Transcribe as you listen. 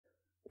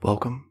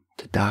Welcome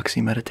to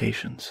Dauchsy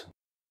Meditations.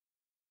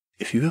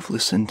 If you have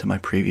listened to my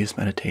previous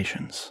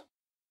meditations,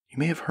 you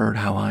may have heard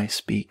how I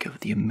speak of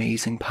the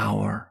amazing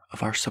power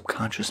of our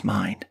subconscious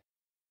mind.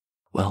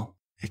 Well,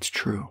 it's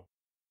true.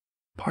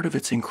 Part of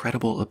its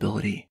incredible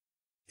ability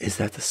is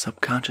that the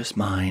subconscious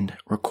mind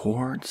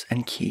records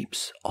and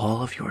keeps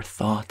all of your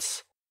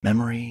thoughts,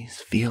 memories,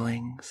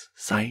 feelings,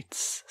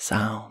 sights,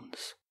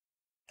 sounds.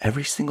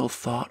 Every single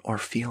thought or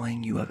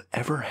feeling you have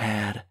ever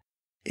had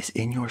is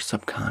in your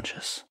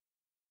subconscious.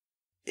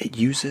 It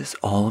uses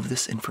all of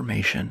this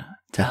information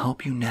to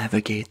help you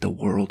navigate the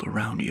world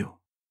around you.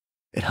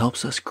 It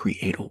helps us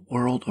create a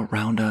world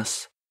around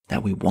us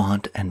that we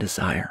want and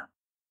desire.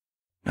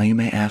 Now you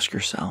may ask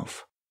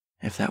yourself,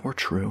 if that were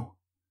true,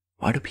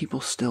 why do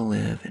people still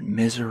live in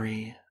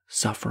misery,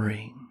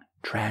 suffering,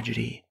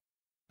 tragedy,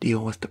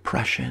 deal with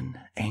depression,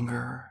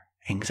 anger,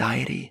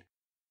 anxiety?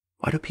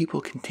 Why do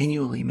people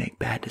continually make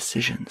bad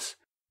decisions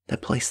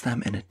that place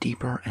them in a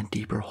deeper and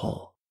deeper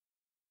hole?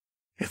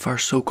 If our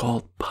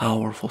so-called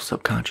powerful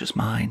subconscious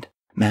mind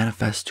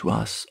manifests to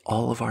us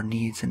all of our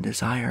needs and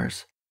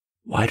desires,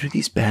 why do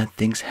these bad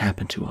things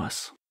happen to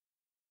us?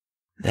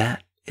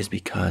 That is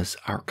because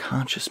our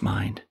conscious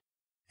mind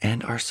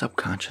and our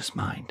subconscious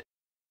mind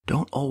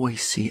don't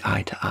always see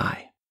eye to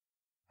eye.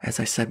 As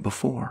I said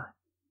before,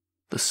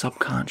 the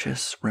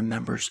subconscious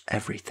remembers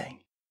everything.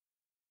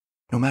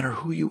 No matter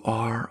who you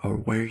are or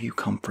where you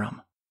come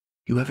from,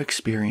 you have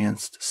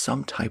experienced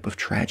some type of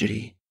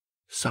tragedy,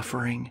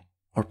 suffering,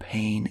 or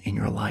pain in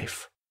your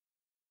life.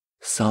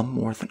 Some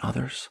more than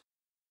others,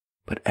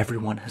 but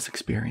everyone has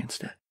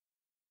experienced it.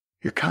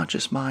 Your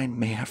conscious mind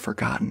may have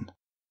forgotten,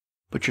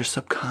 but your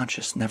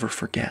subconscious never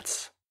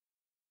forgets.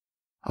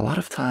 A lot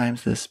of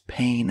times this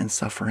pain and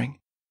suffering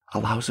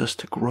allows us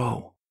to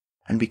grow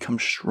and become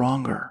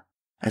stronger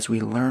as we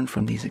learn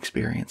from these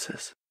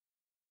experiences.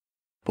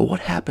 But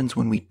what happens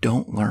when we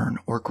don't learn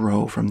or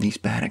grow from these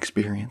bad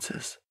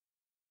experiences?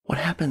 What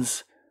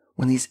happens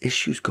when these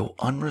issues go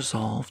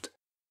unresolved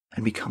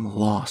and become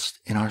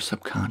lost in our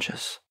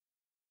subconscious?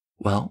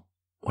 Well,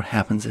 what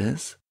happens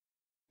is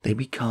they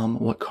become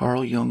what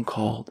Carl Jung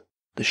called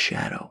the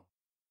shadow.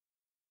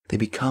 They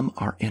become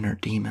our inner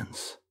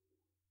demons.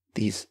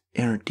 These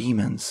inner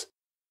demons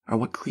are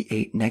what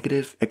create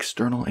negative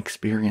external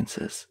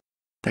experiences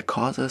that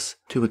cause us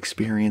to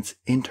experience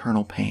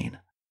internal pain,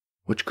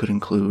 which could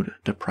include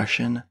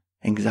depression,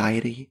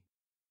 anxiety,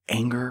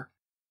 anger,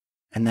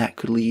 and that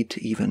could lead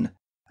to even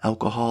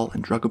alcohol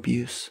and drug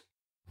abuse,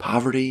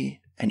 poverty,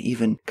 and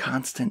even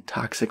constant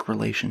toxic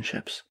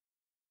relationships.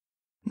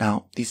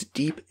 Now, these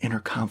deep inner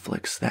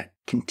conflicts that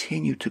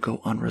continue to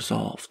go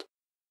unresolved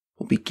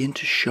will begin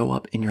to show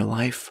up in your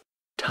life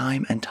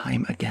time and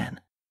time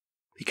again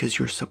because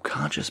your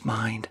subconscious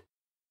mind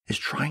is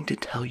trying to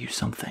tell you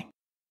something.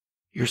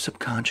 Your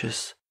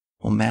subconscious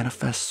will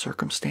manifest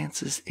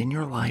circumstances in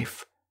your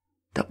life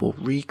that will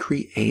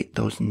recreate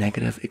those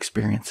negative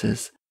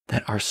experiences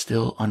that are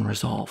still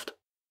unresolved.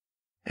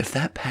 If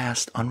that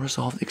past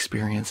unresolved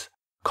experience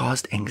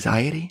caused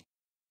anxiety,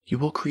 you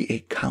will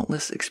create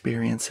countless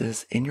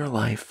experiences in your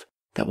life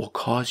that will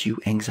cause you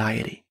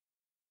anxiety.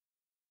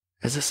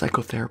 As a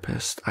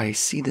psychotherapist, I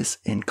see this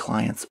in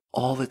clients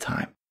all the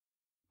time,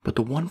 but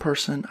the one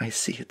person I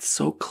see it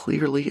so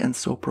clearly and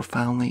so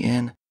profoundly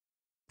in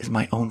is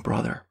my own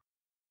brother.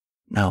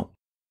 Now,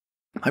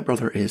 my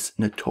brother is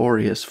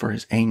notorious for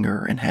his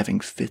anger and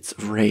having fits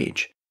of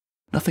rage,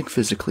 nothing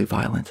physically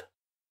violent.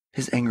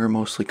 His anger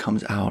mostly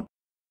comes out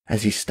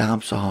as he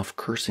stomps off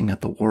cursing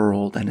at the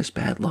world and his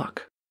bad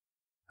luck.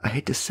 I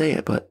hate to say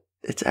it, but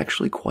it's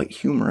actually quite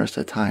humorous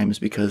at times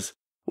because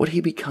what he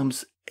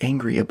becomes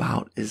angry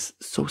about is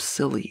so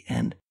silly,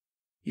 and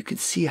you can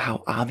see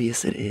how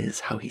obvious it is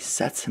how he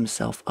sets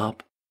himself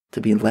up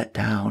to be let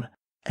down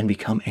and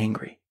become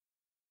angry.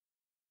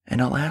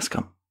 And I'll ask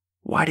him,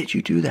 why did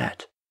you do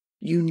that?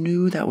 You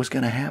knew that was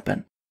going to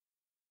happen.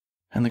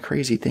 And the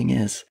crazy thing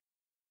is,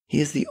 he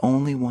is the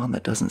only one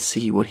that doesn't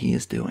see what he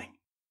is doing.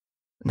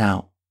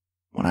 Now,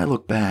 when I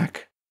look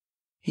back,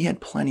 he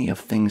had plenty of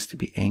things to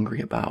be angry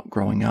about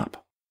growing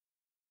up.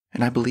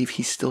 And I believe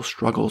he still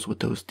struggles with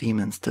those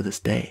demons to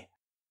this day.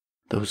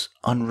 Those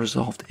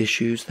unresolved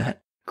issues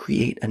that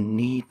create a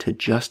need to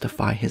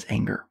justify his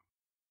anger.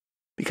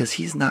 Because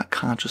he's not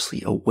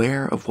consciously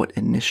aware of what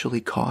initially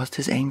caused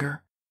his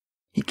anger,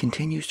 he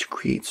continues to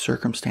create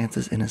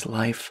circumstances in his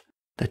life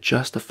that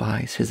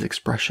justifies his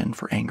expression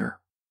for anger.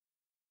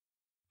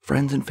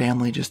 Friends and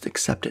family just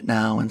accept it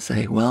now and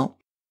say, well,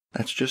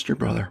 that's just your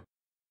brother.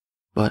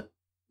 But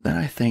then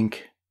I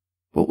think,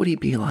 what would he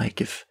be like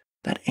if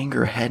that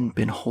anger hadn't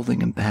been holding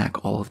him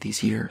back all of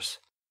these years?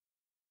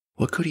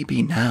 What could he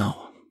be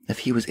now if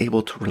he was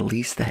able to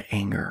release that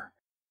anger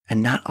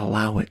and not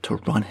allow it to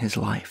run his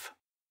life?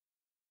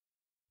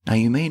 Now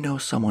you may know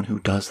someone who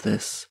does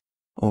this,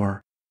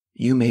 or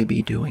you may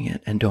be doing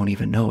it and don't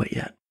even know it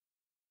yet.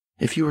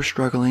 If you are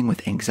struggling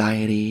with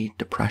anxiety,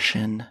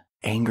 depression,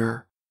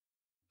 anger,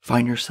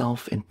 find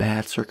yourself in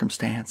bad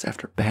circumstance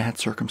after bad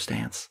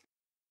circumstance,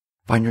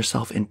 find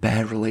yourself in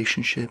bad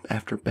relationship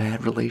after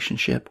bad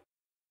relationship,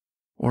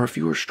 or if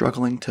you are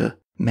struggling to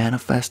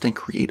manifest and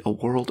create a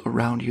world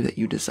around you that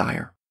you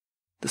desire,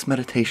 this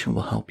meditation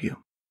will help you.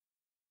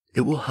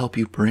 It will help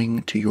you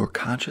bring to your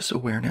conscious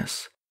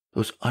awareness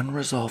those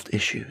unresolved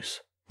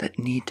issues that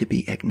need to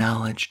be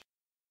acknowledged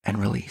and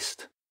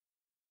released,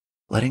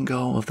 letting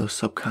go of those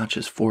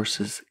subconscious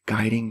forces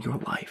guiding your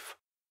life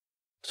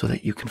so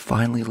that you can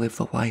finally live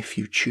the life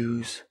you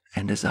choose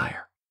and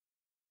desire.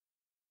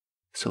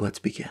 So let's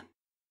begin.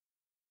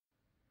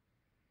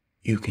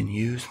 You can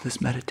use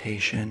this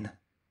meditation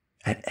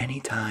at any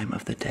time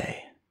of the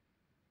day.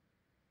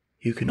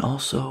 You can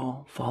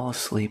also fall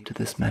asleep to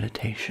this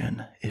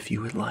meditation if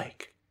you would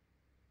like.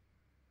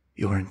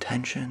 Your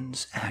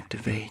intentions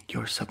activate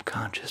your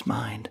subconscious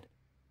mind,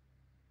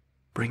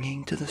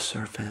 bringing to the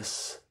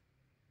surface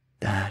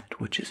that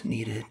which is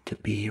needed to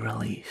be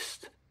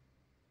released.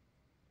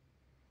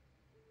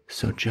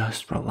 So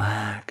just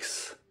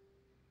relax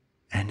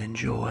and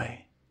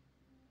enjoy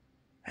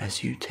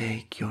as you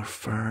take your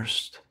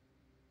first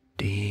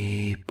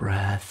deep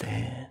breath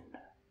in.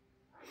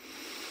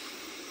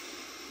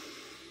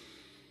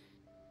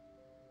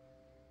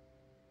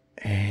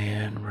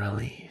 And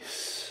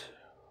release.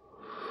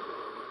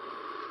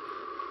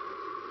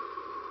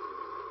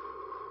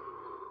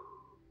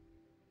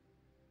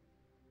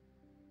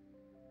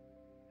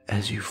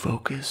 As you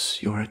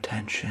focus your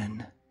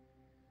attention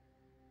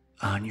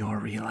on your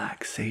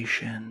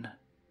relaxation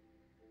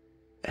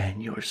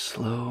and your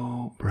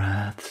slow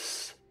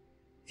breaths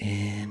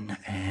in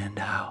and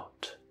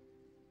out,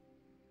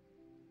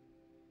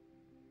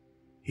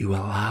 you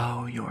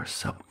allow your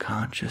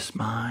subconscious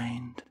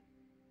mind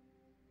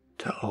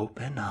to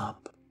open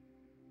up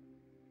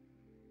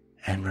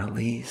and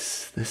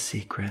release the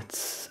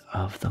secrets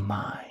of the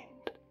mind.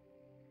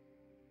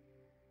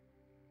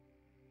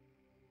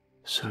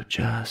 So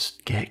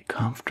just get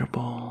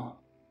comfortable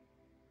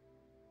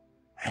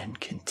and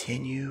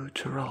continue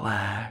to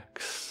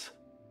relax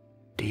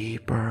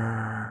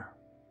deeper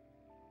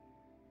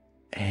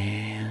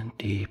and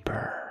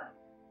deeper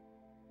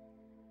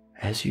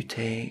as you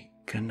take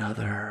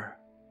another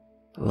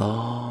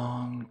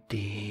long,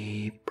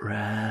 deep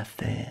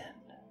breath in.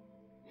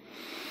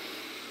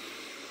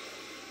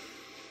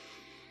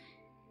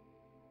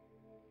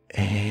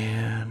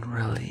 And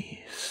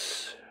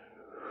release.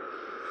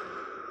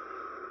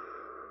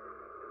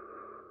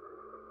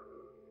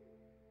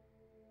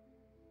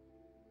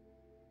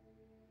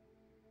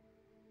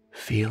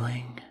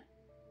 Feeling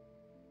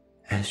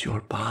as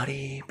your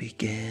body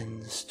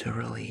begins to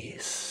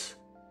release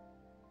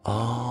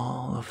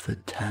all of the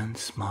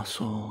tense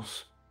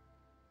muscles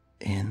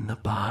in the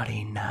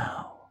body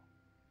now.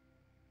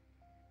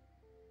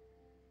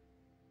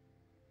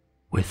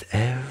 With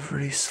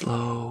every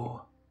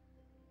slow,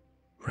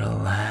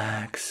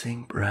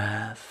 relaxing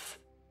breath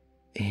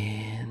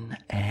in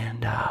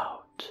and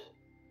out,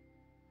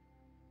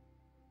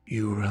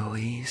 you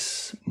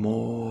release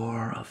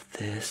more of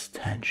this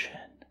tension,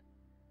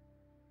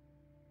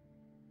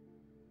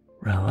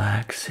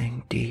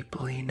 relaxing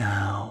deeply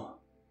now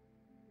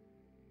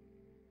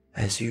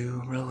as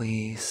you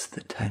release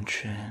the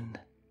tension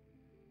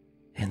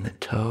in the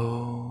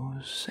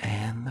toes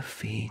and the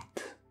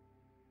feet,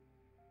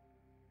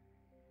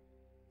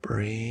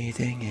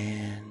 breathing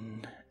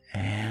in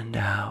and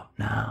out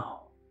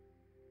now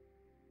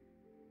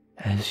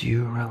as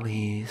you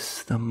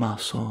release the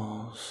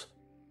muscles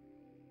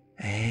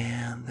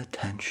and the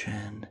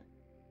tension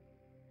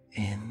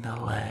in the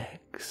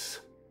legs.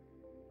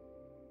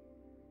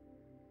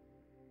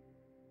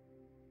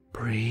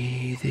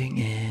 Breathing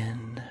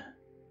in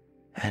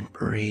and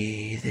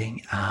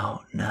breathing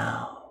out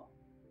now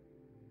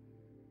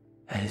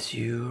as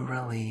you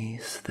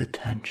release the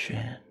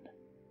tension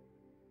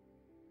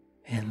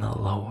in the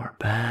lower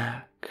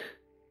back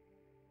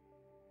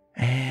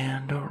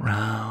and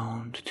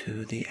around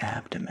to the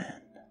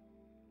abdomen.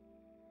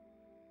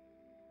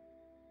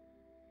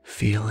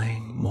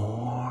 Feeling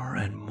more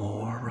and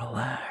more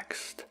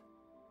relaxed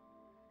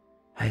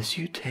as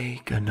you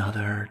take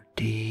another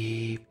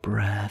deep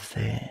breath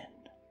in.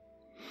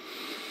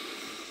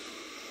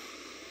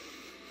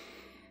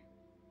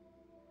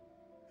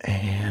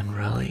 And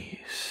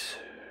release.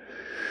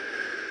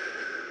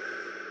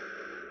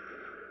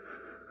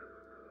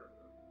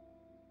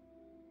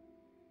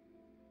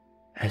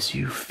 As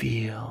you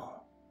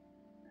feel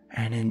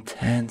an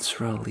intense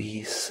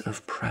release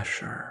of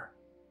pressure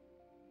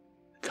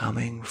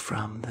coming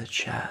from the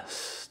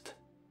chest,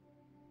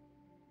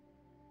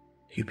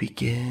 you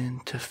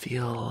begin to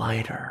feel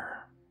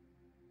lighter,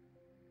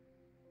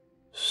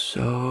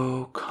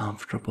 so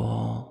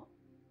comfortable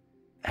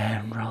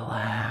and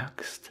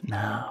relaxed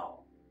now.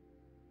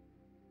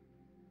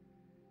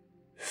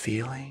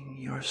 Feeling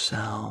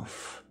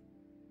yourself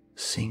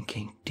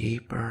sinking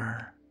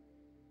deeper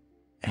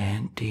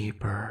and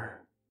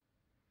deeper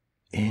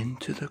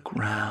into the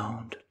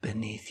ground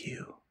beneath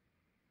you.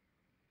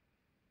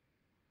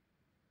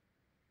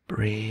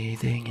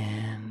 Breathing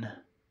in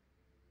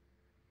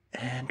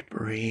and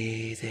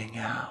breathing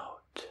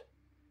out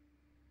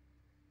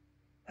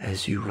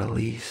as you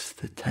release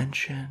the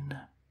tension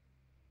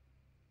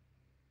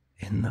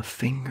in the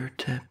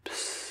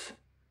fingertips,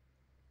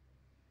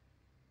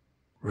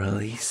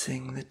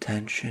 releasing the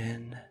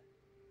tension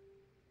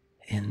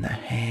in the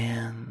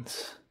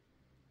hands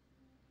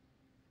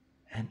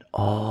and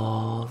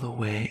all the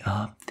way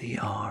up the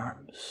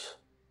arms.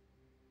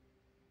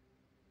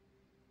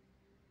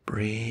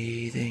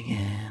 Breathing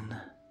in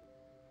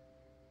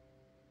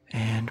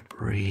and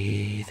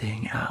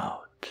breathing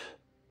out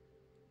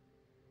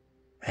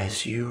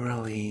as you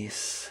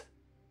release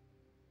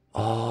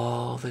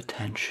all the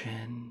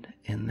tension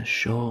in the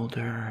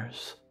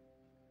shoulders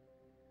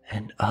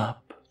and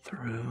up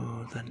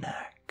through the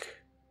neck.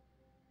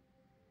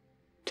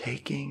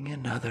 Taking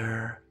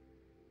another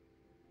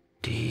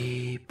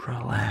deep,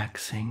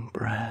 relaxing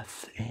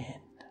breath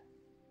in.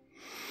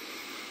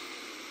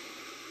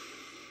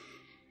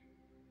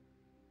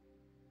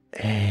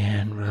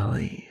 And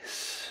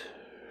release.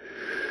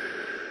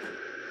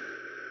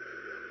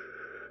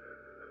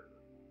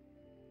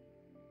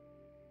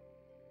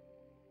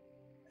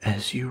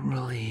 As you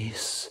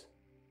release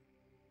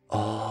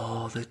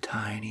all the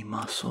tiny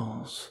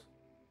muscles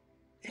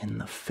in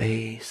the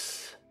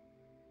face,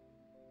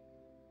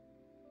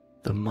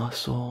 the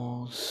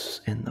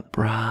muscles in the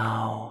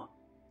brow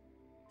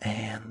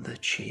and the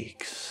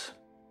cheeks,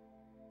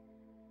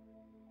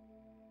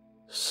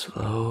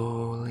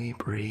 slowly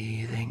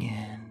breathing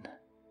in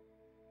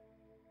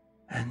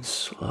and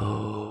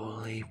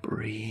slowly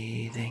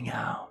breathing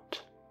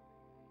out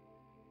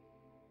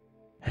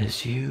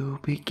as you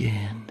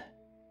begin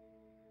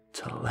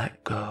to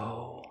let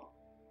go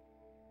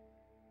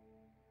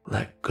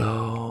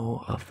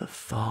of the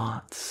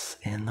thoughts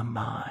in the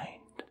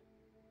mind,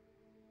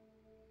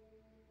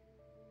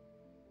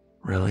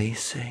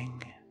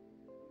 releasing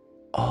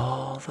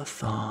all the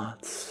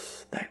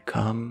thoughts that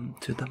come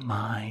to the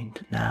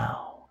mind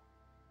now.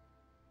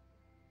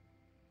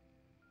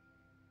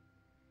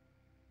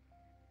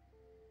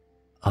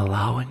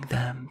 Allowing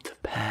them to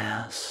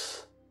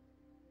pass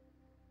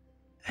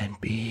and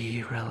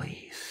be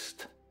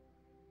released.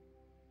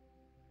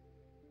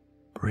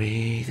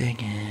 Breathing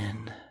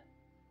in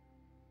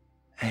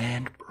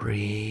and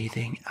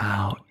breathing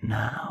out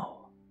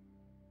now.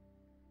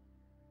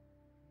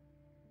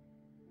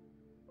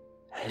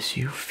 As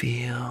you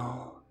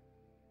feel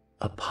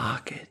a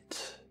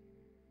pocket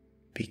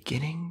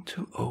beginning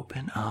to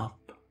open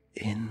up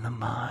in the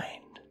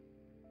mind,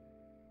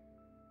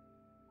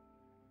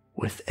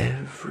 with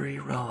every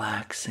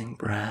relaxing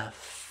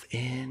breath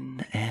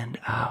in and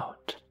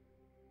out,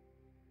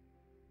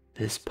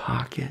 this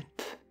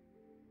pocket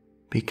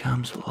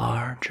becomes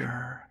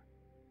larger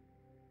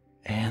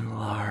and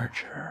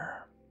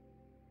larger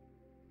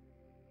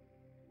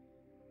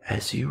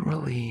as you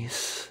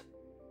release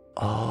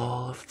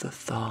all of the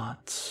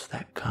thoughts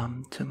that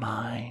come to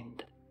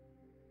mind.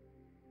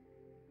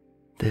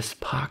 This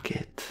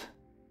pocket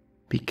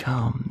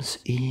becomes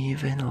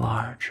even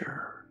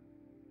larger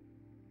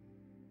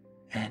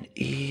and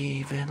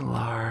even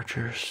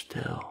larger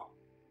still,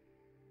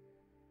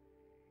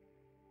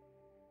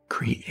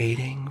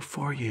 creating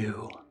for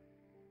you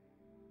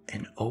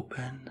an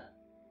open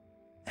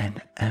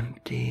and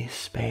empty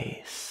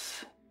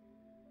space.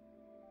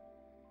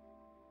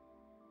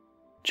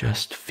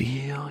 Just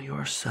feel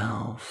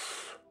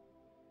yourself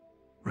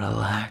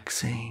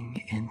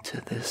relaxing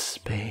into this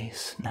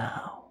space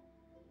now,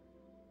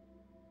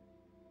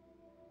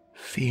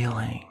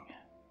 feeling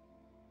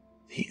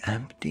the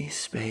empty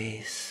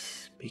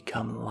space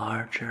become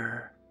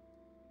larger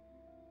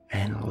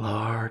and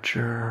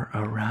larger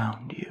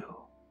around you,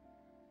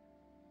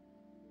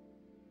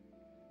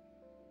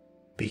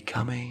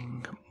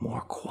 becoming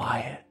more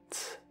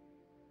quiet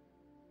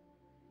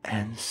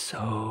and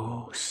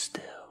so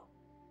still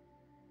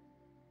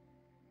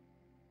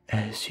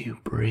as you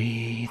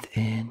breathe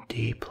in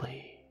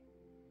deeply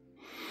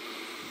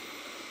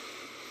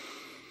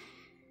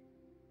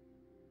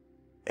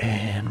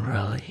and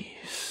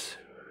release.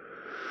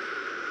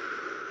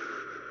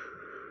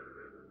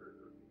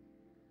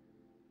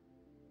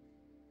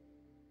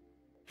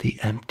 The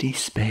empty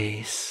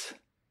space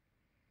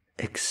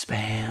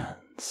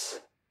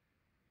expands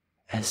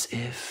as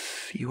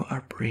if you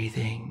are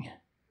breathing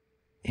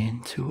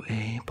into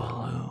a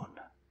balloon.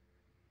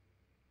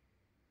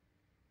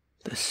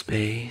 The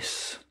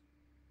space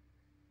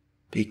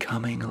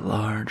becoming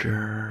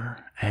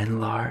larger and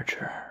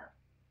larger,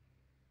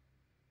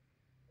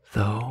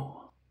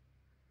 though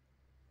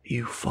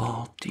you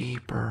fall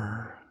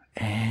deeper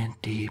and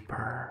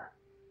deeper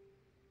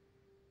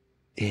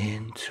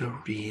into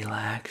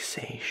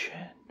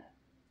relaxation,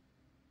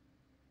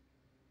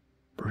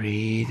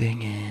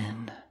 breathing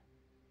in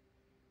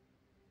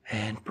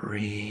and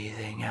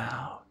breathing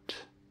out.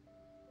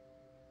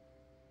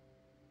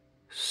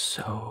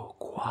 So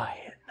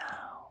quiet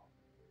now.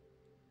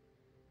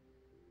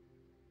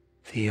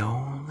 The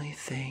only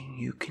thing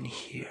you can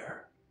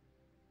hear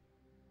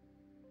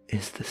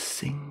is the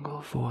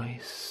single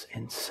voice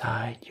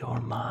inside your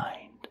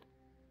mind.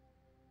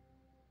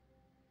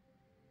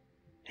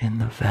 In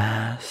the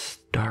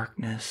vast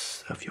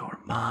darkness of your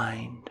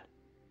mind,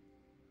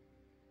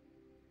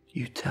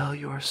 you tell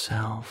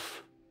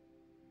yourself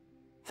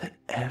that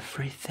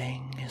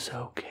everything is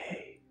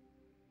okay.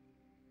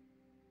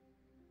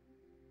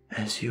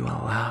 As you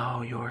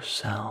allow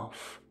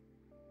yourself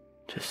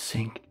to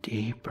sink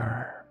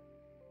deeper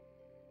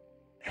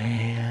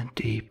and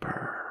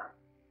deeper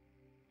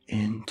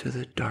into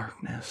the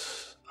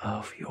darkness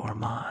of your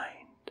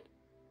mind.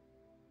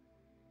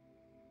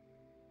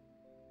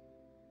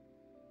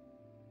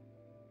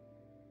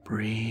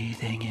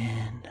 Breathing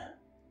in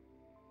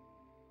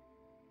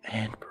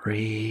and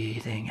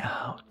breathing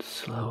out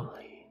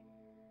slowly,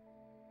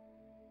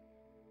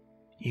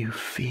 you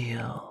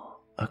feel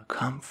a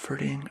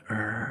comforting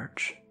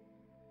urge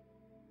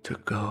to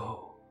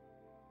go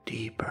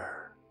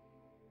deeper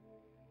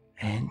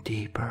and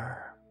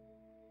deeper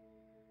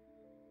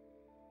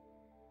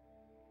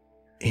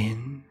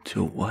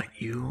into what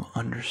you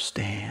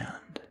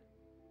understand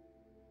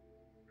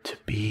to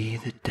be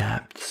the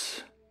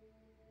depths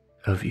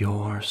of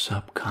your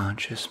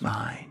subconscious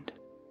mind.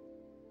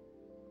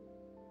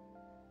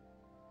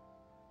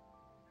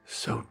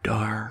 So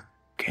dark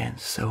and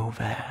so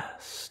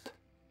vast,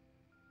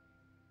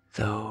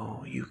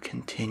 though you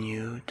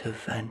continue to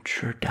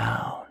venture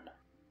down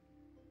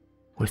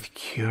with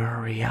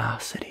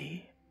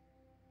curiosity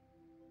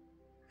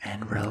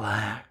and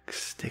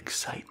relaxed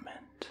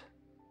excitement,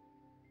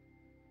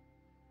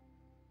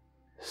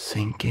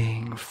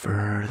 sinking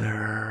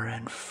further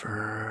and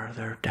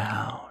further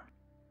down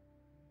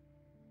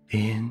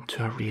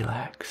into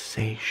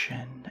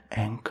relaxation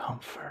and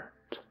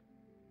comfort.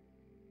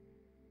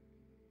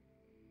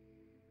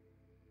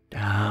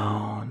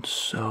 Down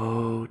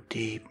so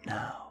deep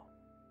now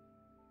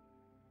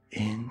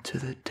into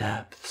the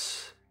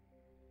depths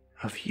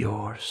of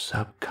your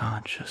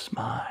subconscious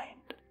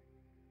mind.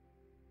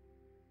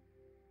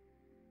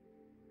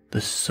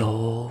 The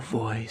soul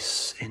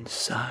voice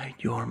inside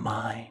your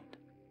mind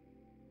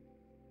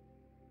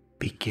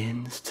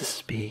begins to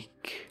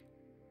speak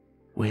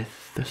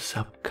with the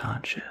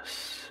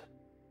subconscious.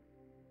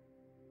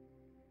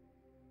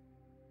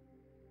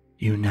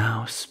 You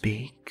now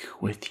speak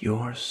with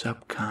your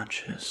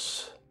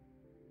subconscious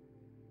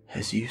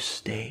as you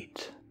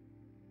state,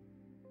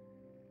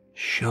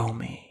 "Show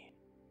me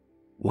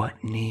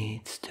what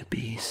needs to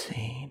be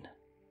seen.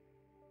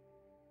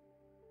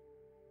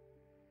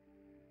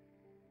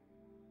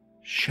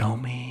 Show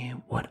me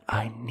what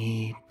I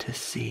need to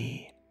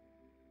see.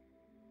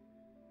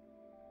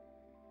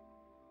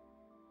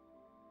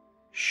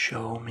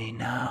 Show me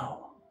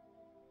now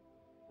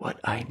what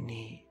I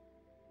need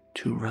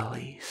to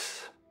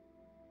release."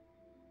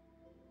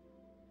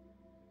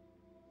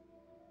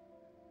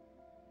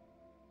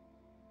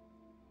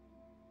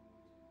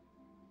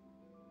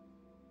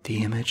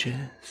 The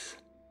images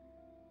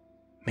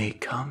may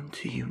come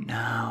to you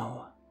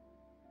now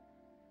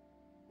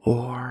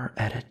or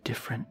at a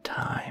different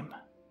time,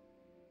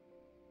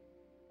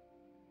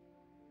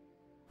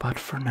 but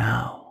for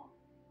now,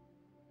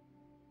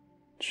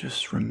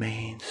 just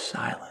remain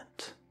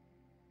silent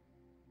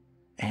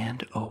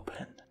and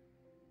open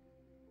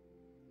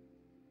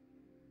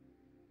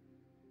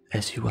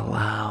as you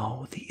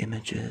allow the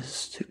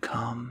images to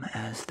come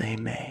as they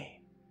may.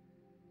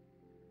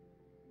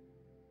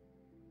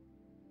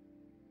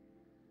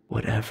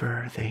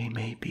 Whatever they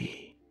may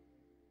be,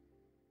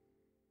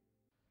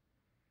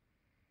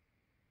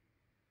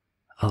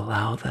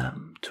 allow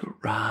them to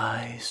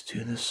rise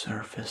to the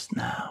surface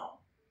now.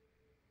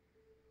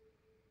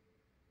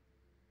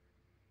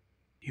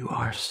 You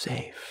are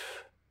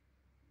safe.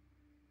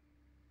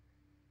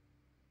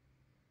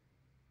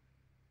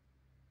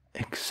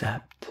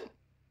 Accept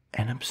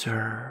and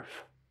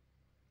observe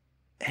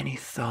any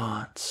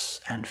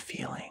thoughts and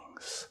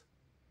feelings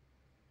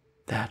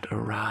that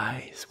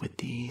arise with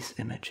these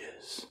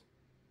images.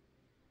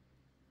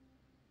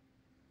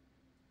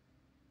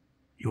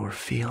 Your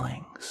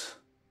feelings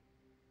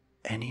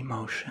and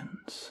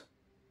emotions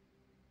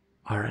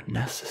are a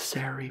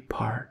necessary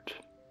part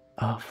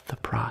of the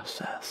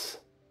process,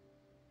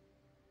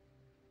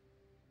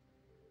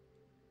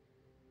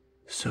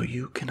 so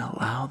you can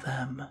allow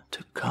them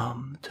to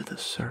come to the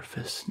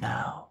surface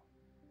now.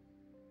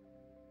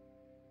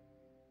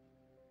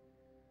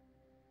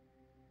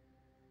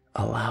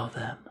 Allow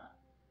them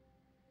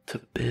to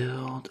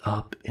build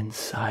up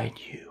inside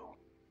you.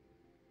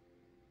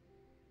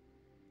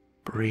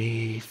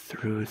 Breathe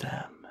through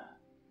them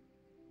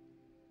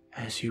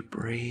as you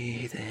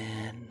breathe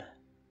in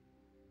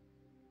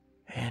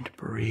and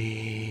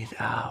breathe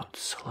out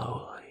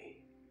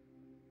slowly.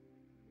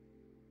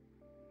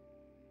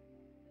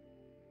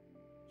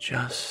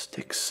 Just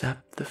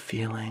accept the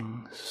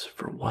feelings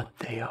for what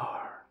they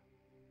are.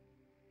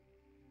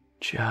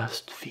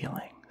 Just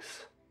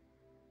feelings.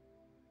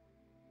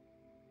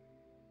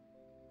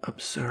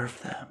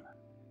 Observe them.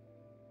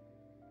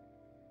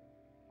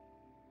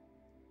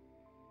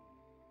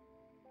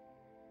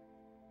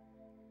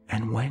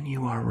 And when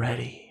you are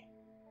ready,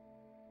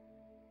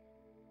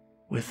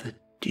 with a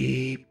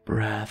deep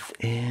breath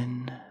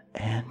in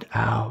and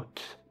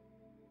out,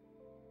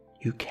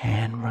 you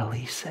can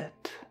release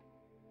it.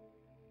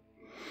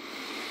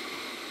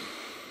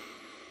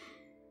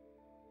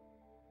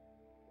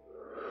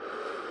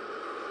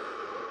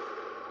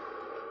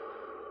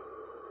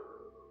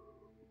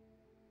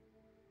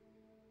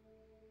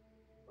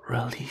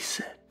 Release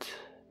it.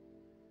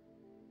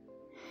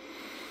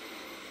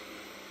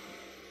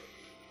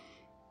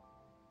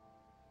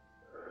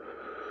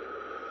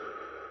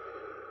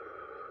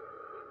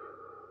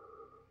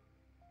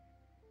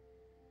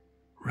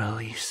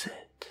 Release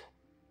it.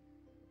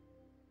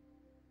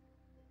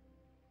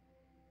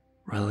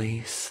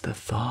 Release the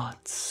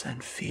thoughts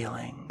and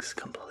feelings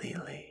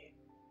completely.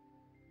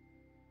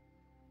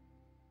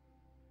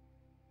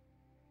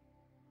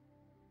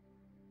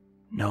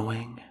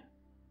 Knowing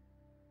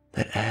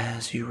that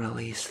as you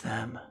release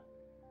them,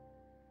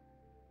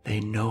 they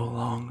no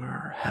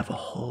longer have a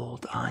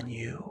hold on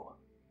you.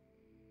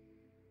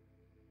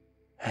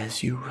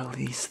 As you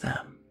release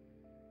them,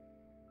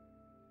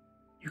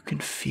 you can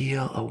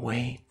feel a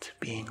weight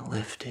being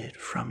lifted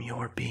from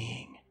your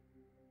being.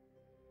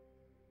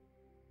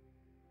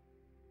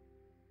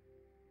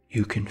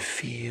 You can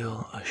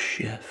feel a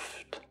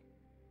shift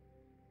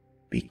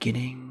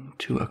beginning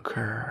to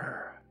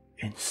occur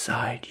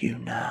inside you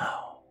now.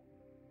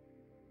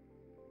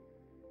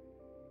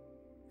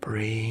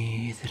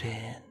 Breathe it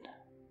in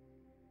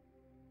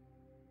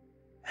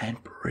and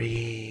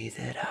breathe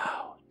it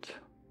out.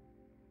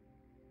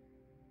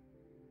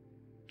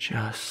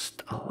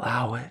 Just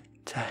allow it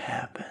to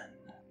happen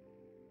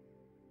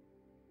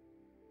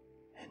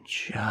and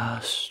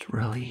just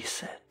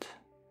release it.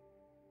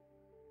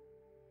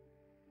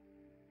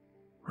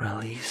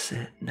 Release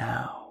it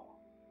now.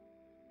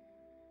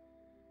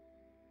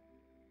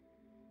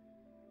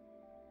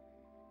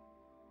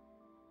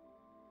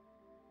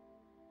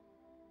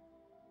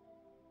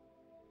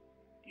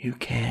 You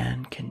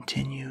can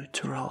continue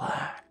to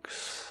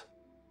relax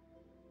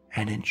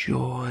and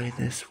enjoy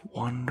this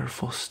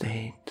wonderful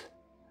state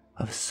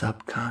of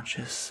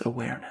subconscious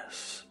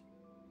awareness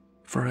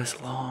for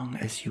as long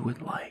as you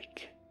would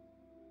like.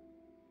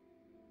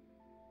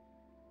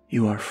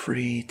 You are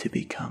free to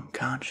become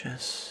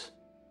conscious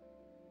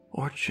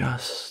or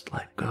just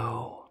let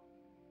go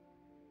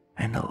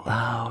and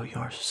allow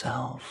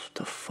yourself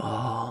to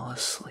fall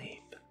asleep.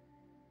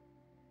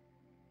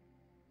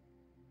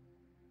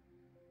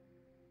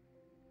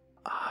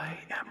 I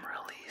am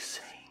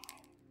releasing.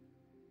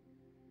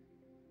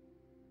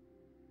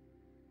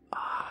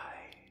 I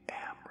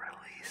am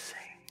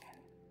releasing.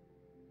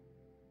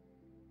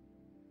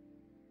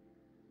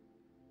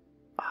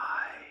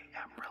 I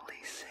am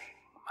releasing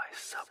my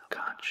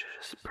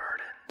subconscious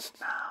burdens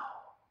now.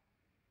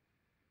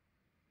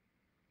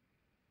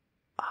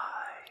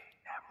 I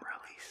am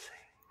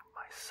releasing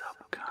my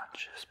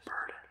subconscious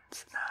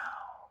burdens now.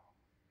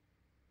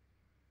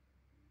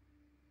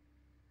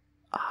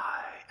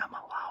 I am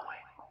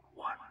allowing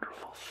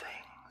wonderful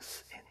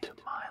things into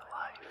my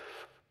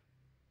life.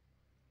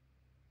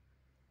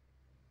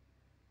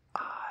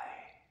 I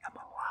am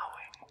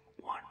allowing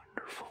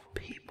wonderful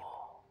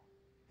people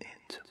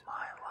into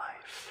my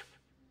life.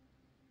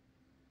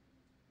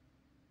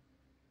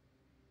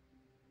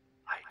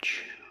 I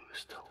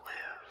choose to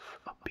live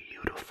a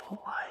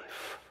beautiful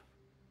life.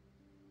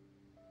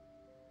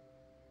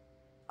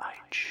 I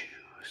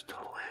choose to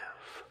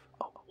live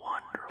a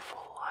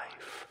wonderful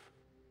life.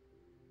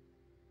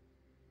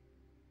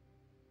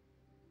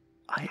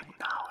 I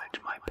acknowledge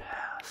my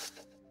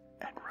past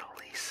and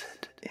release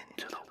it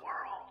into the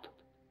world.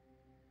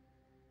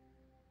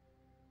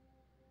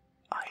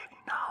 I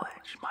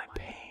acknowledge my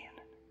pain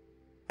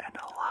and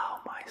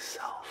allow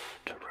myself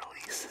to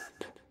release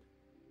it.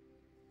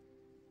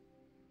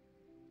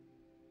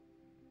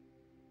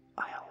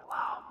 I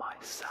allow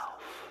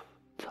myself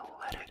to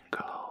let it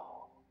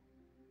go.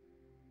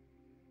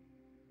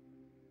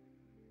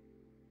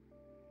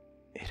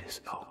 It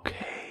is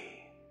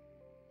okay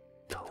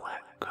to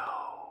let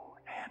go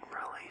and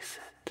release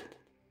it.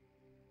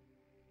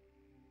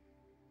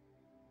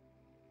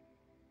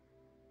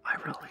 I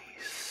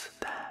release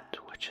that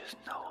which is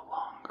no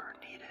longer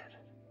needed.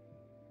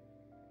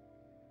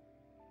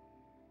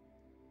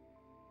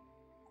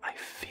 I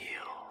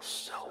feel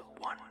so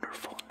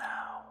wonderful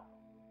now.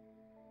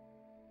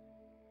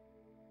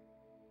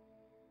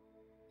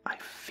 I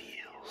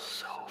feel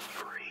so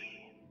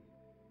free.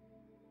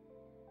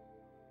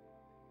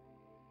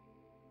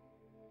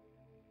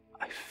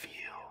 I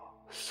feel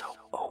so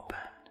open.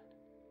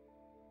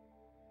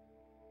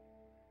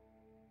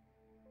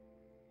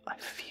 I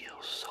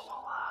feel so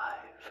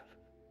alive.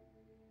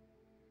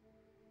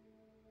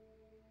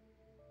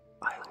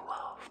 I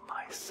love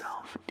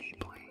myself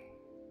deeply.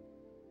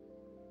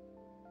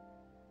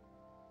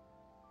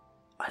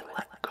 I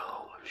let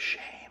go of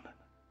shame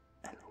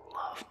and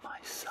love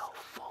myself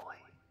fully.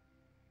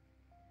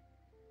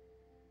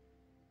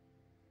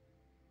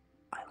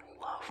 I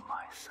love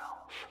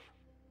myself.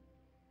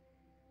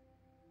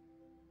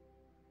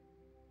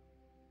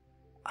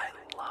 I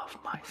love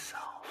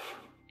myself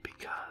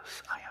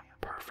because I am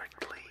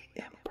perfectly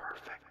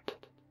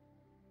imperfect.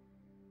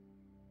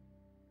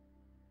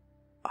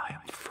 I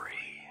am free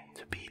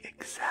to be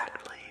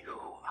exactly who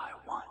I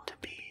want to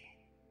be.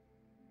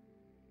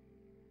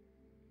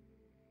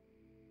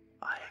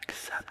 I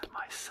accept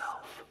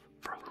myself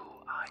for who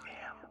I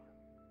am.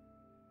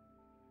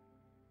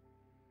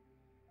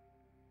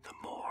 The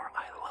more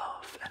I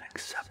love and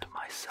accept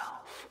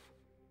myself,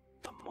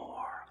 the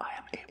more I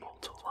am able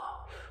to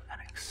love and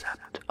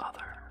accept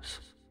others.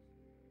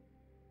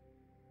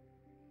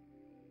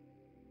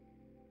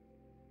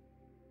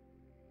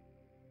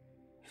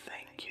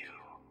 Thank you.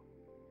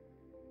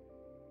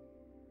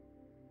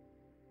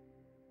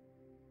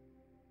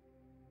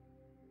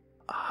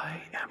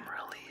 I am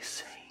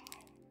releasing.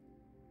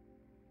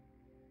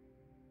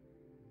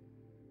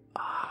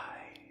 I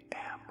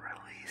am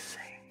releasing.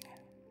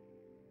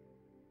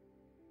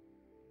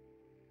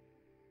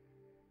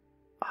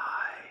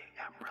 I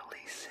am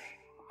releasing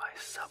my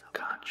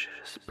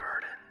subconscious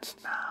burdens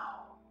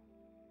now.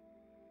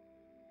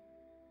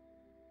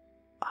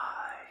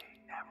 I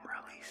am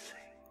releasing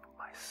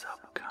my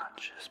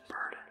subconscious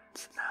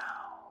burdens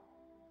now.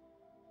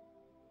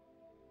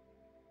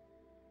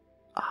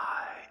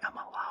 I am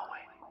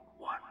allowing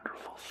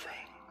wonderful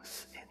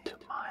things into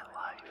my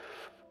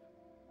life.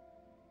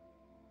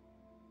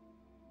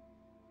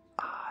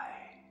 I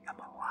am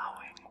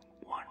allowing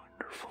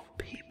wonderful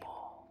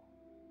people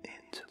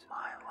into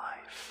my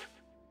life.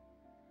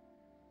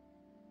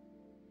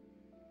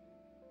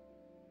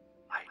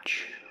 I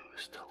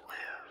choose to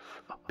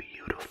live a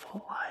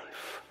beautiful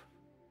life.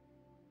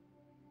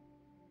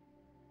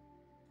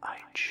 I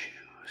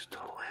choose to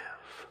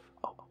live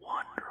a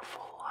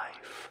wonderful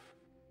life.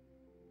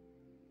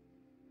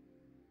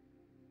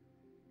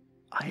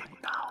 I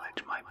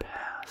acknowledge my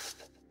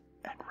past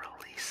and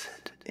release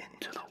it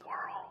into the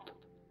world.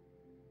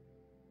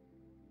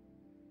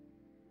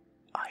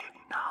 I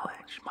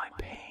acknowledge my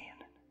pain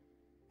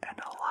and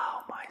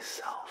allow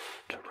myself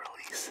to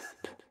release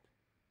it.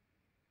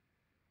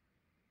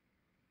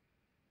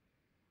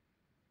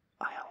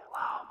 I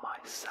allow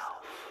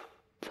myself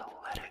to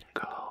let it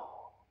go.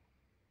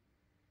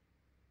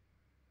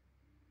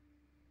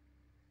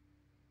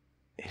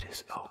 It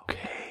is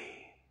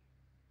okay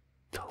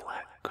to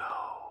let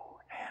go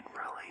and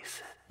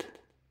release it.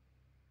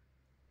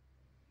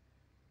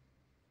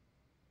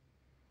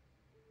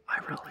 I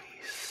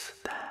release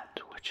that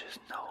which is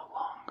no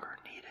longer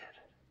needed.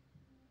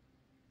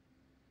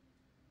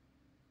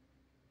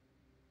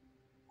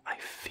 I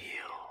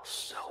feel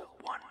so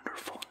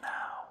wonderful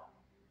now.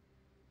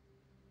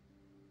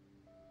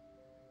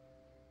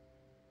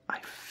 I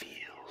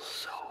feel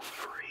so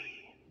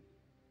free.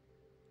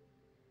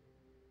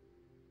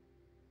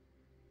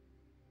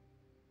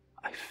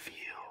 I feel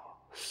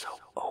so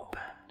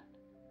open.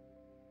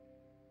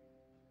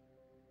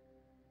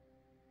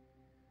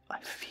 I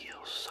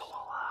feel so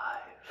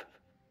alive.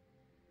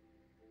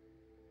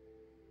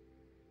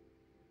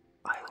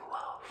 I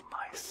love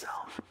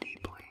myself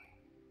deeply.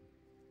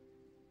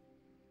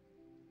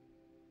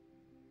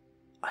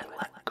 I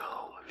let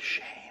go of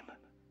shame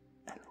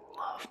and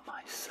love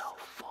myself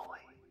fully.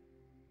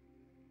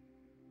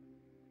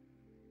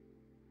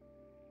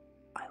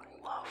 I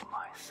love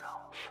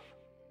myself.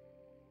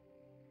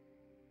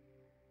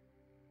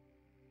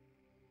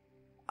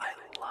 I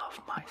love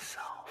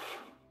myself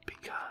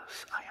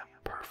because I am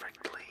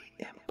perfectly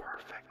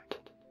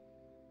imperfect.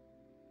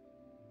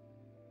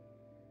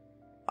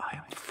 I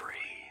am free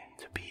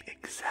to be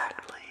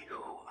exactly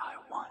who I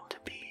want to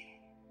be.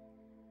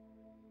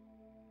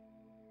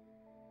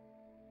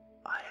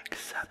 I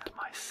accept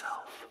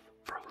myself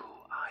for who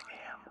I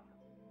am.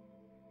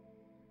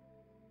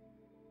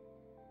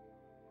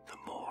 The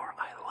more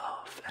I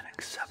love and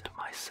accept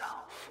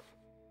myself,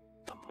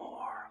 the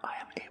more I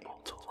am able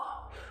to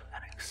love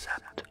and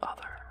accept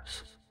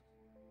others.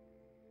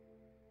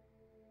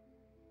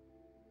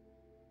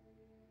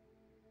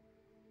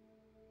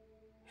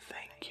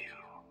 Thank you.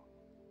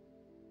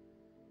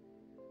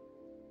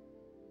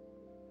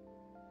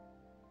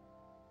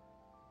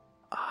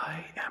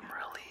 I am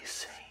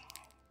releasing.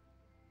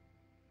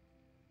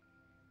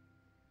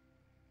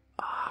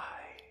 I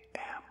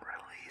am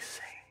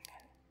releasing.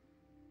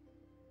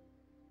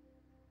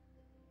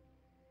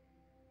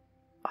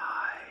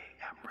 I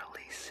am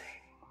releasing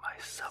my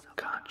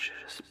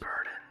subconscious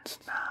burdens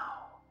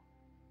now.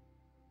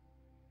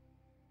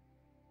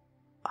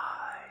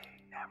 I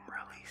am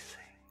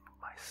releasing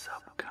my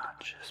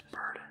subconscious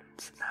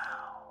burdens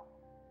now.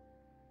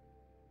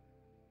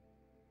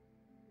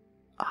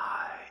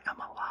 I am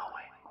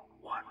allowing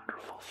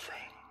wonderful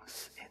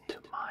things into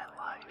my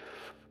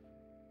life.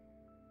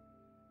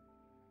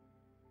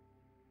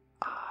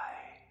 I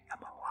am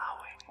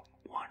allowing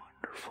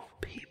wonderful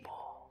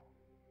people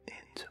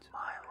into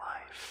my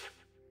life.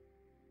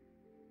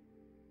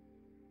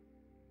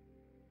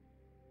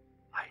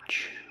 I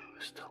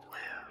choose to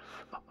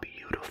live a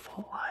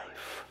beautiful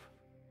life.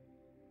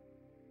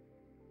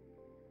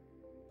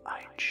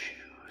 I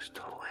choose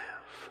to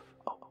live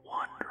a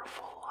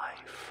wonderful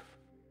life.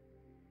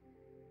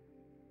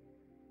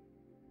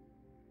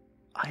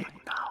 I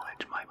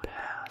acknowledge my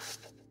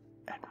past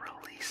and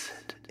release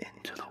it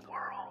into the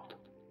world.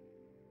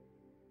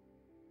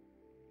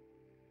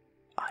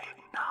 I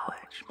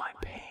acknowledge my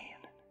pain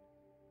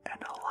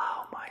and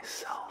allow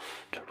myself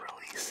to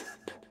release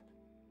it.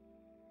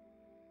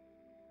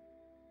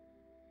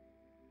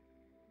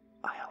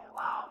 I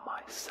allow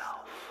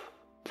myself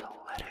to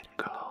let it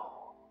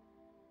go.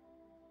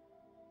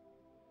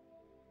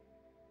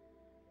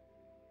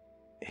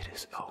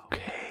 is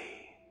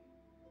okay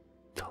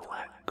to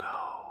let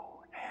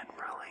go and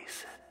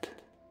release it.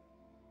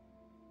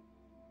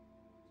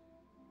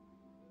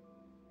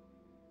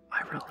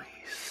 I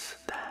release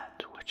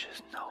that which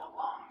is no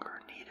longer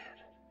needed.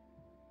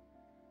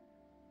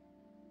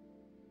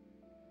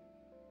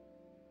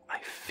 I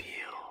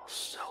feel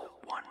so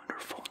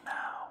wonderful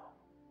now.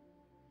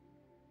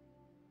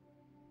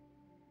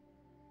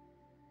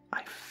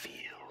 I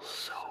feel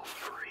so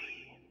free.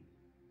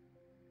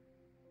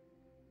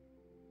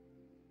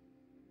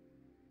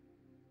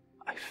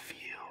 I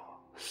feel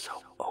so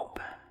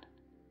open.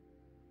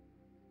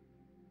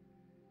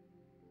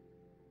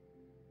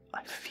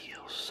 I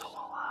feel so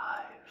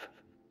alive.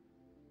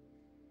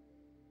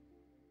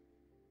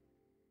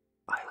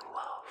 I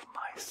love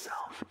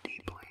myself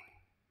deeply.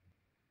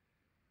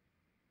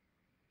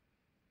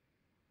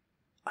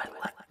 I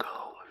let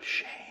go of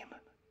shame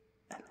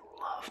and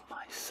love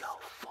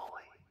myself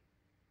fully.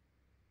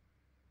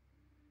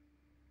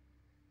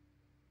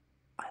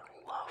 I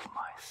love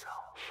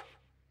myself.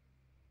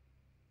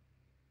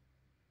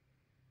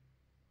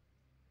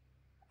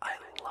 I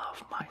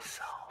love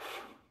myself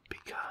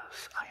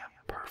because I am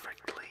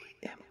perfectly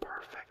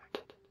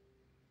imperfect.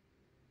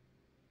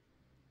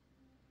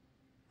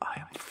 I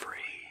am free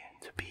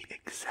to be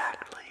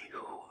exactly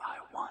who I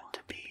want to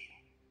be.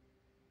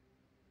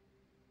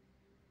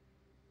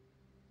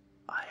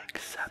 I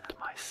accept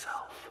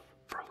myself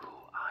for who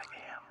I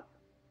am.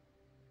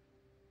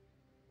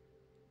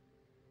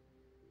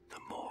 The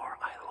more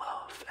I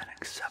love and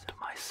accept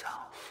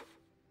myself,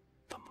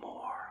 the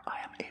more I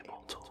am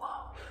able to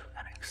love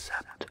and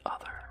accept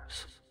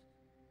others.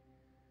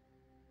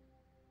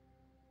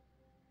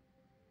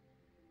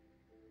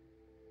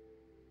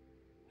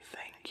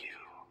 Thank you.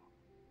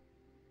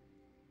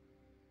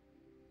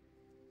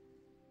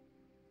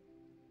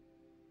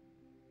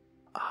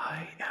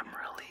 I am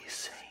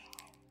releasing.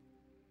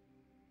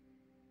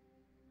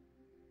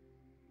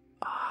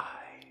 I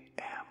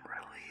am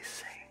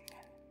releasing.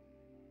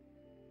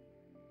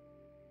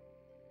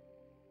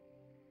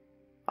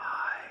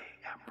 I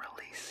am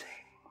releasing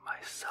my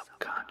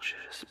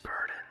subconscious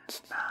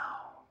burdens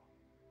now.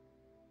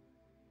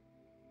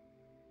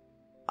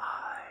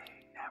 I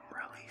am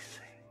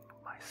releasing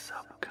my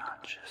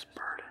subconscious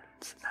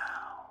burdens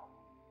now.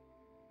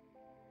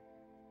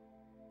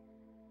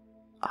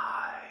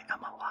 I am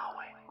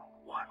allowing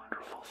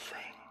wonderful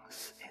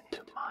things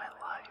into my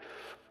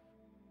life.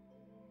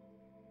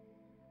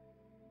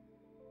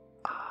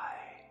 I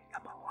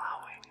am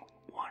allowing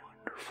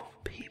wonderful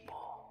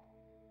people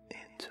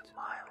into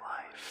my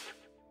life.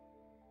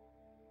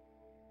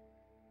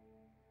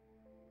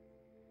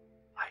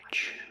 I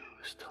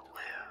choose to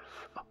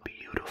live a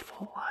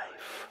beautiful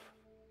life.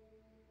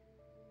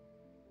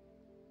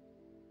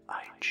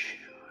 I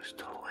choose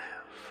to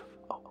live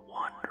a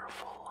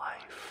wonderful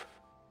life.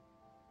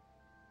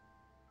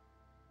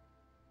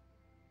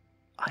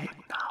 I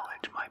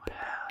acknowledge my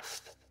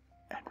past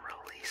and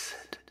release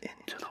it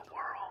into the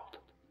world.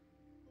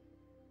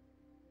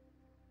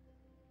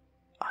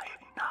 I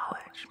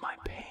acknowledge my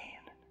pain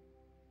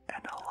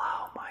and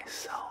allow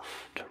myself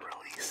to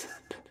release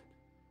it.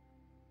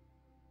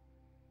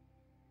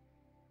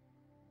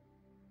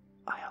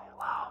 I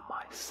allow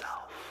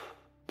myself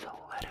to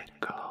let it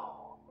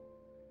go.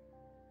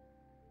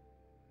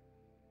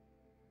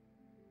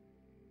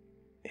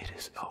 It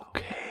is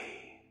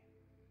okay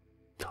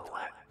to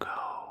let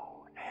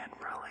go and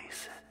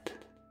release it.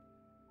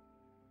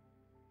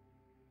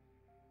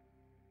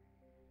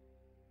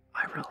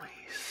 I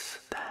release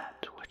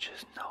that which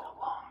is no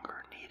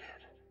longer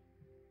needed.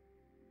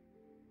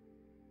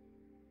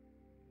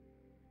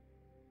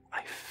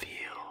 I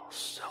feel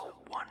so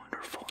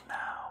wonderful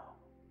now.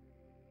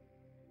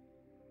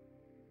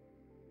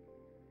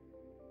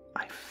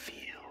 I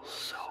feel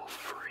so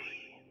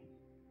free.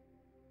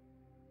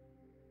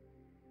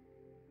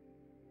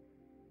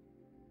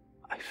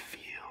 I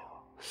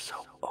feel so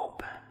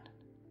open.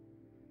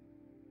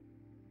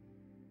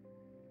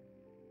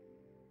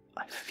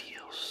 I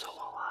feel so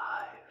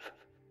alive.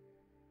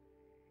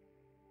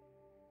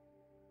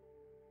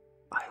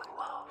 I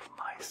love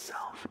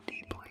myself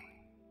deeply.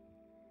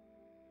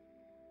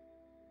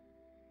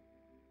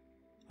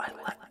 I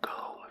let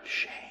go of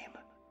shame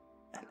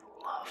and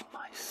love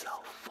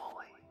myself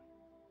fully.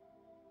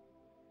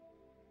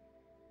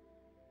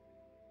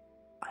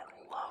 I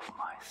love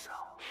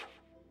myself.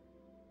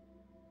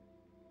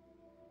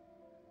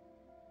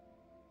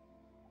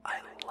 I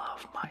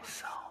love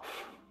myself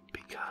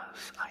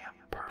because I am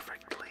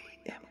perfectly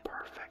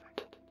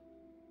imperfect.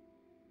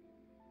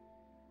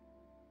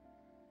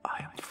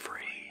 I am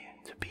free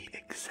to be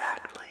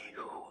exactly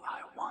who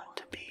I want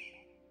to be.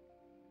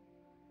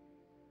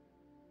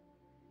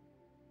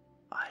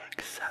 I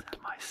accept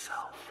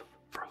myself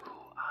for who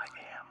I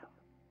am.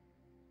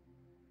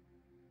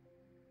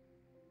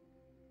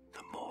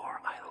 The more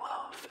I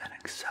love and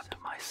accept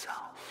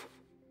myself,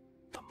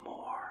 the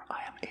more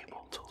I am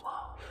able to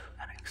love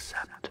and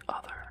accept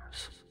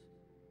others.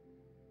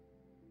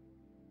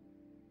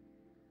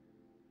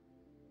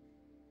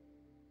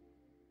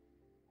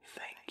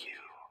 Thank you.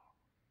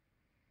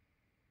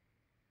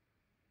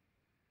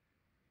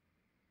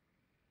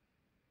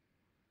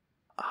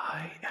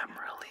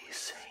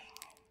 releasing.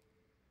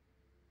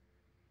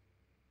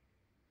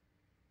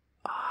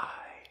 I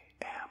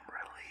am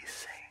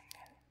releasing.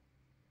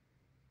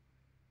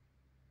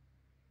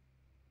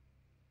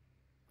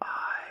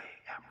 I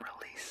am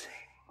releasing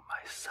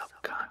my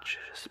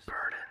subconscious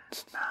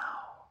burdens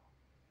now.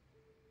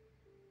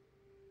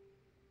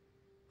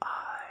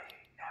 I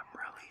am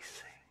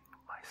releasing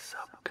my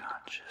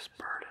subconscious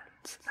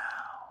burdens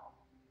now.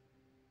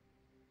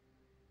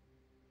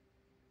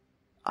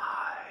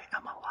 I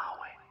am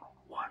allowing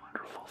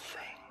wonderful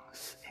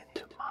things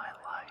into my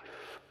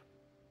life.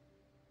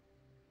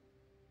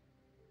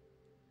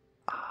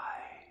 I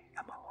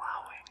am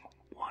allowing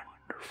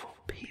wonderful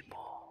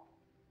people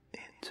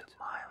into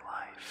my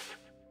life.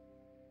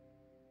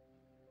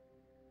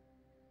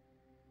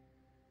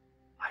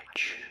 I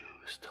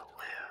choose to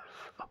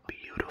live a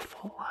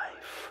beautiful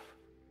life.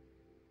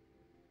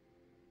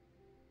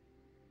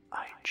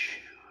 I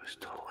choose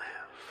to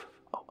live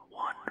a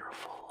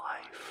wonderful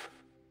life.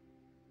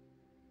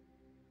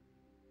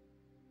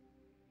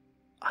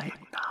 I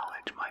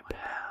acknowledge my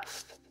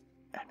past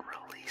and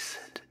release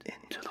it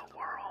into the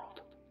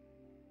world.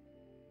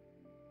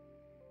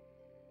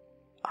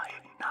 I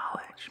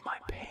acknowledge my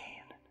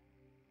pain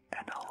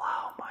and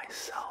allow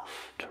myself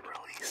to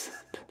release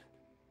it.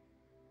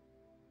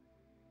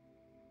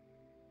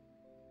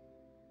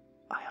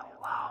 I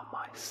allow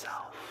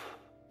myself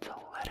to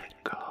let it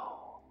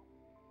go.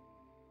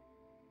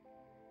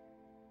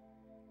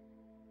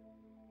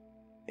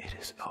 It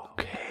is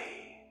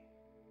okay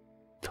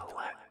to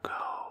let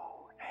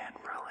go and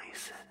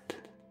release it.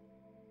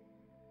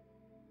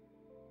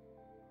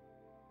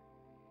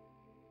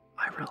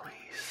 I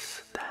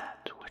release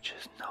that which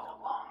is no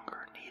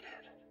longer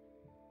needed.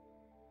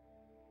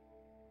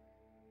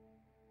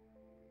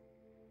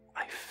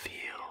 I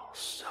feel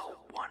so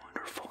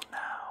wonderful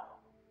now.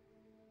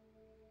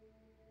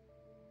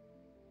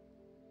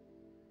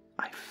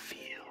 I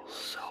feel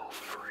so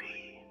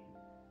free.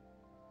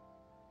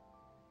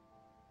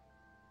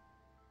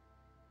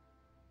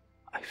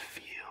 I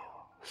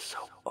feel so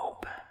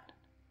open.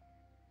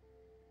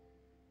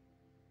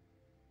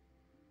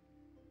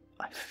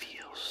 I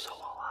feel so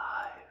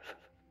alive.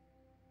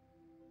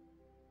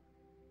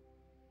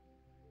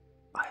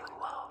 I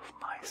love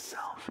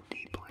myself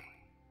deeply.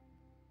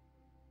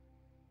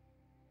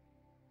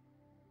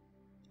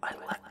 I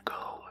let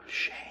go of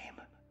shame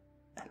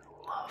and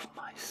love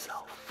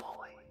myself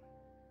fully.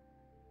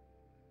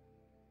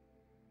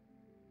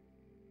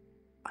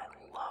 I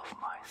love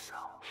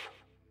myself.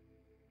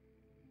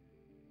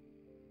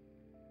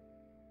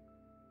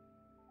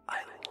 I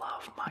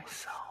love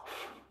myself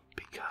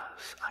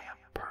because I am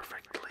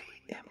perfectly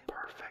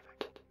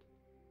imperfect.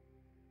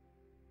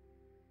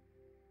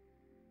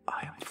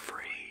 I am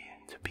free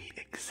to be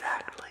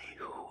exactly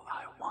who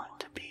I want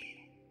to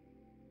be.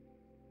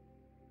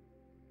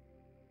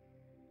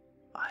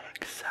 I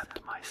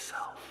accept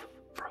myself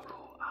for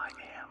who I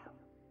am.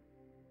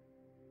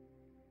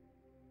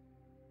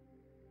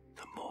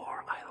 The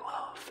more I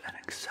love and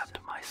accept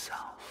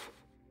myself,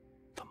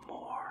 the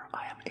more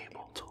I am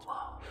able to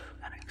love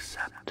and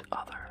accept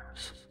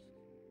others.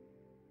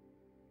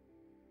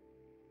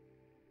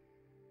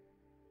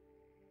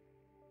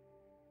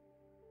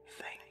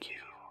 Thank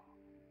you.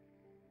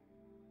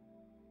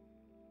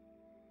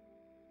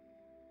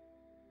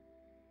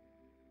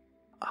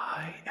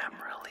 I am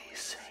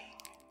releasing.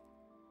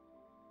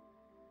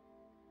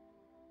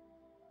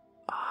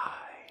 I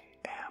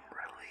am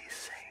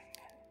releasing.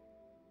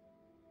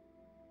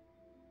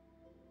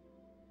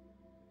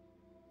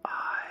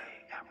 I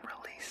am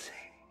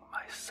releasing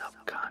my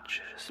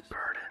subconscious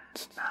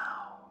burdens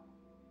now.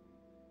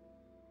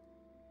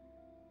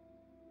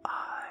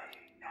 I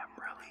am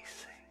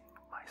releasing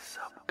my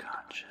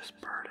subconscious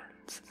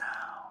burdens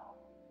now.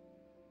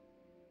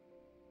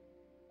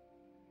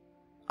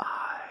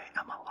 I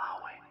am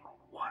allowing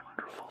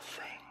wonderful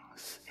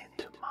things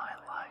into my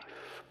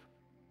life.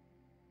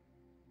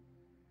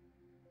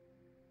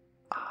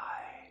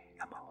 I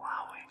am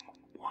allowing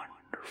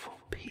wonderful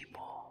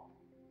people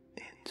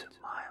into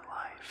my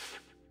life.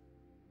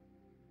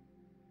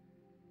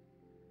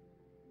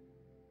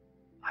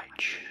 I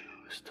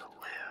choose to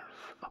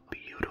live a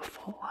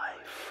beautiful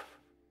life.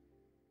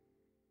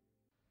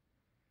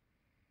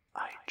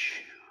 I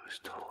choose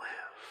to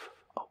live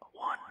a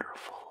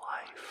wonderful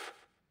life.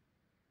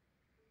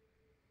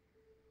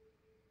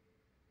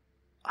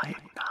 I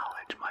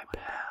acknowledge my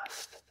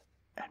past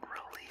and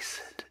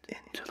release it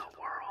into the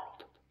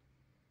world.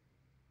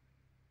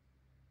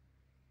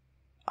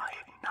 I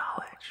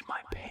acknowledge my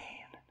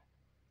pain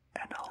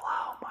and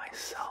allow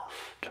myself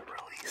to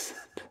release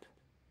it.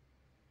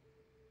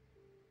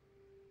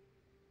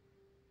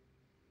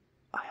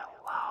 I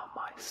allow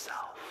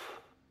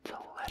myself to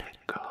let it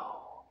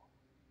go.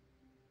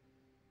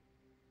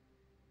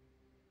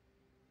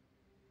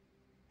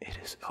 It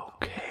is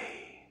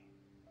okay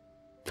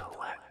to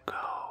let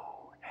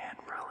go and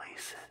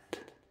release it.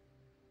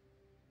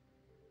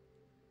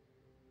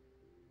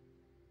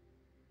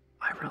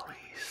 I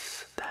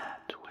release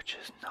that which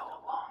is no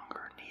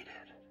longer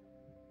needed.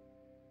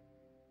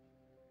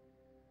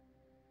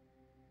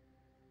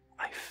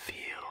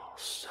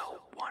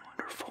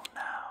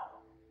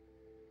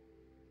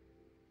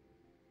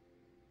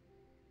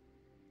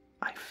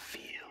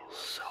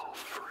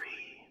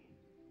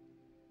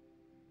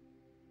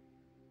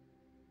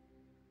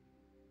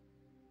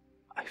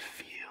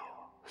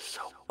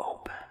 so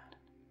open.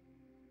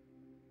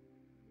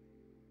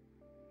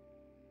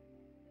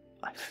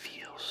 I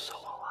feel so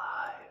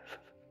alive.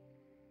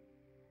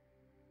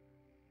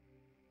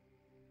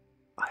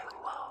 I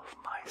love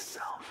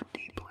myself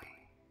deeply.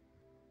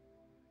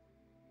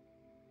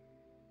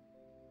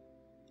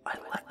 I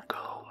let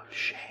go of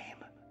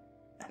shame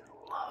and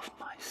love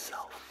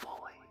myself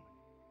fully.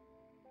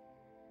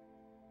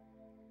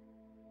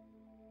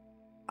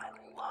 I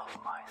love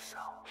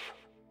myself.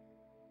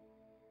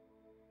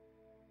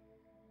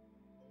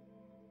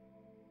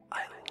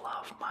 I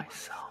love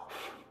myself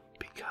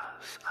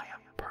because I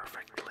am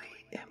perfectly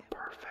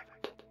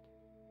imperfect.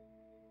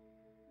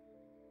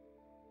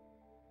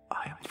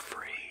 I am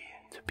free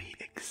to be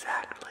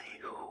exactly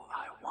who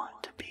I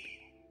want to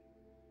be.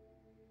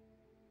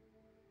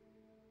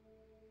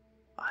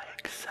 I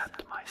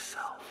accept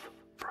myself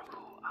for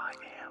who I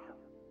am.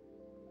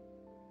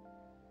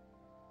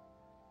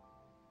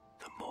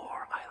 The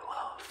more I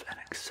love and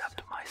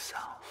accept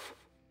myself,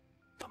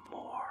 the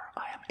more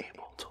I am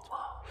able to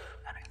love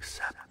and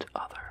accept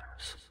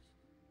others.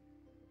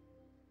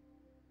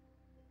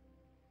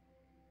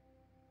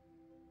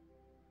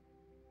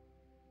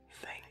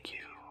 Thank you.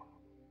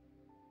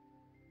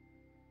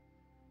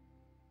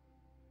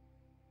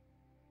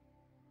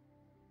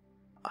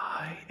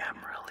 I am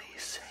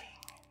releasing.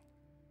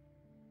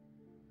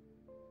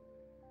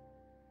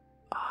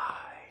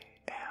 I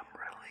am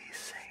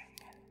releasing.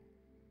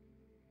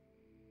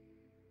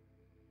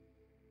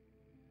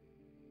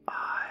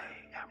 I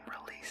am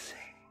releasing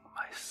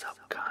my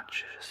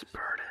subconscious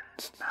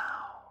burdens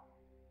now.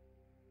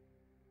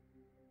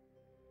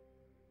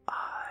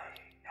 I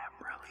am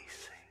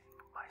releasing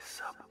my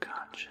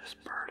subconscious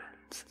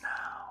burdens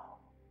now.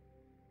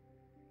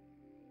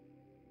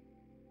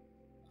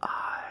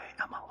 I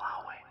am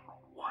allowing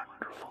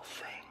wonderful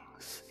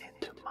things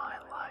into my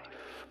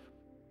life.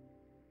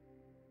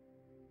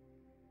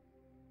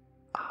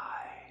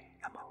 I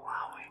am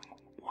allowing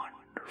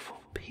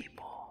wonderful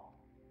people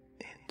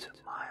into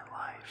my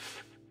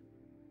life.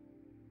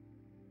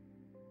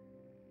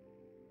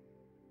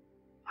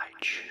 I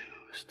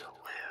choose to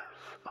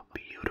live a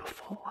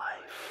beautiful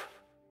life.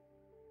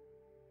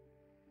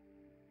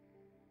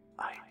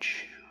 I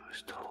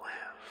choose to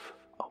live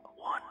a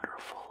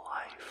wonderful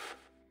life.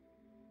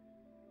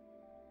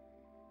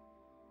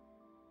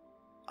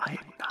 I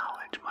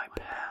acknowledge my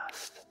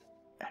past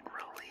and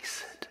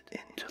release it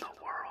into the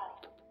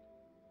world.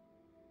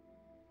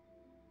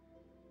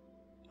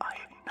 I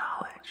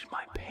acknowledge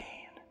my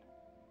pain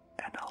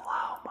and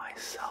allow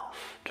myself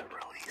to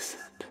release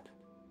it.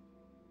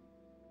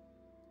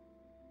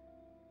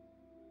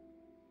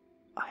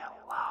 I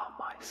allow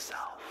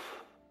myself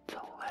to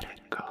let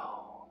it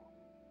go.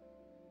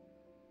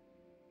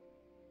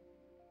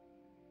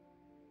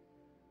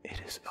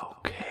 It is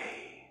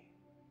okay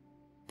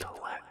to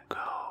let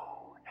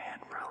go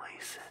and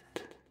release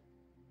it.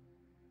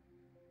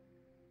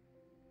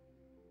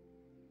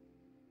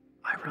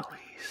 I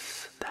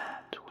release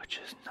that which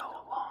is no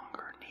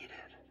longer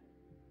needed.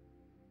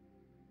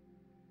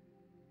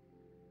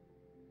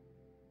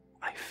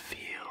 I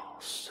feel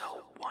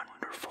so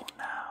wonderful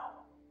now.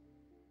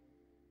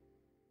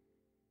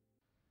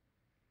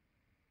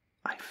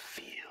 I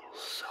feel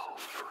so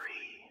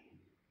free.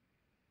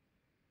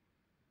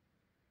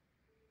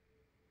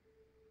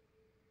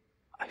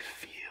 I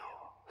feel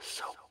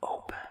so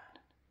open.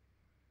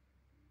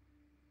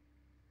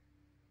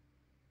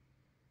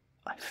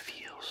 I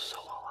feel so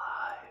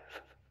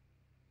alive.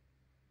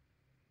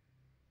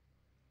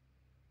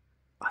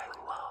 I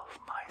love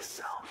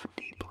myself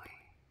deeply.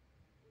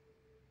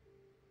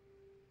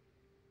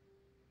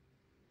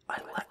 I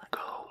let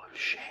go of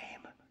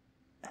shame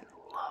and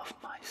love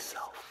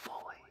myself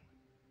fully.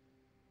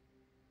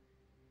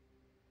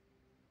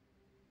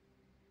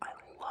 I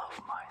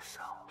love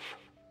myself.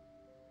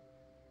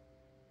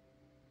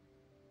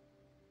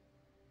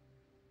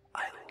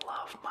 I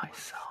love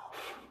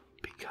myself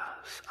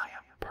because I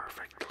am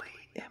perfectly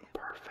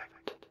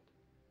imperfect.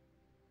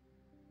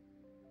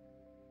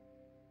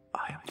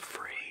 I am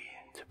free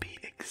to be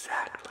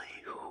exactly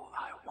who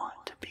I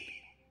want to be.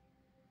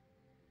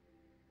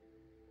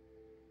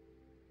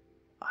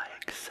 I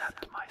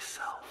accept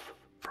myself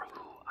for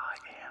who I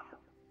am.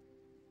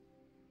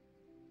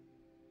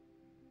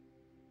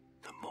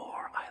 The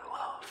more I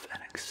love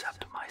and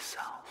accept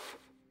myself,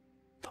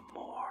 the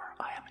more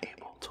I am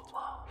able to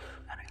love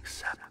and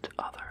accept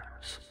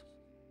others.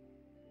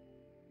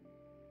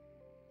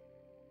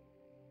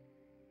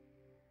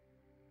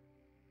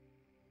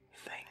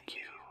 Thank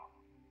you.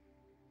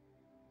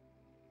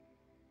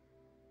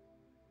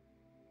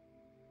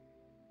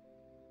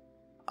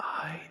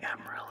 I am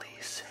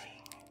releasing.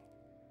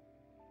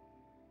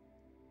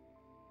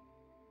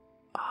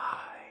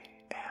 I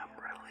am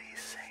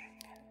releasing.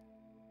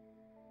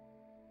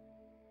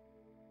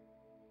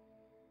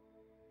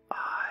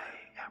 I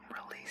am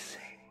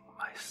releasing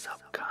my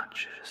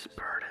subconscious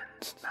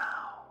burdens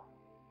now.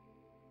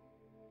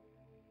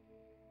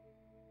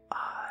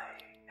 I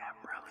am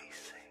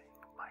releasing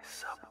my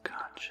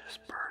subconscious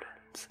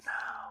burdens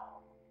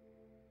now.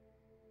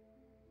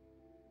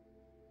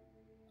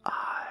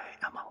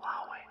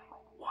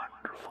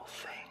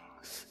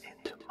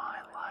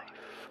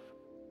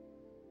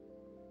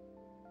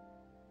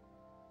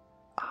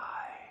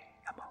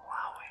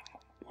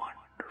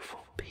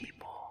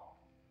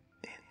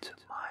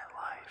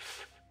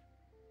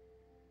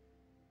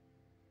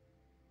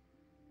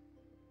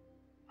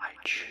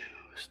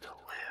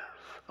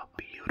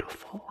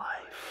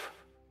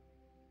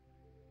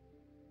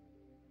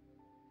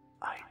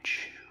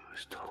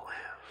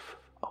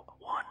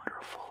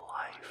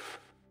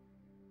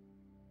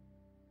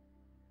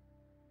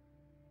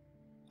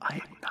 I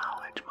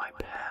acknowledge my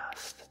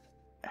past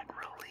and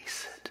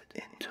release it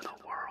into the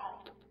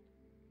world.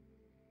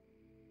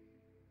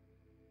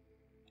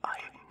 I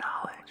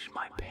acknowledge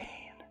my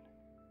pain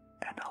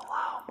and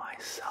allow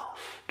myself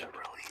to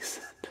release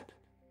it.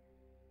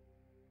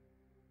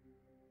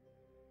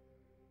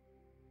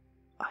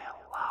 I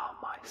allow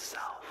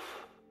myself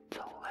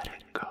to let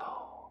it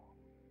go.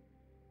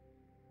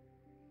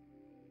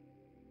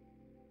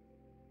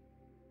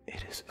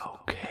 It is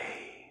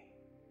okay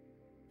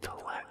to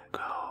let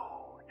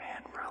go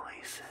and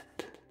release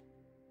it.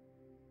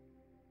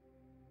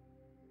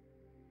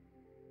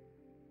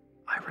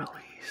 I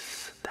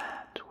release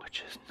that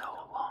which is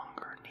no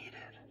longer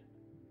needed.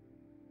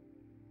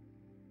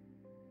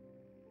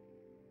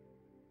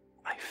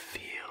 I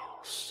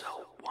feel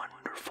so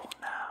wonderful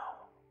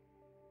now.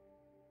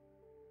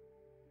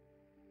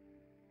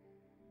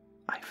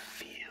 I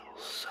feel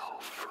so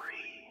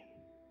free.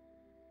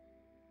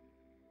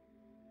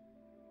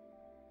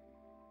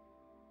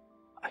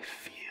 I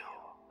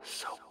feel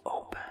so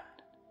open.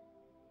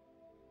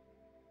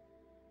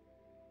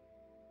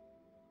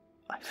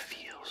 I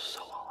feel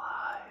so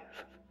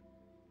alive.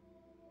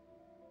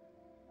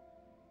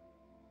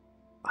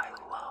 I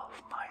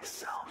love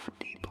myself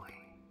deeply.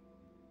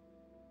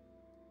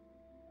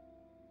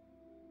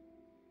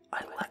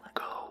 I let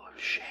go of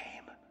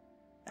shame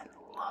and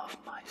love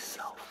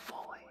myself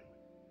fully.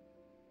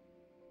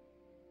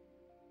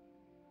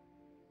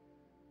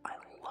 I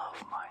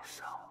love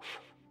myself.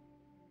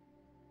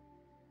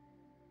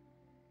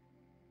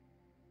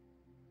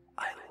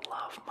 I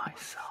love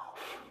myself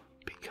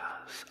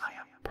because I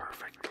am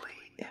perfectly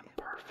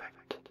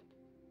imperfect.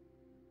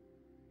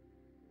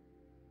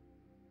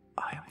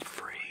 I am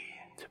free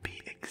to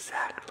be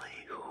exactly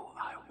who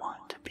I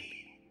want to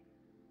be.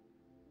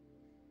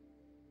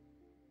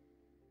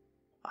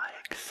 I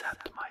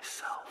accept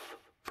myself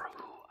for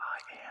who I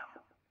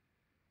am.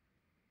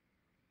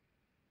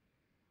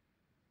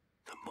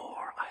 The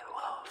more I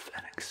love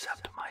and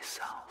accept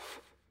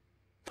myself,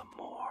 the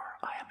more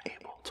I am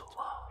able to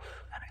love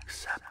and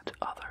accept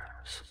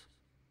others.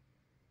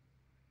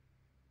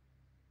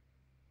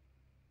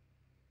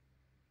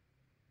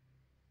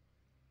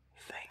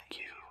 Thank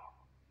you.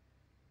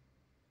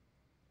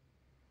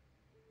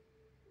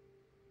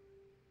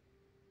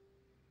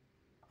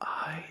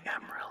 I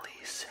am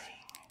releasing.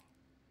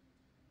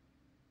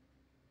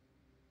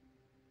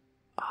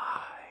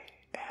 I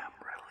am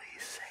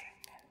releasing.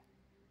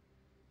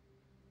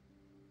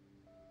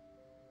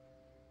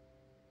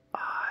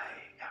 I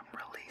am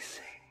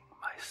releasing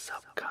my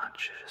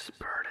subconscious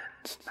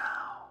burdens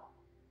now.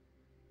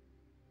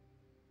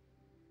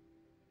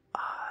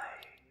 I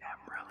am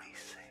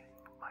releasing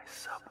my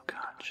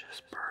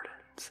subconscious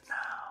burdens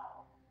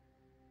now.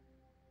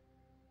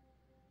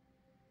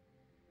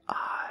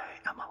 I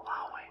am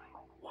allowing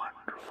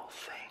wonderful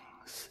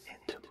things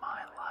into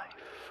my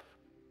life.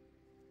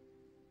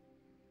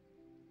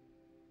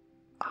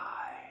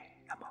 I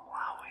am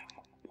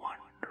allowing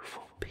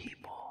wonderful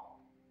people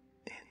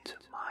into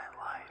my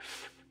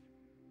life.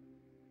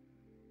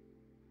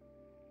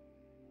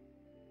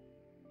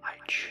 I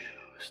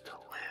choose to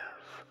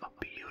live a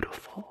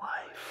beautiful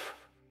life.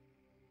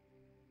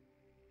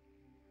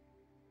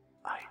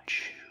 I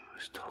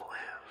choose to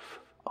live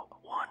a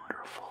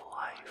wonderful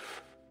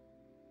life.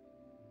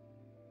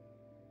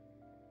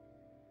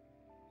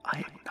 I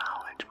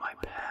acknowledge my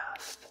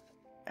past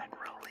and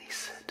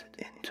release it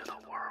into the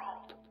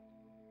world.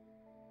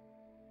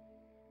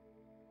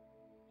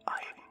 I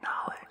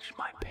acknowledge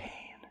my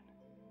pain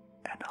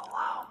and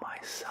allow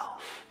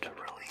myself to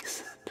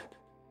release it.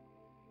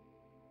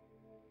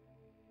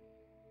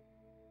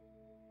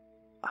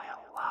 I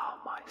allow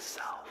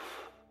myself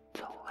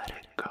to let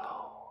it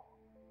go.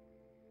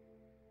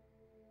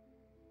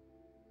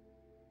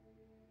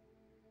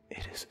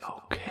 It is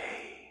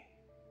okay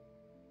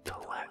to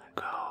let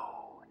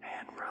go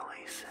and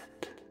release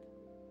it.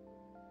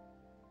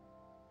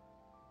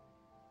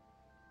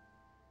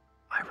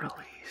 I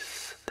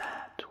release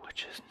that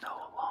which is no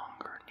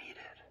longer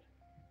needed.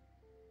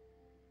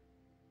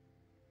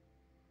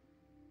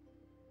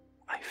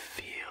 I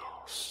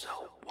feel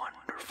so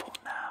wonderful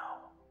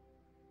now.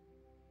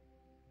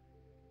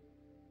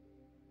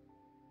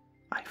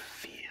 I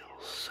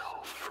feel so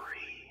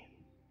free.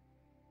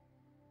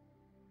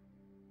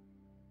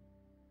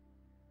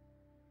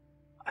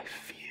 I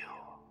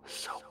feel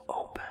so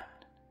open.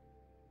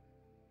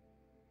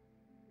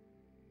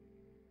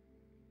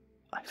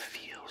 I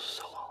feel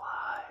so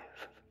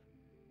alive.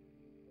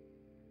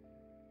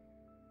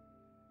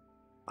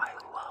 I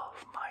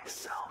love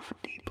myself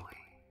deeply.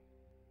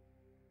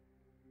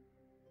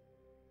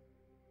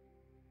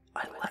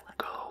 I let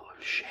go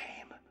of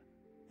shame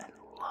and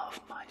love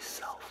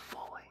myself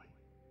fully.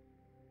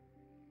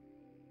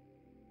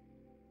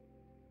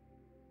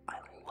 I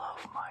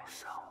love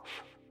myself.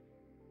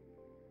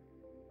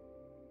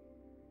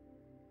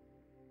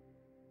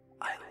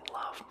 I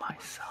love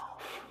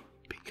myself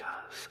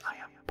because I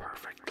am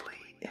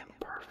perfectly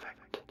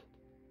imperfect.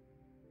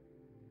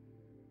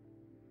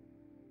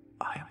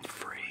 I am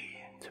free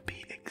to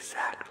be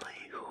exactly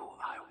who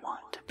I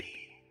want to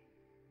be.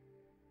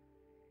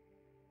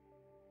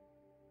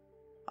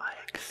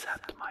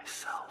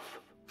 myself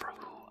for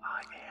who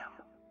I am.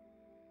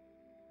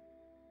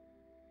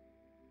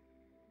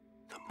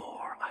 The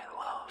more I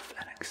love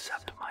and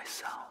accept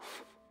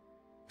myself,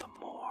 the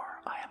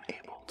more I am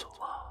able to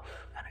love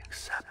and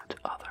accept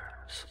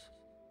others.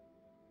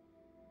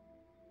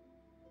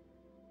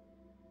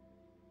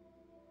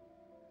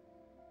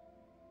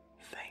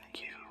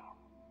 Thank you.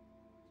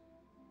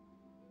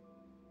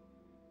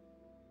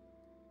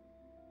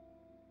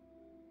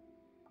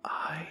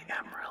 I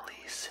am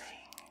releasing.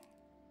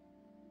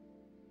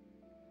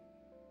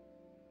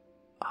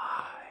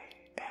 I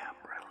am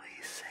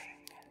releasing.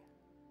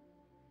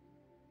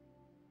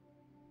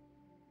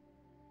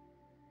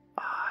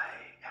 I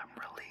am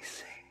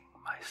releasing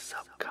my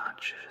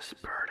subconscious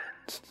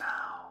burdens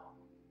now.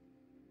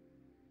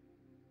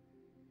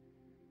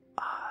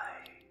 I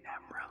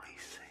am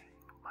releasing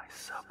my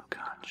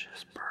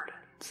subconscious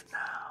burdens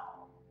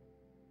now.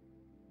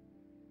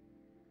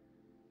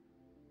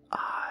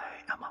 I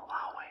am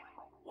allowing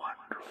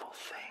wonderful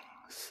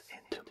things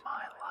into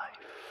my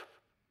life.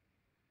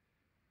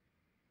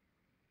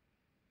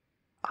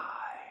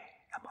 I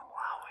am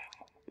allowing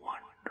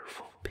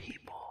wonderful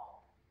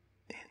people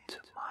into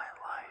my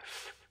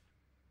life.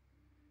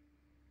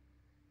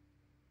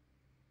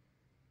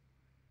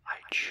 I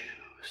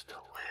choose to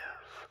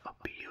live a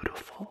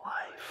beautiful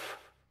life.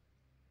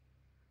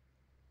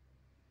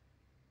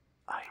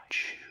 I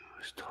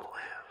choose to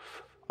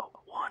live a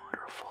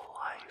wonderful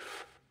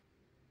life.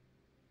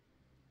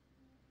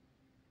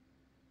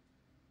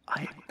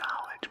 I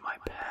acknowledge my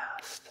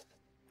past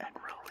and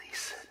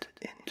release it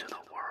into the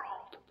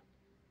world.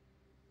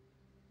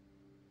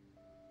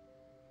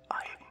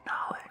 I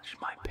acknowledge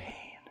my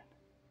pain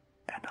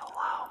and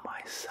allow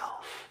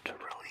myself to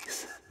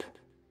release it.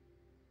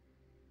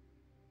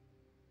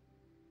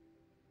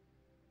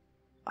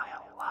 I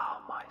allow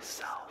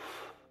myself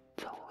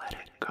to let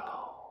it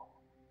go.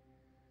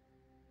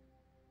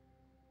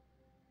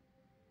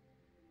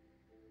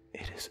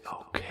 It is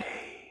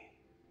okay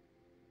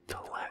to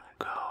let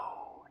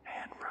go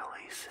and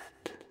release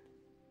it.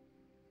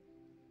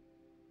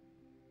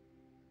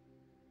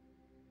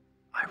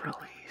 I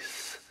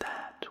release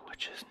that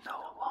which is no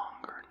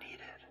longer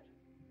needed.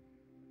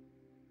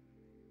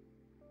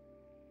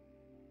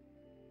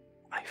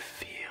 I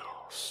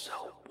feel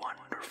so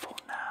wonderful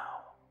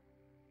now.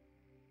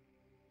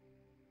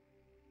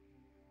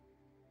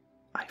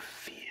 I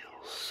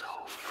feel so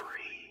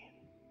free.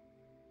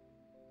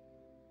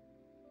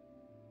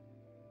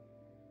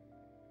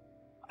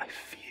 I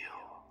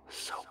feel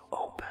so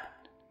open.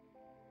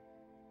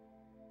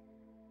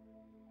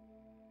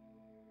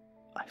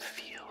 I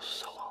feel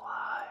so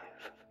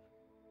alive.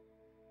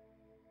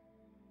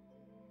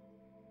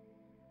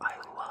 I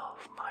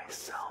love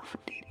myself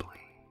deeply.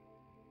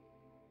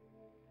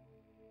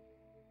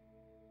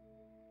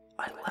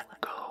 I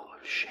let go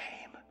of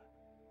shame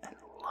and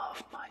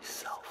love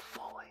myself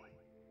fully.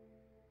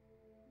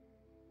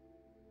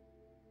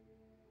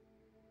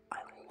 I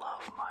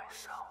love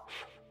myself.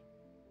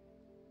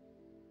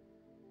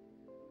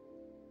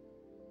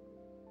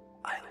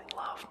 I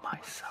love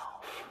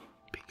myself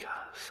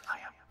because I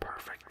am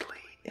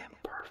perfectly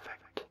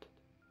imperfect.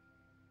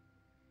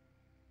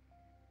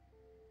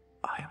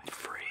 I am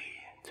free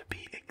to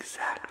be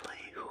exactly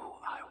who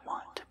I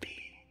want to be.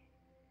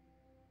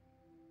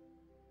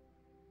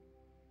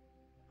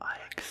 I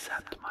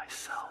accept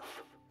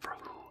myself for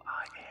who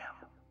I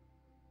am.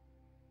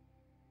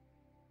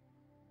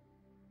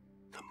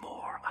 The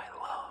more I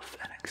love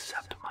and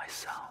accept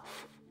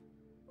myself,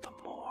 the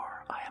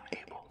more I am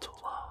able to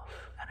love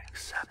and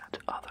accept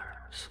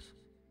others.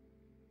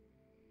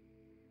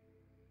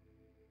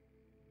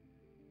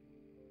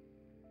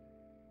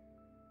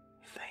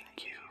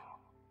 Thank you.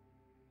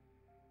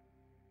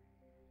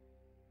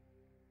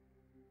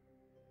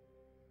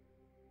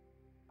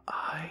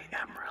 I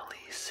am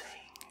releasing.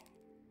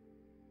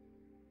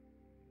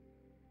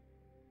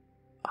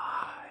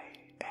 I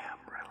am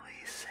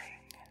releasing.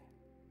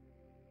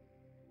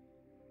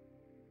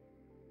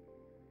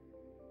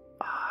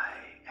 I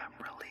am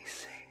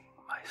releasing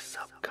my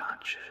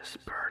subconscious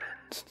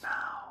burdens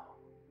now.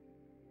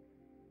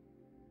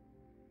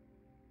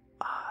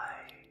 I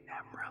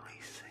am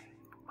releasing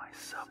my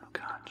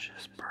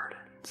subconscious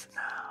burdens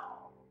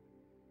now.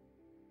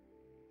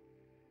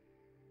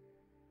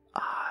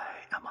 I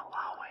am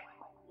allowing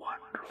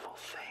wonderful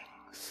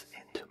things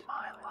into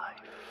my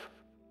life.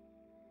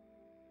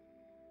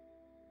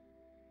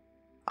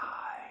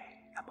 I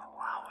am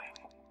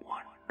allowing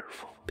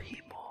wonderful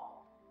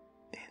people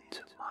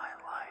into my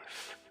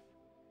life.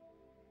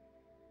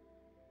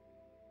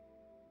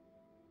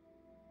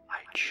 I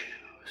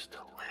choose to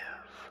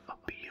live a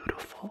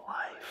beautiful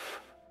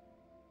life.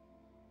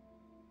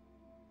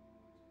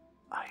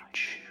 I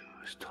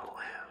choose to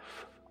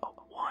live a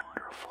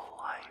wonderful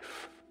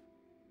life.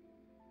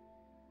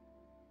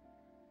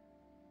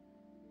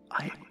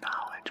 I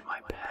acknowledge my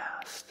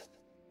past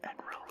and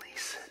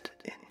release it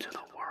into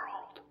the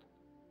world.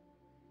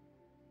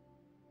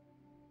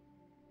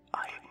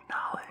 I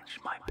acknowledge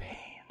my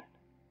pain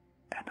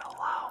and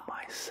allow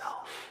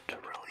myself to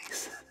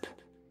release it.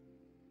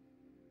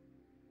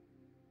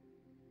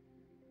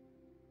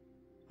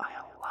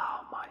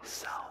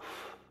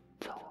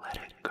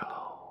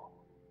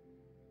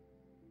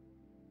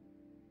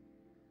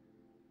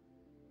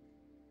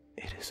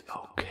 It is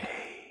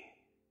okay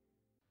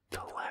to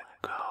let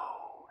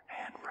go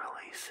and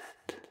release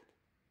it.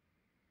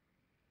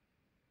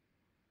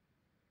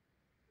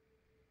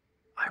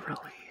 I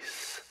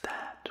release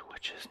that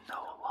which is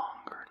no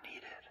longer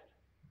needed.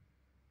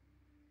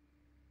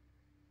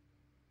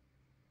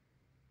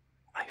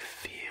 I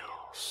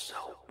feel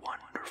so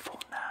wonderful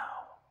now.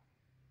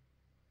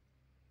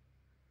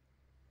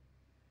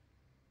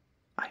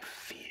 I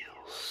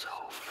feel so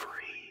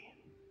free.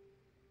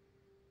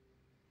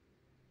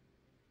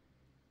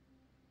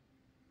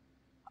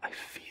 I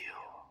feel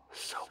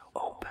so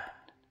open.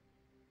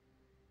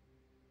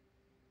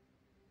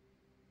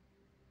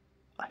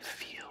 I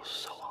feel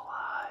so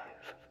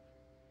alive.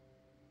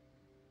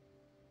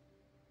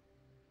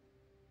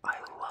 I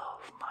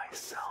love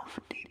myself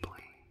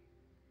deeply.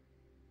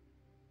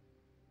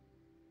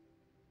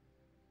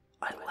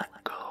 I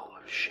let go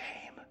of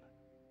shame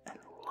and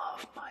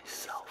love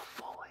myself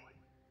fully.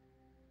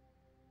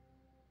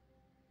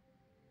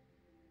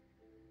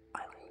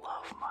 I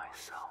love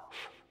myself.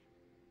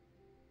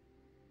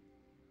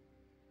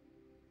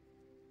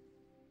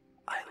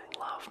 I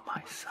love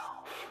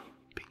myself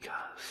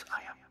because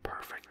I am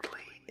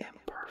perfectly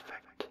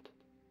imperfect.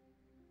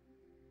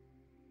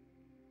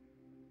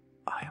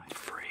 I am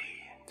free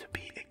to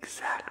be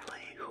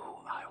exactly who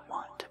I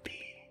want to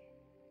be.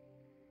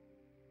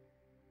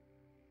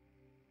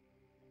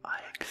 I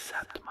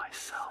accept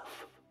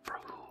myself for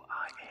who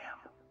I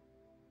am.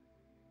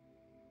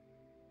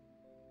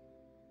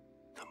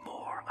 The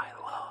more I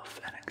love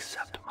and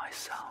accept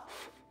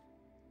myself,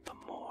 the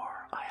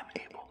more I am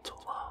able to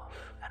love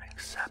and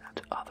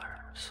accept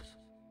others.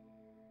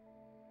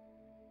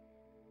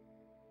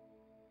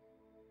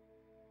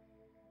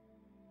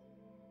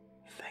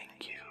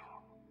 Thank you.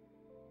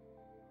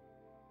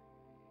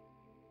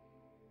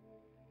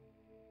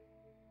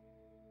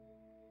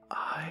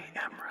 I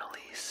am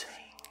releasing.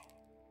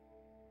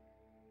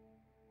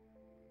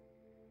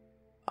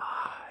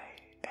 I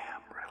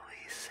am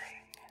releasing.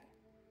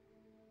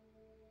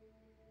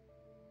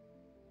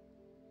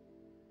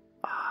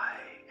 I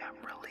am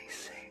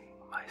releasing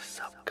my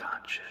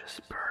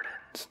subconscious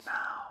burdens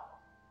now.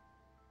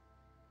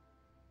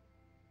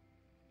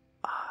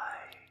 I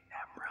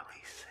am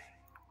releasing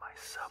my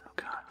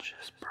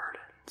subconscious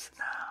burdens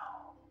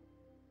now.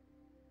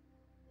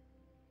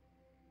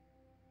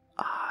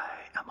 I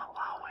am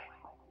allowing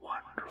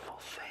wonderful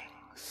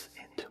things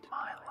into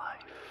my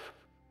life.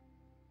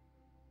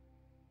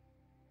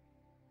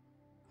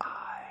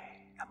 I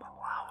am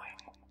allowing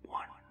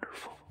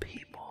wonderful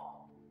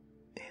people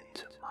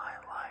into my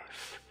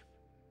life.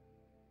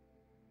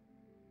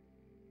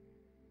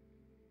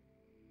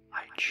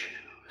 I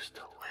choose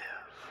to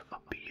live a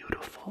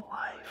beautiful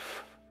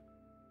life.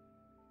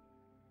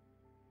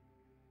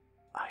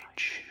 I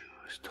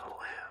choose to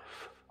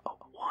live a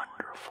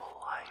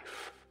wonderful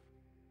life.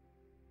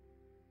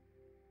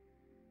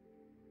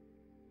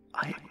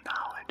 I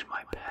acknowledge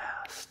my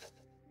past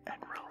and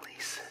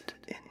release it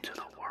into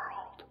the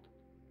world.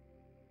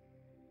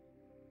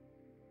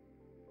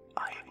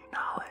 I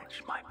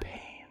acknowledge my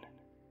pain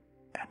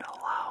and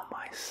allow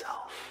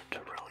myself to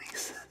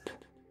release it.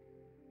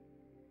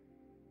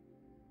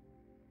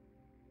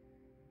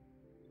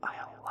 I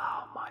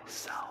allow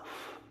myself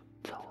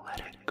to let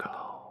it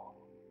go.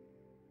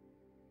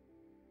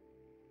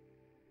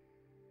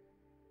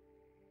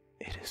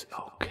 It is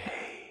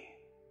okay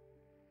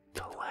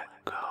to let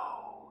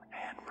go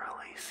and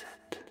release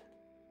it.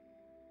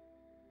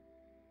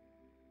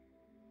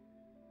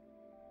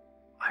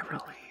 I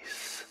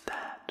release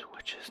that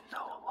which is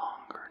no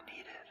longer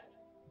needed.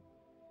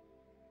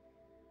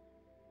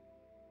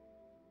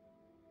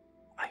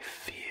 I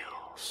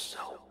feel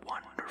so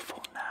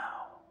wonderful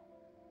now.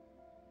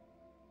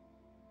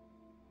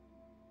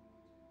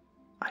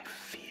 I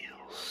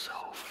feel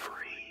so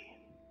free.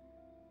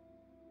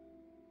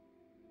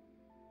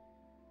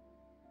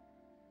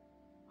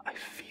 I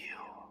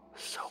feel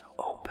so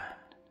open.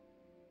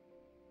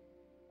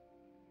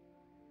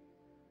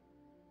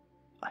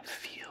 I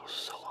feel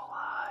so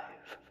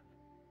alive.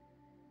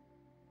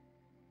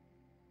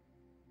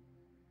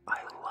 I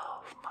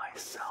love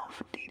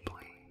myself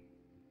deeply.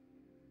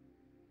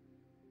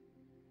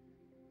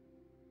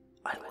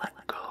 I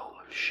let go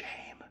of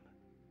shame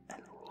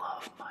and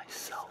love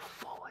myself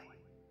fully.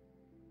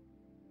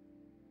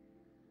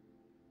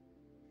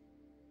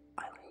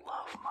 I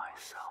love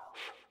myself.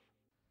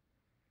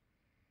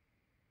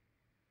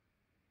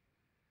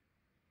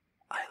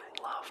 I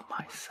love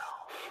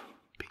myself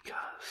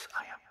because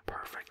I am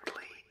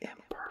perfectly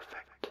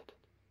imperfect.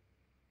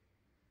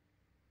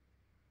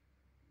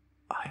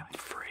 I am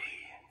free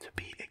to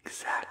be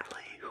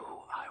exactly who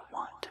I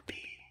want to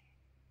be.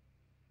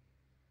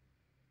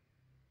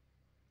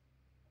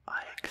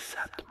 I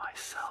accept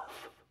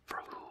myself for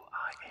who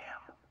I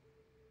am.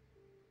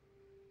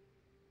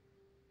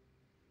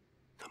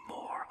 The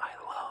more I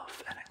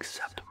love and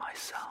accept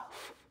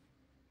myself,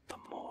 the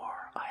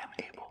more I am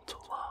able to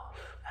love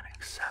and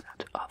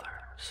accept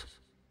others.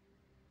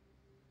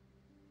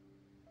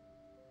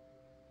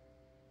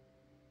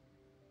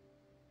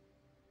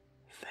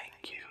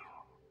 Thank you.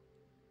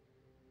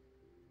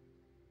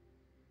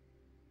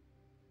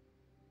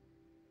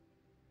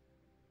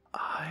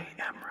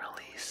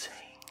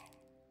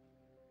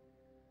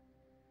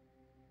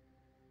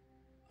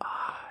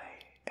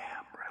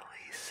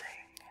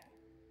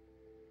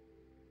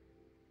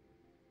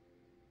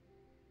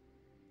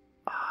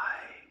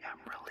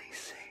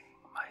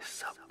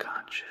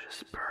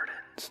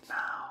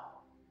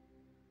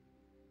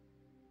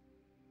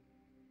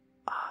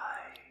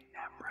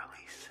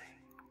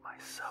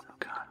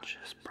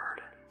 subconscious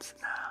burdens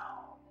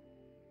now.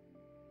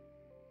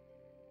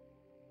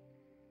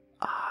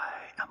 I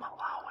am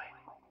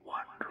allowing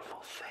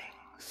wonderful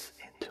things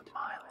into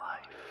my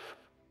life.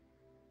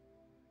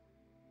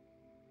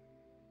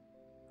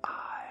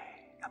 I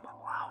am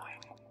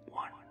allowing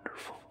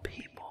wonderful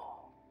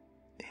people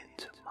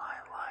into my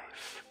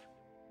life.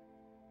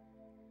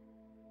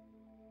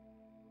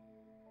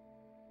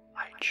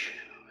 I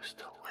choose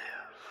to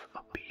live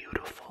a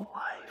beautiful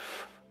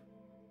life.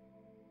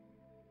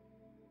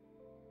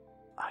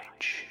 I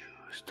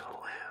choose to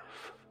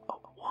live a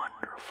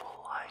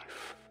wonderful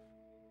life.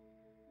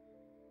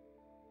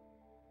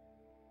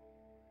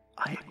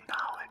 I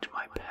acknowledge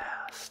my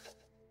past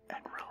and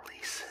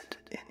release it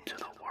into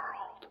the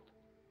world.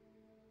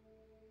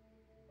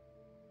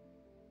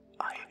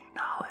 I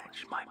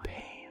acknowledge my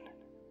pain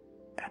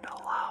and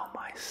allow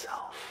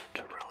myself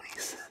to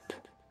release it.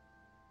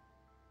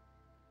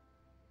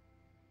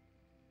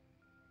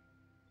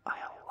 I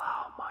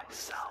allow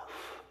myself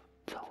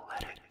to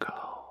let it go.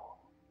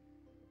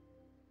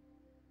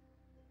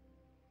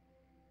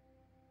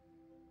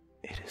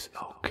 It is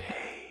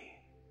okay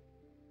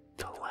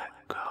to let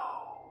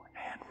go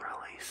and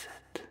release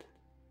it.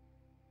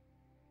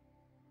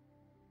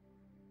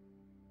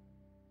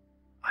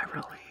 I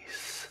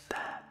release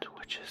that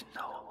which is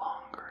no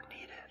longer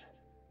needed.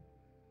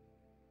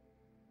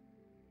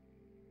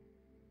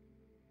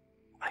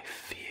 I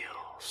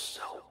feel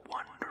so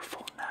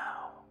wonderful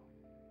now.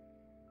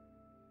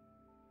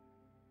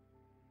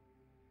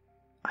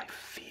 I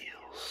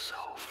feel so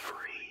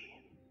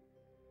free.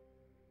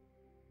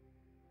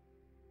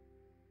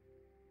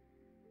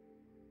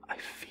 I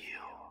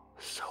feel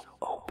so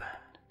open.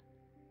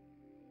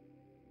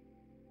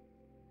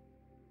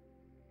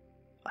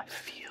 I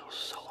feel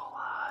so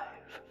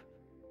alive.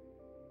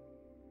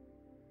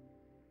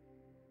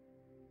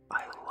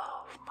 I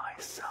love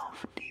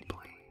myself deeply.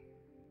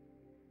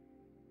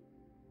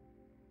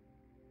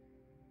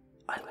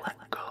 I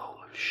let go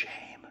of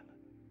shame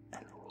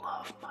and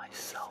love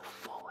myself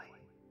fully.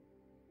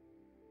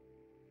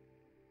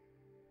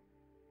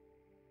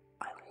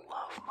 I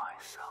love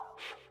myself.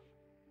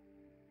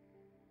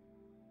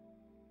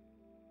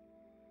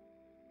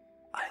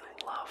 I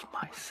love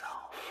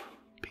myself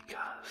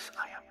because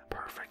I am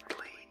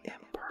perfectly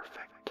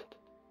imperfect.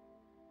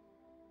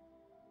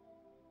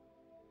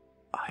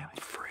 I am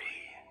free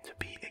to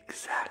be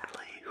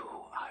exactly who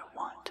I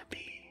want to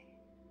be.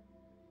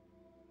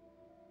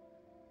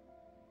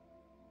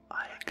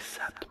 I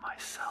accept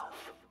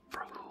myself for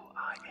who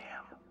I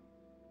am.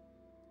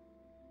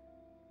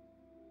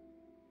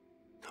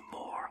 The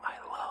more I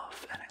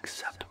love and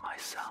accept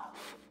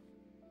myself,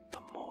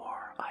 the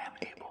more I am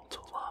able to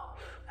love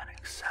and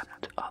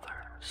accept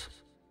others.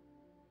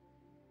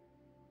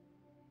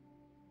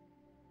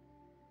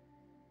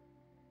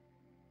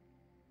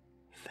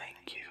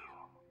 Thank you.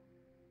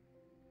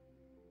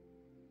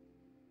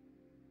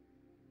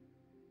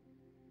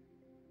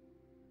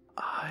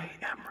 I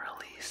am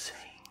releasing.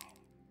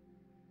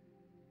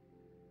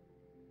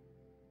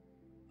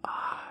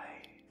 I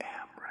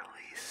am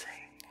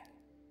releasing.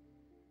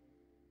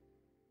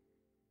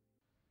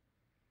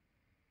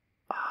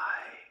 I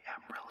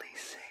am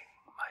releasing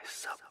my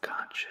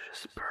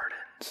subconscious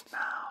burdens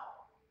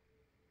now.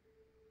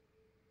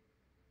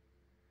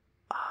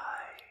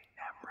 I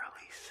am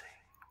releasing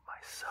my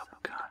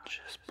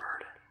subconscious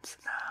burdens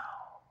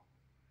now.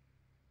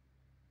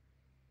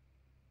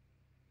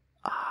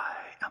 I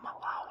am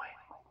allowing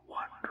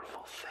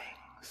wonderful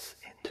things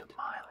into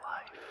my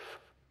life.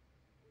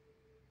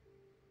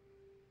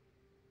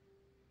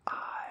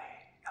 I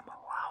am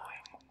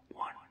allowing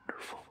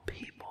wonderful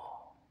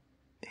people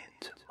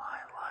into my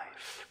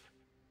life.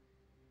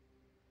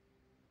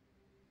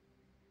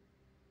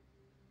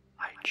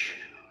 I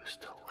choose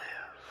to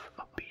live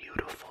a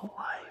beautiful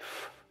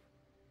life.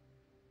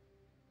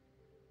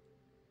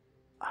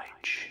 I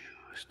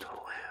choose to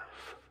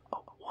live a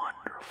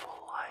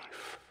wonderful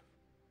life.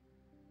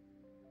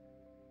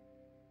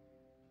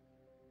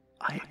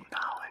 I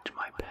acknowledge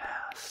my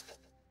past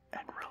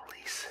and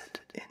release it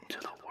into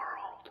the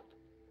world.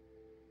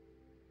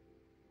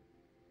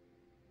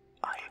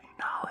 I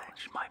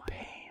acknowledge my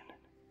pain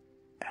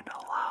and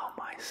allow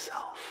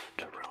myself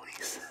to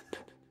release it.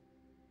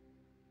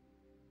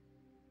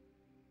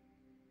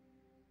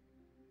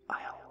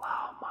 I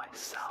allow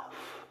myself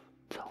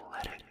to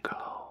let it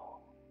go.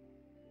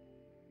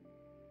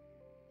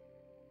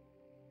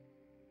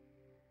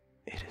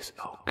 It is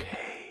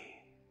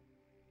okay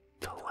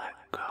to let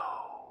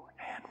go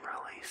and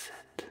release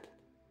it.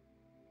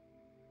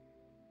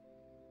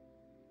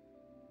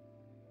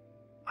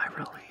 I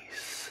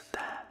release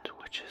that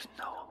which is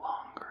no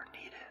longer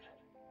needed.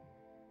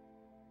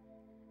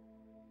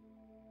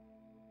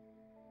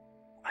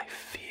 I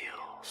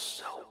feel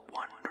so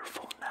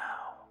wonderful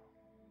now.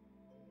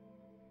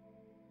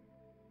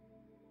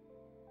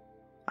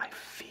 I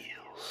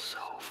feel so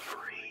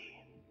free.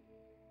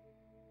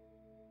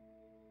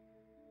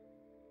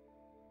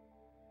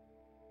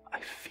 I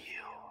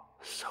feel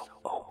so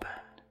open.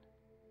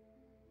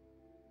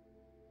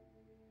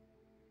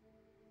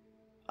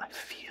 I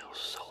feel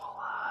so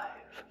alive.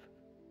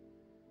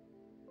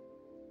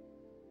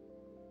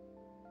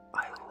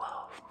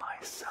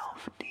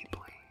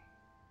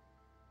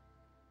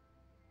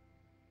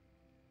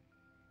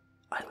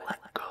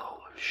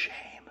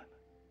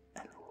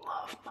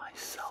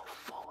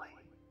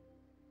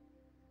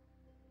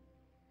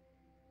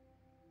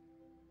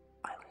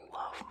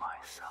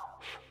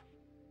 myself.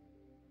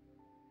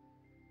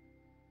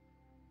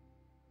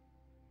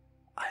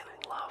 I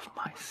love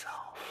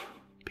myself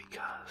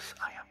because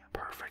I am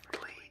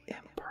perfectly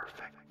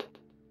imperfect.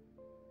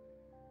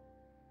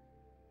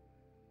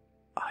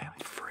 I am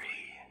free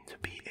to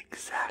be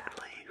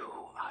exactly who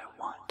I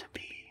want to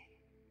be.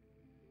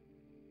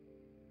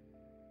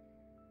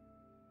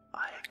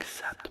 I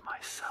accept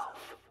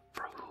myself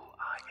for who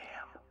I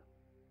am.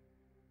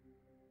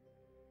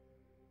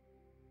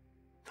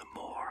 The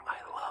more I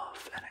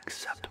love and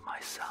accept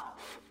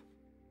myself,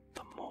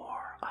 the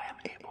more I am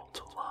able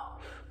to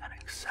love and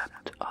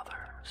accept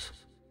others.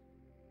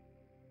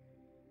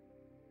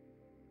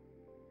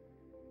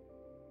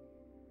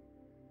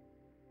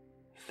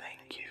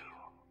 Thank you.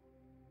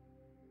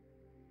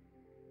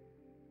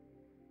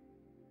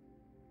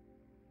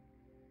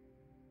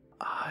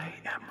 I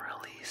am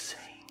releasing.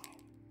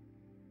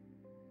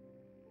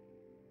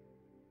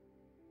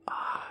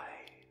 I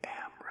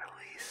am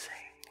releasing.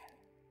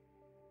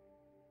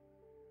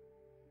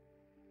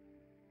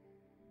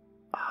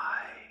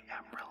 I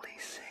am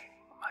releasing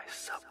my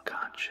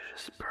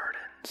subconscious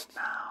burdens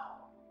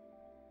now.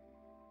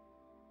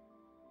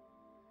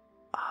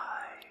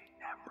 I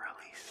am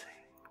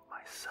releasing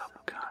my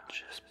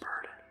subconscious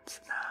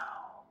burdens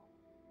now.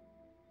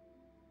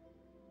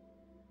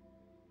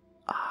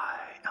 I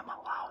am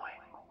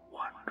allowing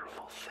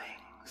wonderful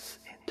things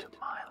into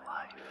my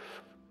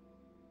life.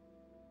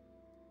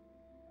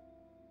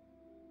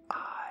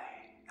 I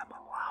am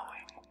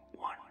allowing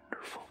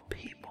wonderful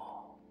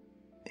people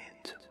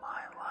into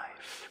my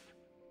life.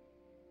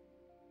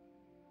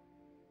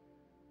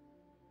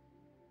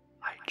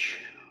 I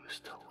choose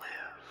to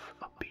live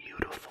a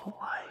beautiful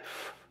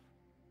life.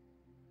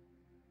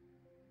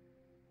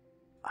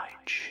 I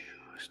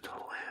choose to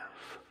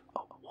live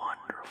a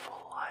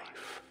wonderful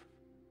life.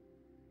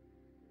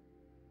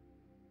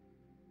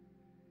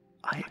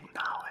 I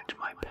acknowledge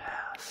my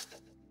past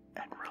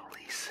and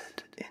release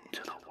it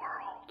into the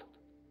world.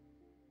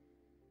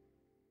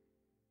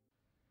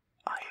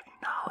 I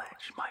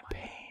acknowledge my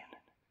pain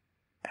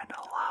and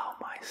allow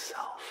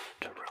myself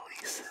to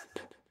release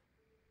it.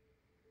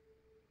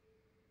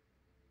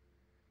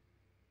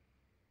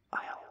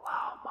 I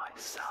allow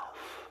myself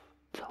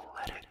to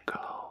let it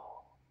go.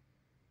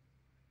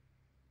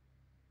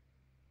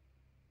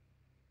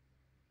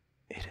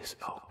 It is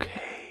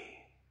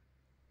okay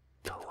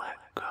to let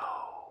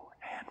go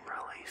and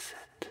release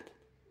it.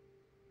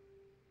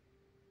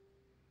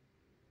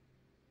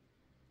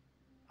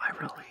 I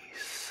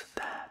release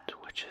that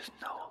which is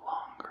no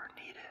longer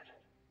needed.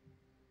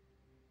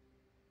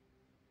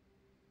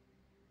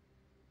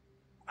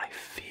 I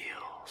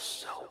feel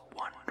so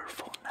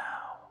wonderful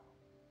now.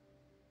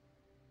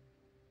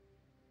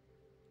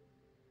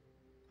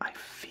 I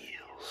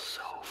feel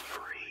so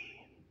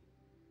free.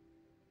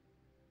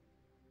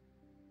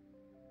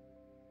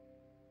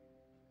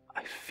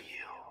 I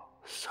feel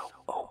so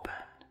open.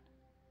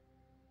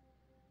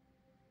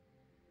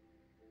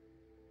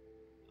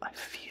 I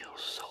feel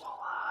so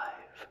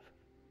alive.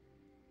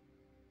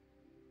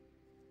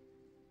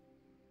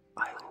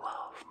 I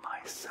love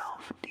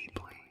myself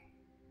deeply.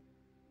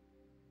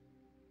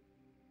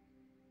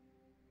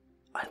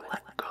 I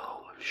let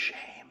go of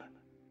shame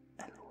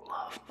and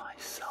love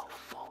myself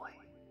fully.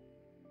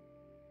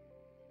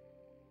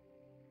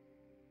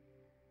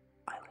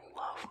 I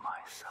love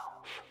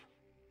myself.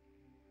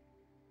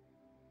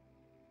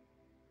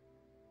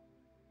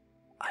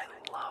 I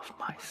love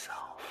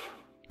myself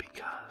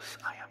because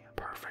I am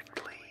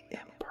perfectly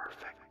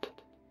imperfect.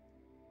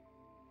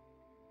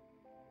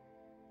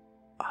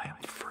 I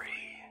am free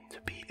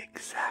to be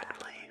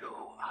exactly who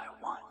I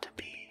want to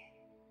be.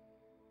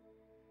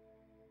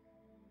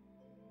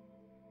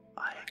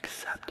 I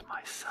accept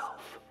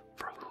myself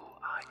for who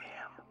I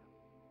am.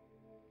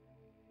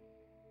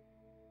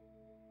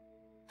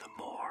 The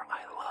more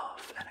I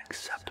love and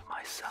accept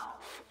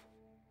myself,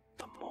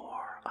 the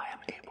more I am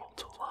able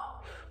to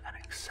love and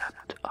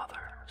accept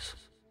others.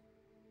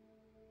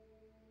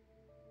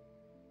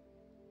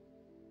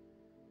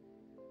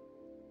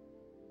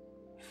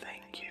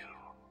 Thank you.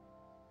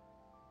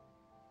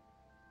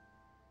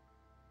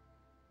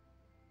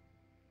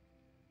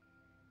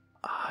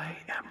 I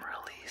am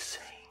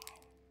releasing.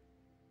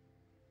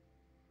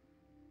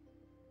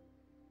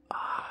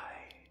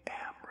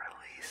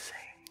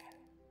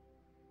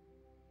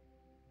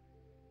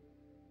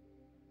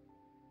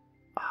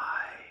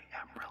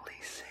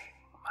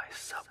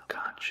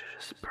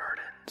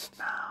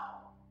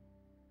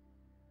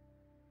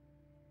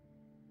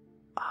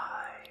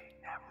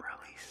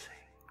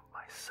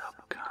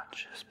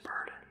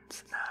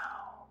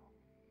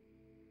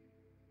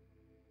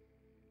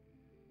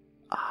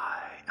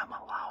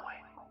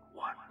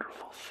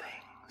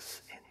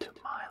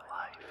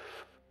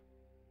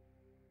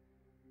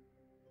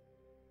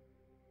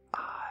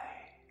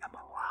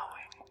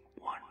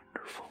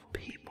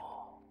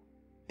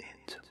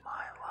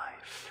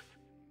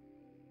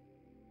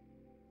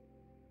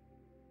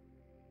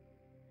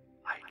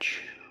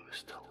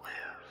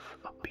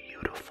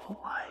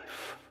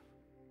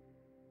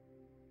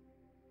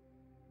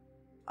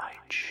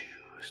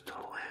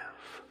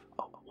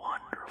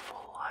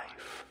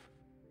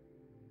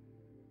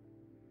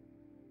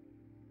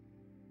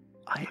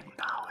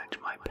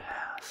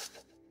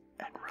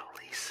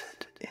 release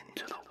it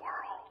into the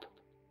world.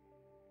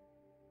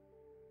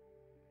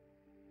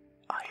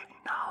 I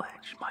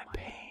acknowledge my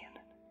pain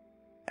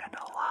and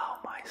allow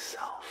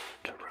myself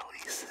to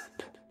release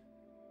it.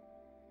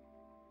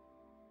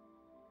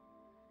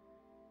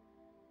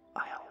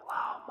 I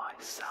allow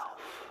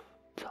myself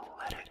to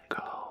let it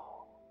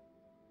go.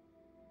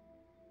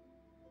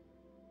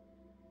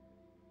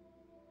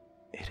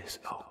 It is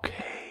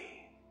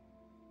okay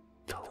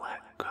to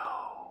let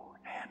go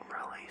and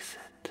release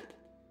it.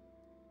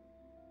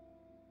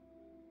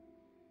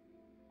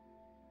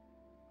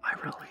 I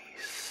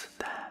release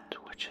that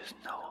which is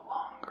no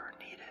longer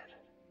needed.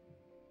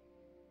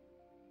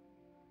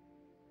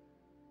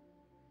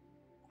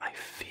 I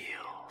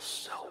feel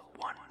so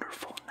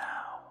wonderful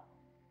now.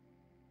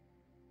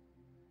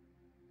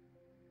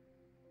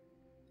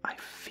 I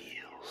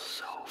feel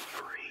so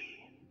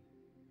free.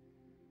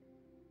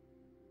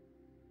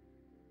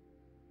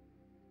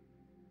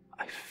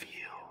 I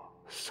feel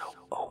so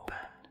open.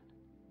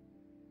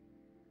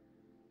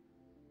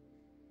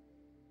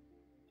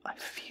 I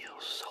feel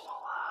so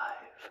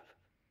alive.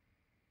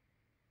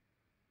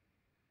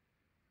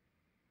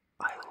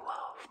 I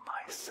love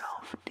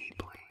myself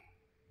deeply.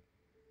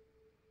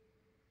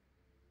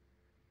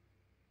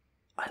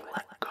 I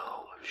let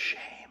go of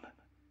shame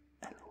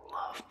and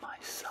love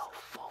myself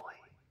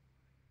fully.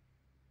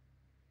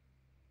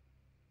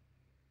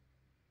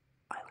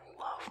 I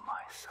love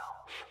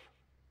myself.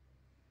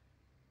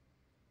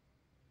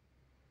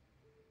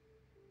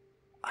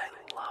 I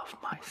love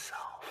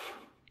myself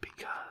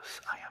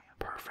because I am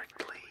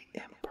perfectly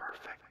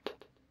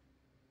imperfect.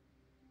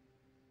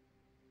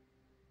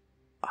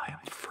 I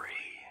am free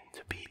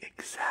to be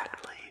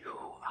exactly who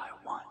I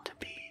want to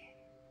be.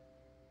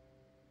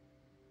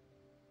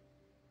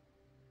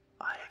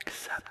 I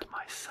accept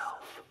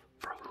myself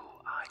for who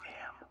I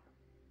am.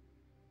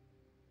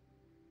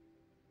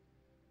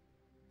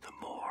 The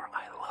more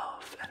I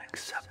love and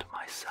accept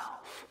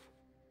myself,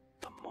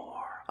 the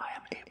more I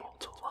am able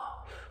to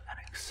love and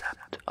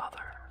accept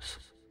others.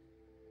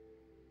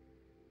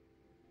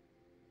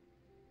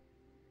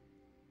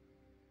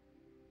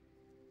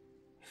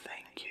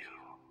 Thank you.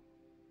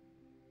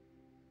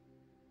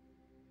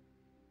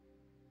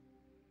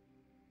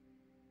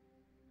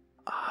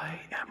 I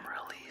am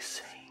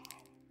releasing.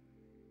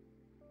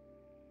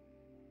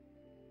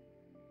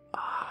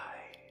 I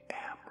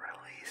am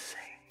releasing.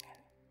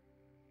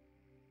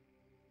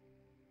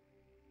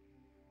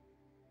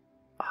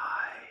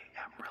 I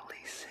am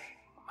releasing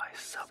my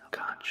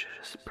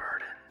subconscious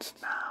burdens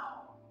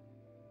now.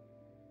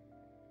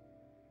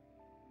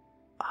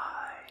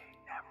 I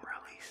am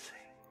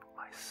releasing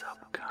my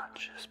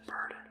subconscious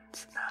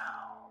burdens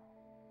now.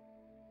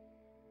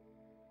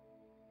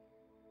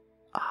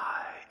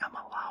 I am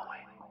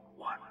allowing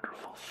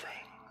wonderful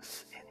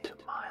things into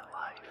my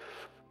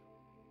life.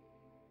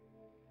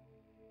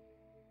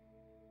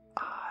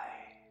 I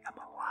am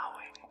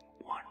allowing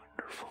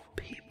wonderful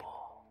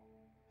people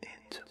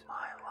into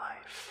my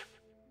life.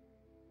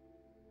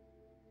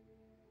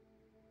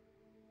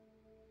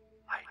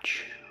 I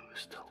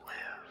choose to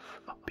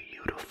live a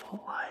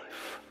beautiful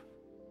life.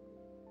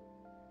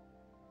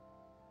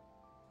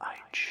 I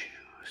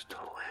choose to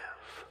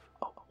live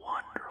a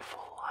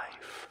wonderful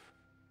life.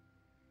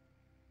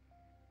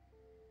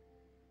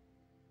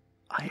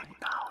 I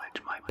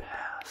acknowledge my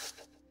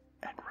past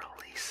and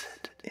release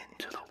it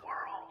into the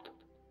world.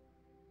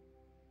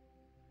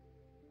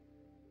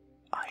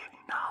 I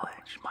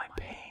acknowledge my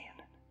pain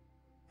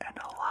and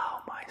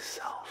allow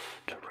myself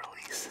to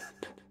release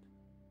it.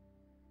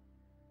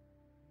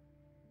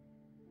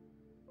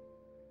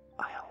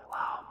 I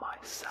allow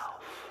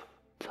myself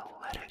to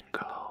let it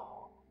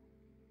go.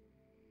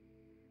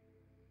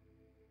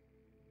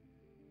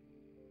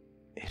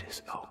 It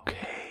is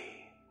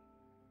okay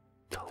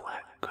to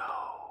let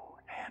go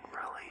and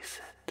release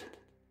it.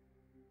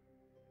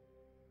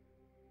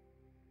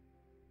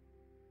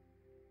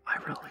 I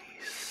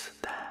release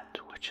that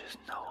which is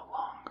no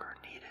longer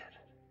needed.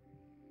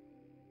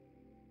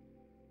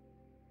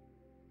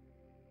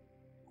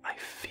 I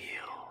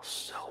feel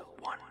so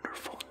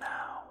wonderful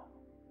now.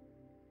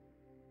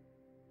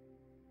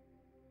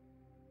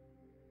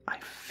 I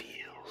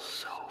feel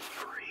so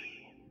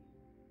free.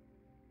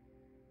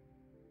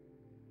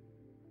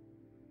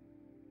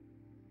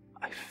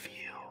 I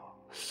feel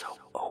so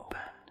open.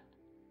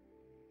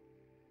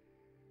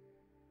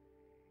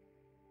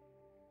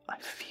 I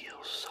feel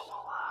so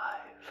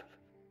alive.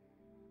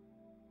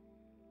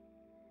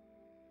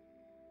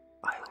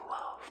 I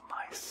love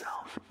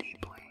myself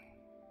deeply.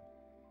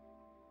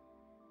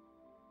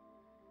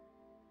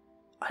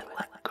 I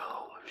let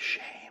go of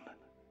shame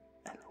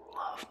and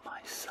love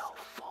myself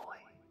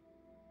fully.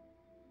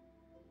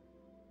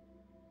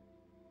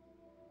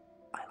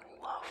 I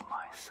love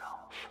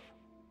myself.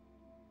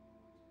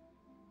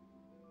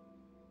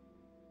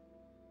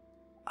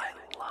 I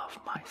love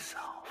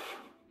myself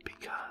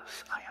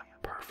because I am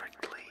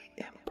perfectly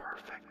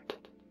imperfect.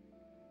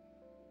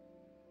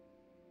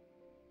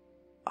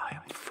 I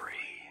am free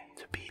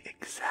to be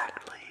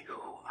exactly who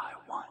I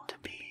want to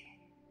be.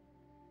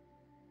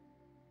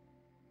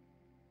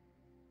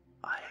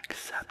 I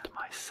accept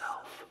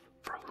myself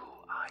for who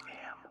I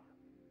am.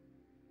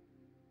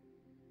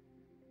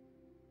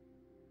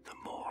 The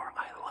more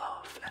I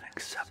love and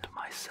accept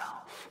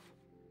myself,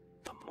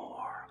 the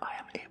more I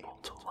am able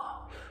to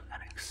love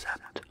and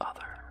accept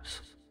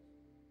others.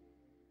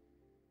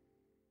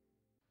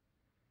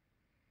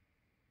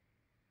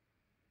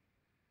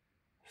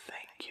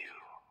 Thank you.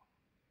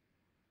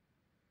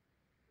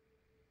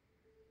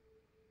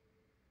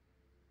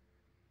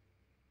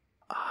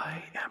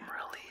 I am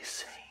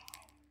releasing.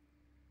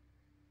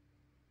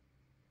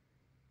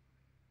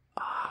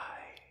 I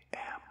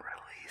am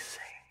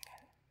releasing.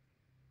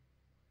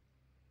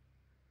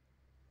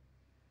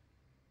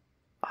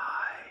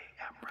 I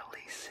am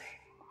releasing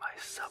my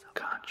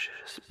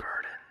subconscious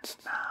burdens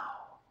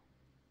now.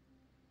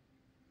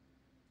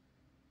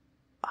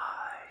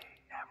 I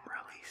am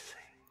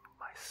releasing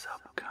my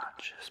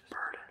subconscious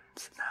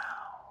burdens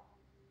now.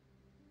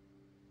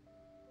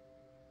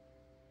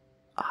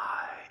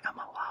 I am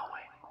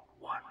allowing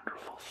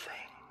wonderful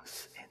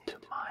things into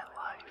my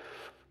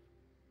life.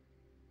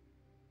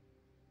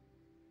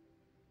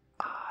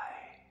 I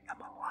am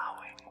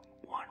allowing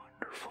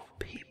wonderful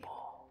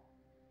people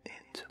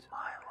into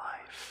my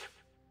life.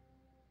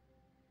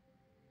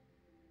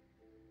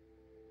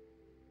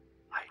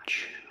 I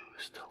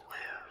choose to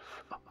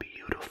live a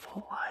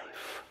beautiful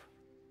life.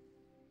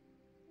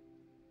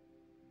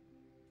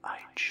 I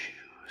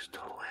choose to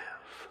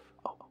live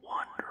a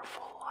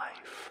wonderful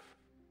life.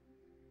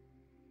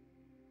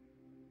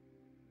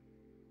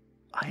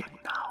 I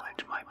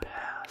acknowledge my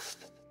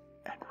past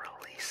and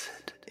release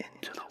it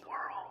into the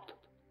world.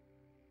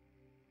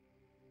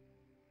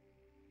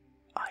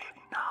 I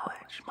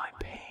acknowledge my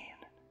pain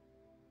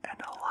and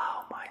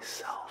allow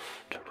myself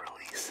to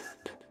release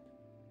it.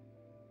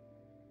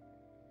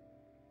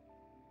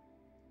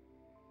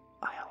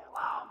 I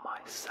allow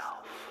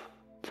myself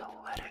to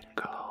let it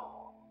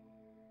go.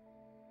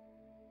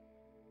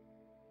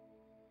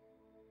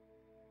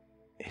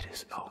 It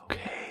is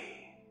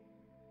okay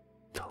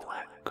to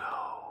let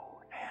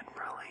go and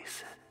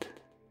release it.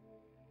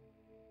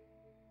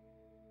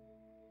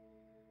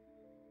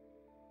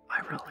 I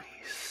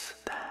release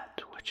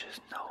that which is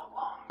no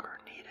longer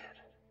needed.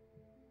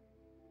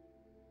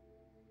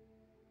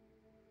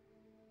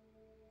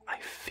 I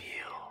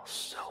feel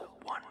so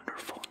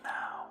wonderful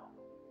now.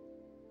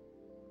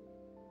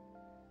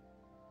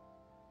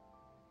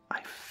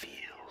 I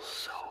feel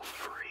so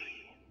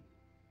free.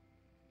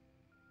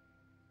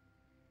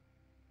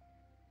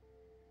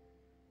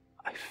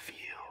 I feel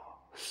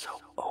so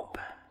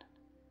open.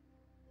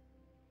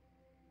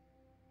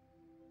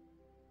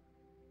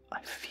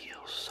 I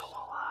feel so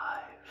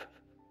alive.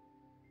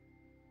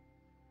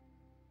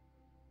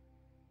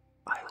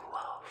 I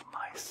love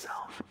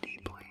myself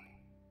deeply.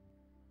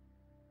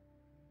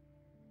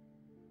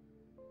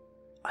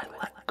 I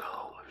let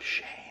go of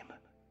shame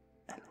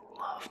and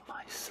love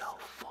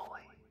myself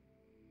fully.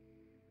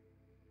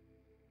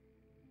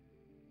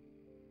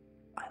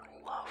 I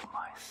love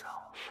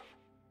myself.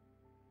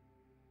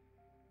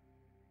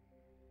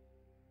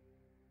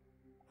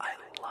 I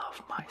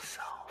love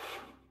myself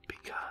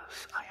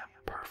because I am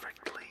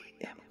perfectly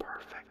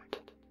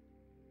imperfect.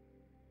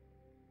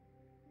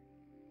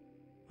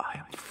 I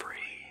am free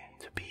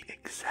to be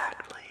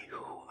exactly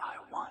who I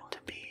want to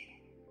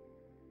be.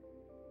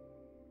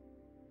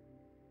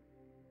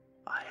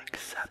 I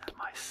accept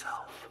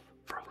myself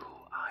for who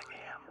I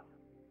am.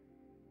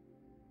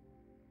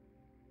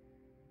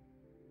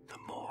 The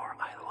more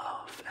I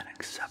love and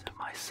accept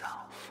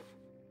myself,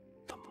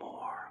 the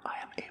more I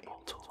am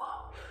able to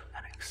love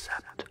and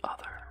accept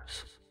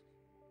others.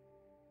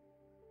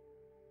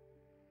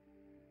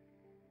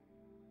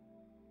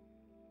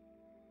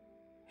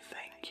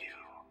 Thank you.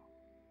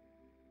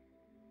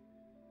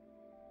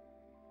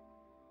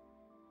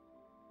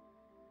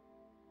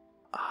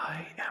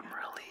 I am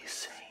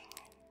releasing.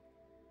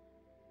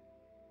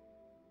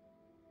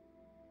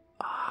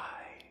 I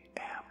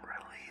am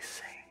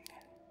releasing.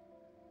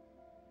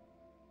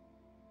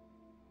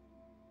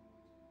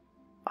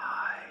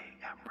 I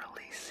am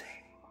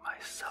releasing my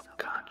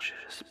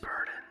subconscious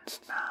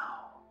burdens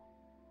now.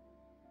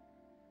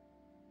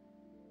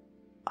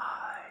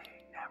 I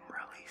am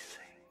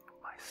releasing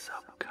my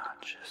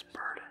subconscious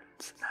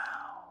burdens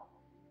now.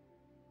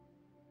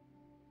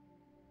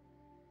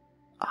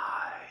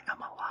 I am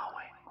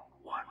allowing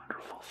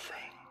wonderful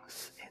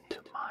things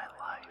into my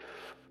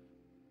life.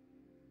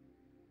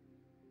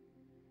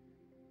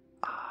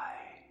 I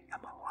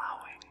am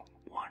allowing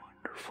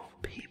wonderful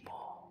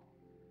people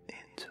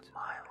into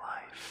my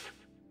life.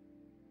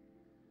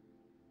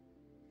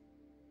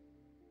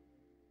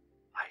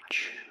 I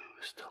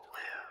choose to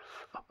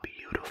live a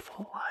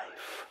beautiful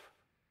life.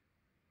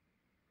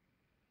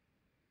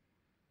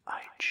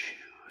 I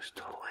choose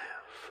to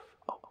live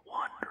a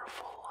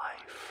wonderful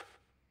life.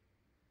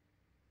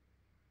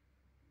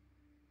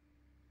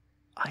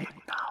 I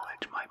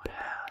acknowledge my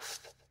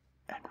past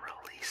and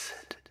release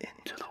it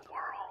into the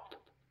world.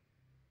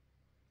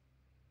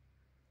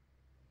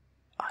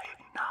 I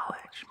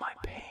acknowledge my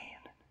pain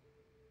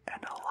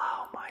and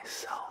allow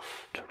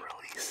myself to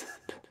release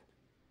it.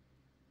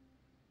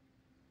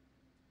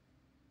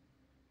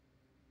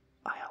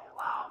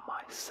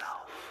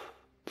 myself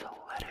to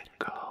let it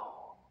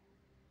go.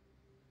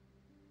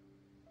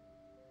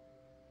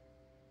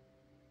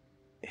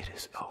 It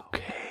is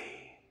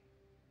okay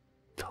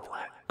to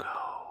let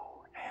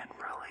go and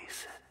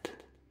release it.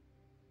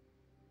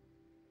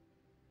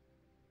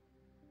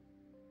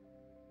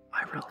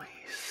 I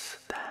release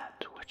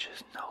that which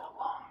is no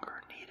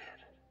longer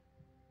needed.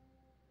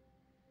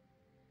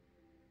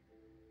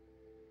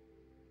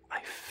 I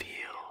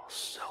feel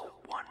so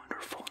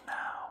wonderful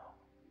now.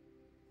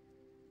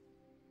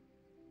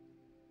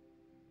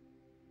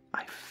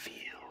 I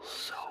feel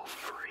so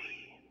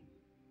free.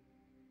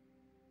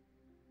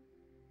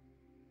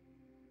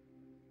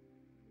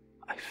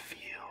 I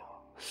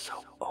feel so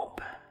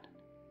open.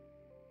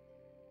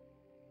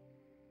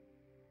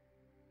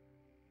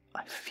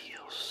 I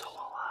feel so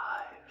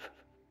alive.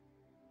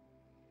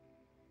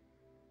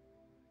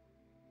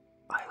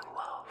 I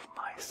love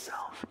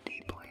myself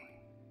deeply.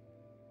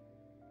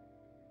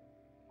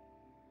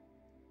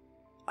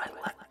 I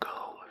let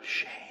go of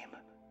shame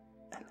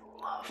and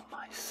love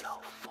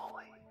myself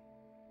fully.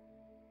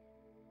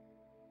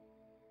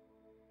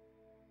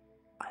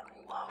 I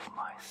love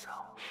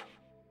myself.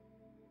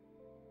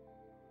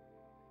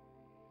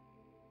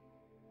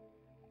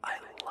 I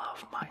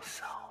love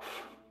myself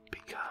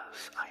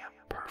because I am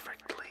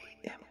perfectly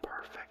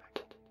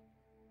imperfect.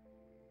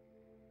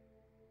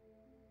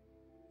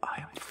 I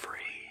am free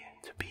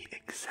to be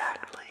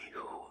exactly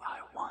who I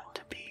want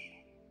to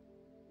be.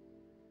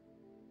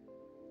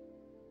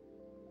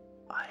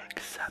 I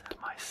accept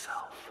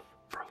myself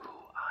for who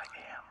I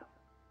am.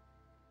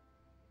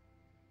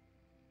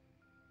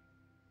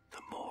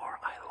 The more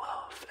I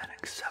love and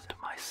accept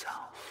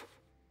myself,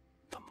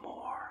 the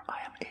more I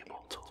am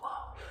able to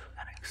love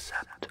and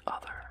accept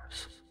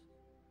others.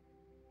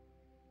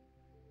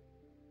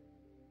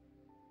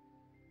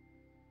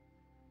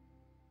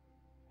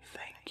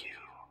 Thank you.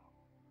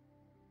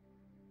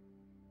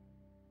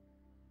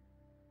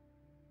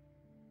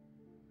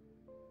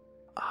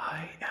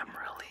 I am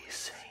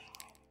releasing.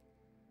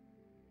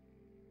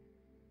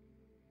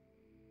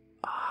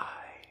 I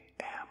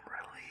am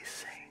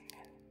releasing.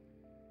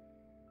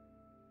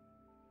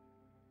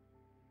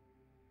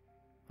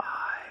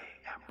 I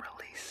am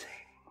releasing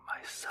my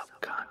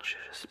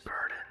subconscious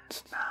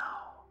burdens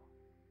now.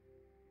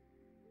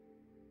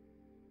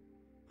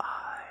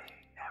 I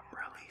am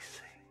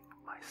releasing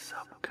my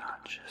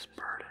subconscious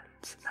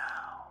burdens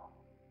now.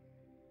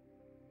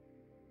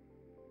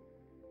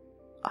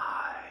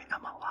 I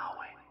am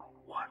allowing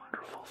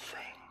wonderful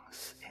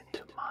things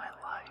into my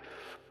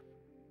life.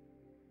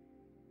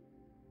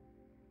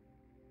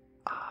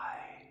 I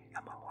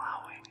am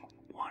allowing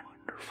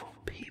wonderful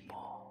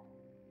people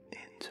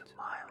into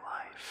my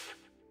life.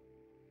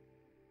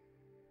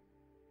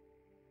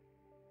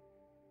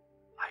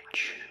 I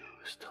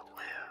choose to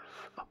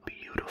live a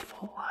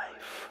beautiful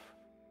life.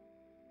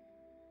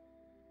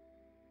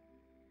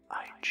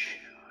 I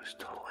choose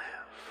to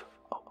live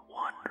a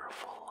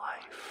wonderful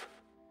life.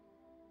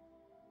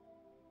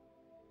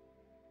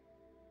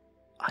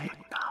 I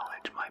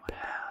acknowledge my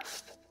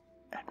past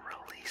and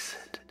release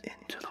it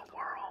into the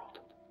world.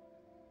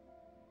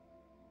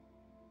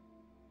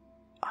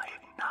 I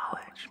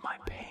acknowledge my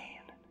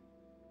pain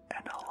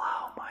and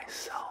allow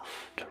myself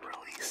to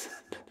release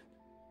it.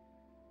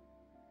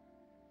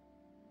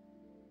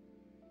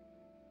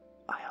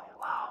 I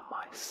allow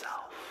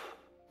myself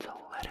to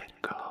let it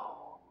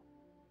go.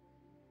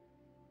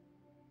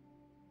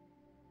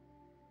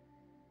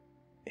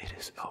 It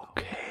is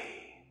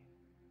okay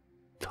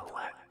to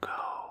let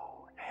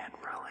go and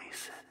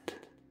release it.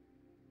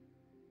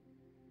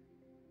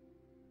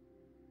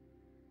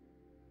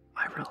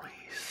 I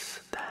release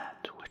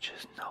that which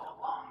is no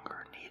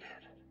longer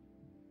needed.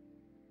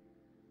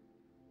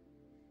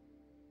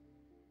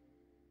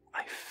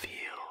 I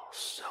feel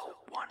so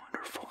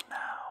wonderful now.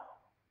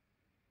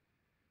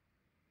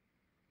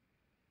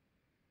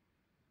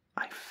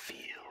 I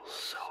feel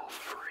so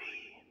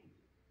free.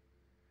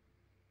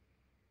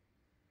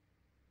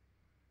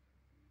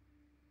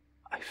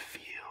 I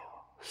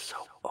feel so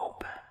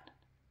open.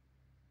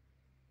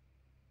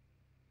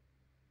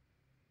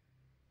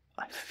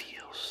 I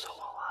feel so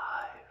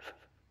alive.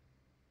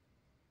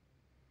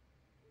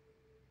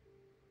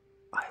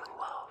 I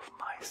love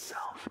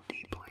myself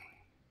deeply.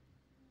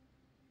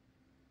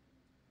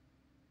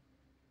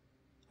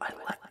 I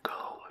let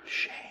go of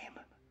shame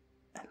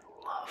and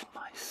love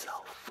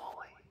myself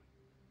fully.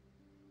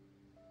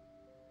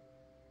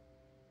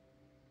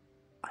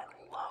 I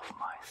love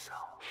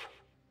myself.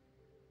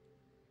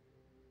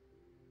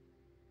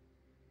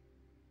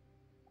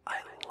 I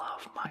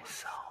love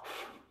myself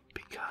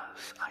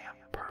because I am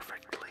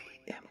perfectly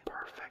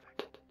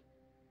imperfect.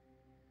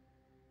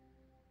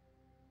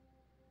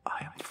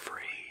 I am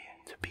free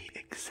to be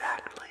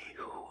exactly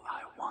who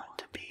I want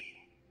to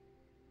be.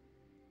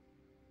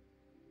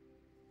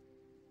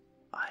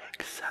 I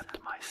accept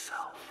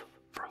myself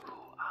for who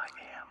I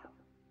am.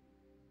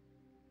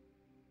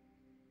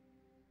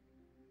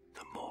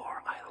 The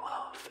more I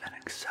love and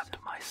accept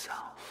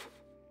myself,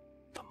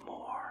 the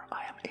more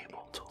I am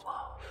able to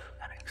love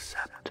and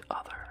accept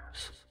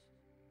others.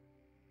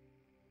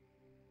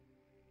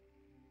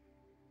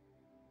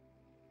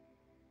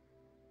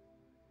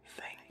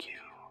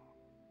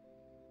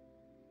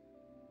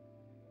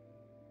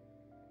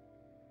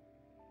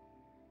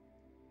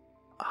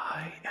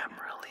 I am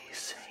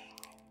releasing.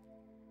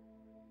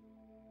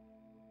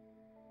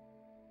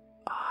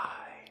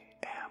 I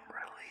am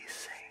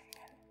releasing.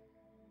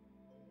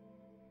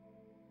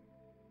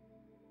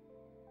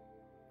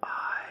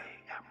 I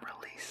am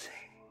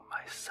releasing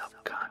my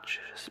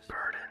subconscious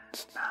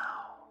burdens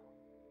now.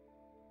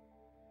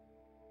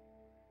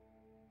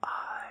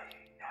 I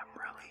am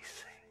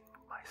releasing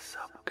my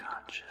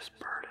subconscious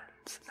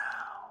burdens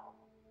now.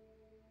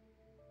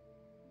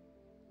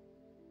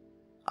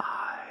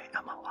 I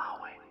am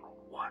allowing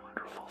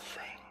wonderful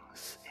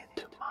things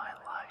into my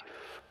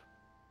life.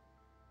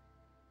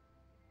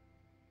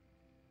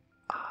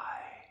 I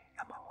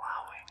am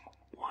allowing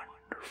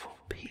wonderful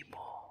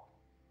people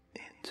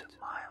into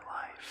my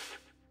life.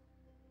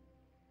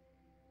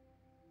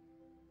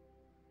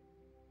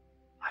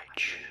 I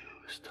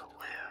choose to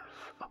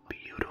live a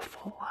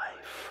beautiful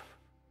life.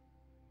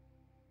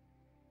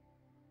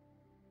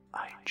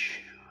 I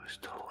choose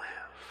to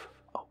live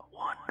a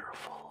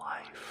wonderful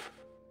life.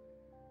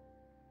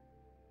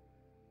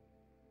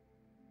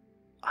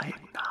 I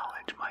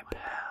acknowledge my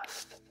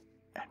past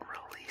and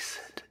release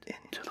it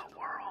into the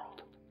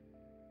world.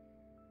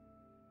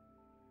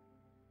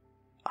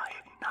 I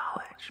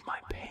acknowledge my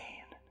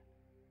pain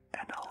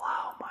and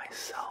allow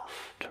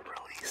myself to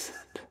release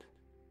it.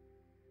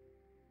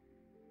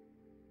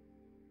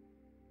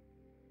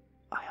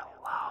 I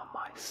allow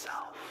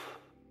myself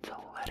to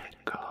let it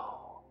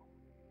go.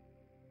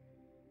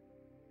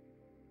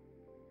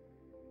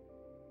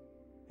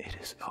 It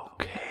is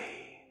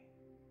okay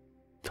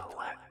to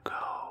let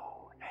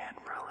go and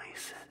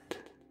release it.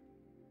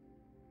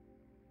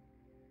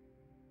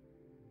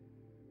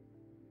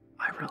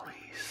 I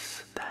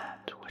release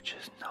that which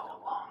is no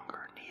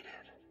longer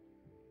needed.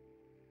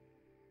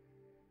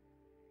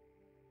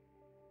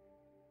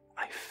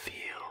 I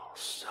feel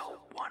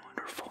so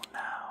wonderful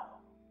now.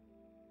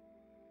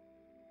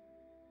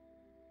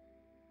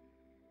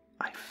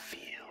 I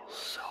feel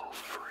so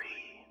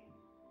free.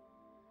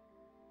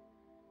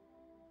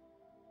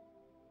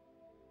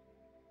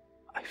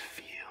 I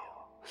feel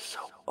so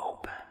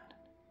open.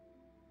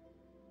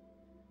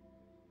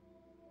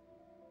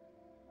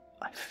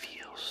 I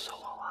feel so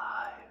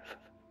alive.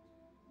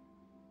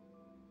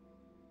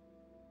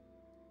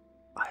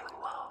 I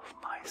love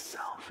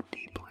myself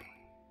deeply.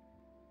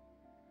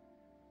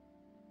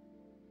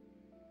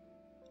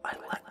 I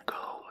let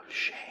go of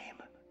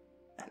shame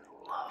and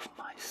love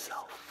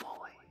myself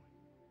fully.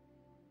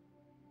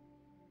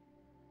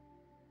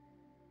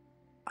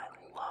 I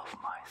love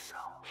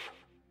myself.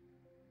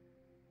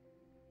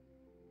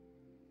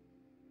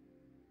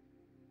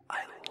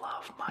 I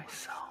love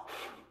myself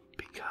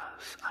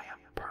because I am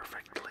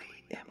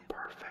perfectly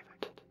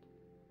imperfect.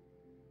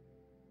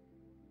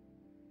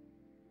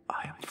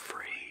 I am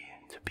free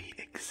to be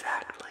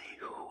exactly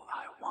who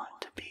I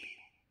want to be.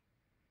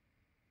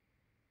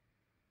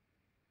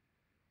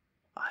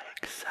 I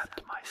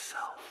accept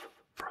myself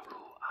for who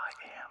I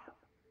am.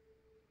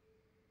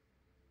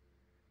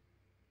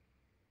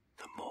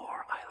 The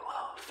more I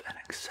love and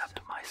accept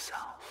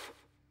myself,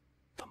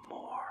 the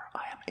more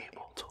I am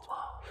able to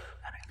love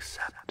and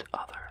accept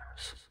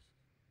others.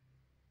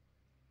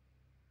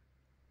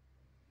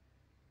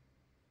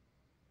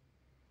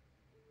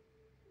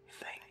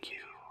 Thank you.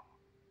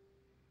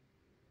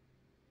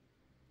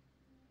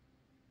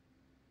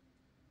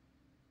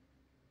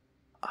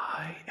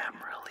 I am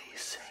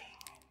releasing.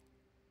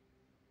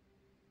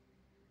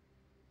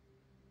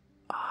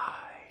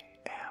 I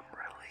am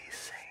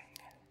releasing.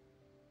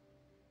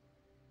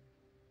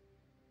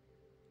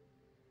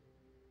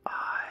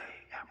 I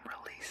am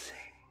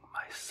releasing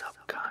my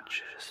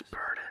subconscious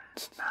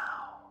burdens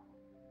now.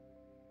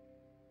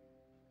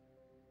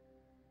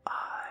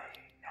 I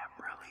am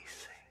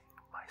releasing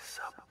my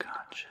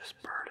subconscious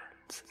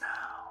burdens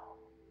now.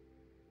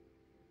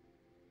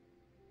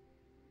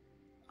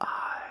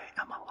 I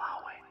am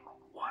allowing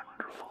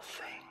wonderful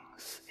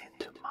things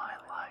into my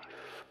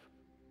life.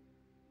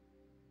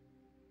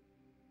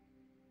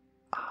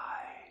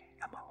 I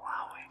am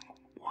allowing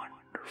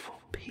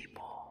wonderful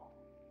people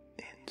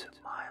into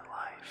my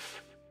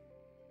life.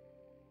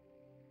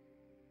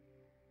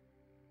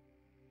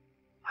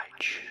 I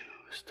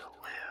choose to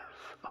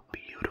live a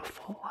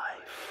beautiful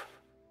life.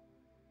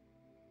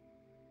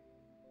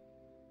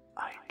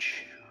 I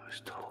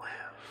choose to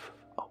live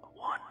a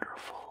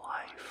wonderful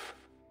life.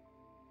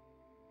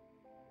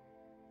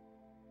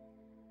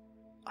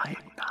 I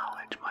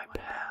acknowledge my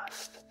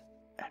past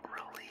and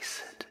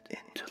release it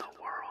into the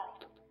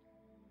world.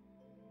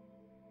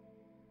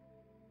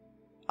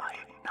 I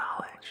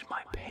acknowledge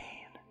my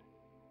pain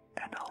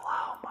and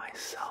allow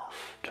myself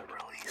to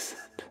release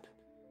it.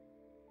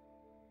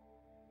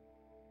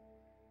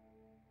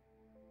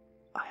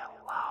 I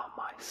allow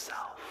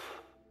myself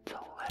to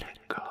let it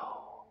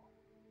go.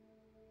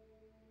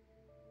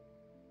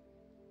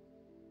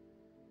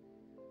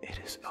 It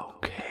is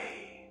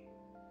okay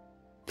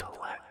to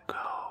let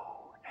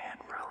go and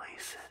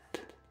release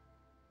it.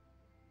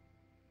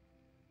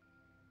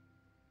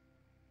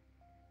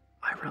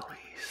 I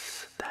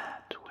release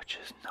that which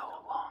is no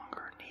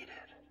longer needed.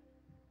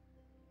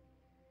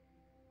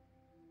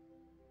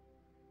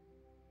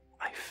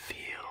 I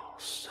feel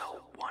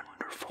so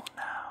wonderful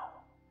now.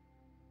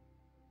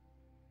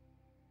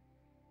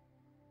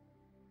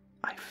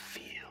 I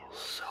feel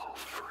so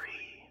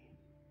free.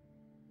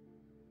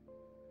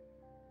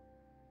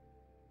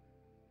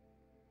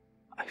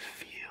 I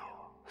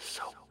feel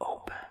so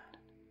open.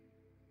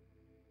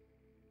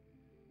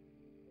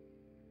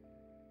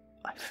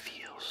 I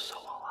feel so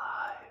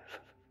alive.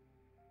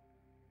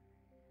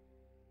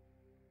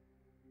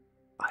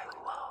 I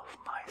love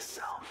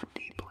myself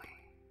deeply.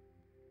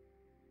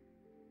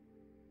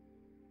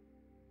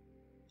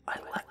 I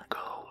let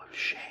go of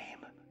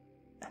shame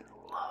and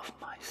love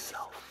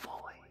myself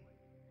fully.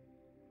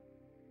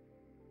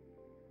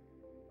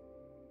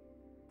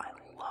 I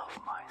love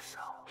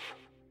myself.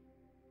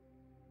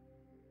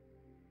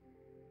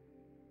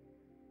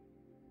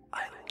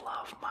 I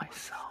love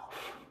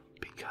myself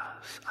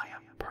because I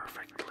am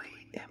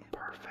perfectly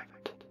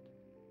imperfect.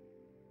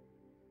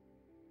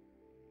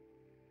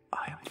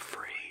 I am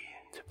free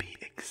to be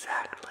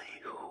exactly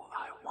who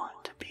I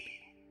want to be.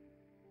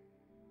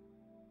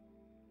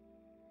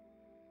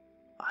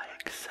 I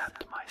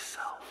accept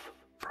myself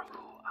for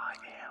who I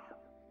am.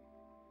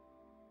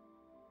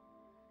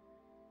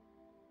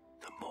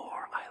 The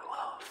more I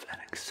love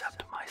and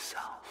accept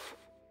myself,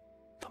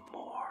 the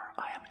more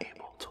I am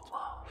able to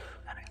love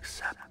and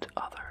accept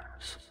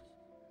others.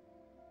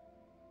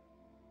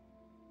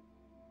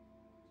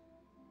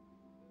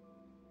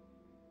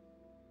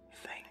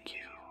 Thank you.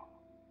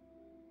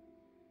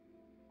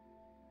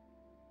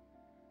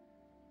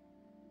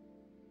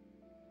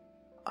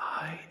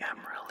 I am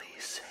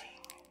releasing.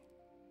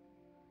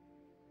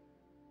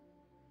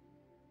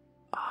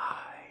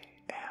 I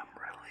am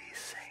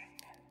releasing.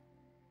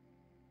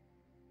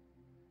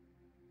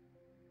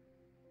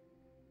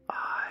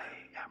 I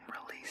am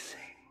releasing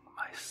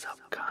my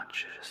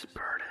subconscious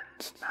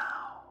burdens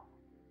now.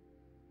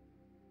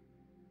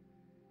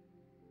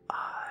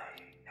 I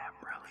am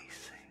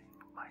releasing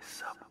my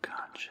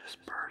subconscious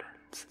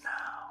burdens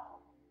now.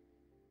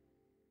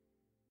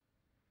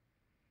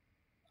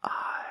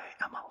 I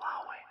am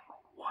allowing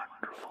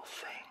wonderful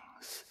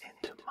things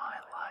into my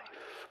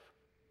life.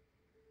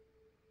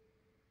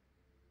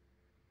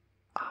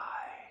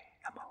 I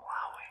am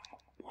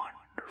allowing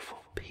wonderful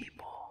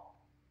people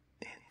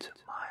into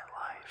my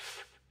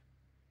life.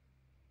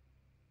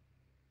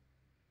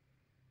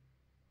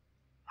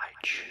 I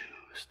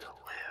choose to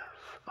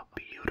live a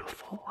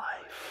beautiful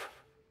life.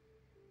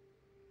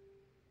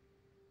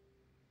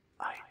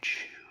 I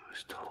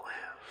choose to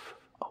live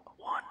a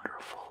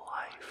wonderful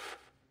life.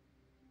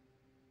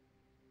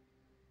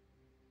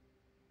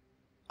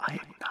 I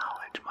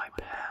acknowledge my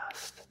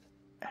past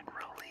and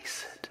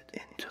release it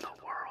into the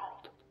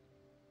world.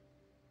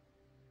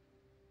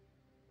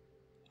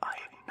 I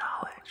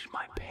acknowledge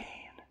my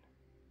pain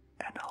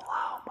and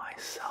allow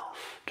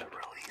myself to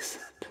release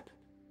it.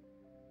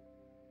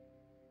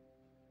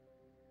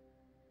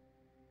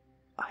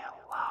 I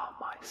allow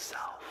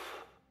myself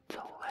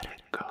to let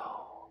it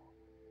go.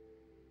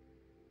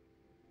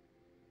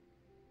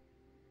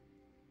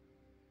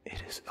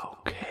 It is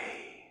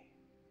okay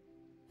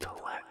to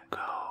let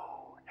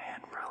go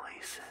and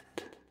release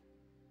it.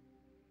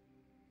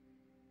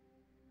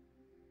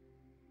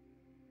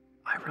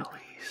 I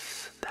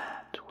release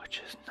that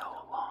which is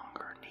no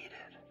longer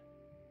needed.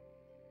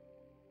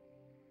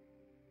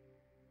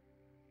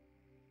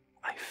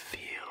 I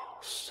feel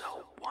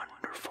so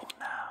wonderful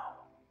now.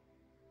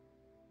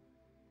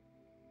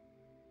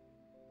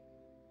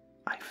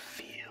 I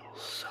feel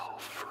so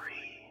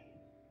free.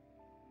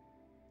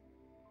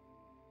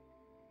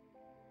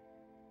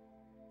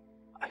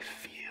 I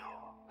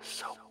feel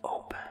so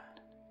open.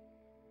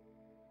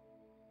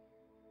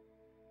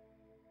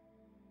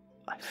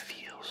 I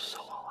feel so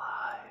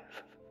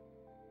alive.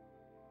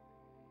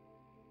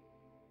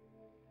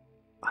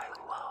 I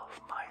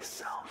love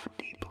myself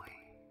deeply.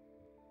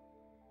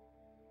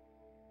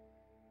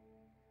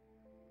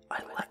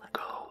 I let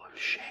go of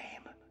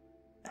shame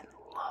and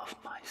love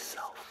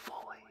myself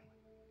fully.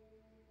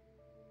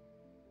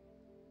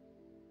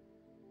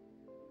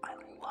 I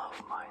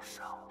love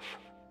myself.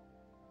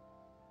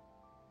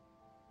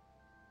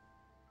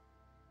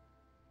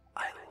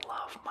 I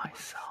love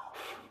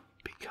myself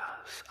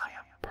because I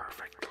am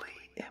perfectly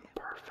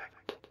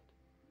imperfect.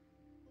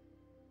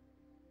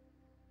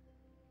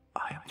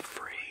 I am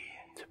free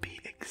to be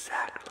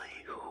exactly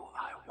who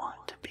I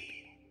want to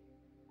be.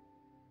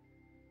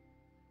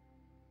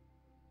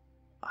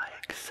 I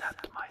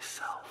accept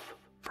myself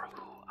for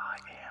who I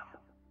am.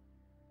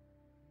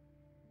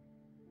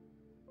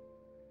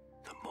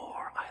 The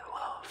more I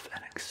love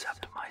and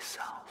accept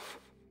myself,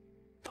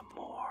 the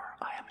more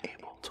I am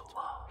able to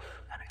love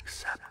and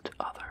accept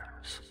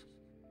others.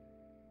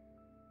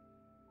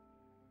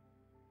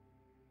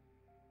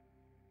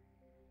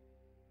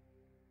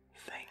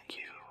 Thank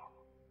you.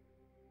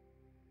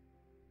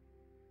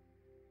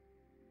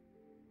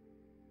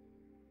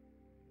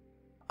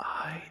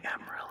 I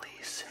am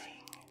releasing.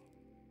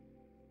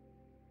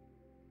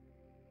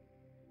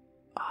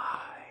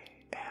 I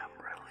am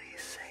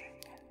releasing.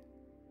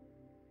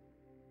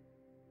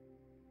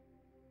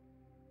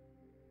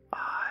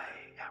 I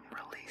am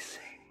releasing.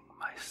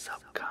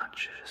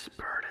 subconscious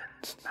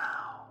burdens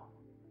now.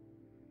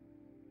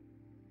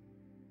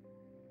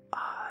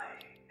 I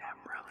am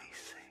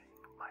releasing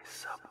my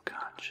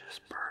subconscious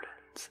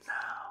burdens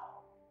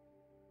now.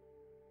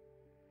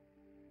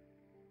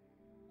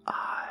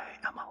 I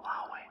am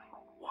allowing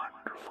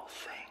wonderful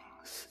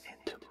things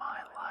into my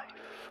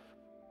life.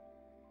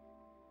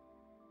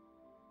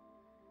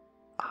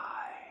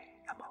 I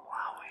am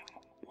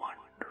allowing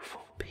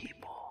wonderful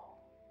people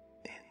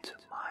into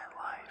my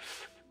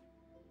life.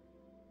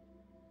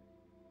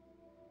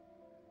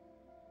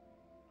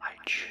 I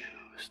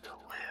choose to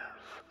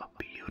live a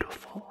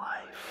beautiful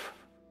life.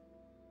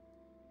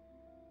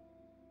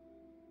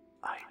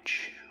 I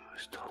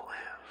choose to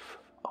live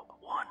a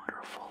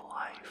wonderful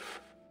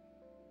life.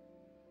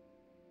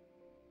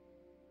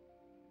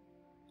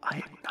 I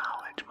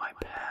acknowledge my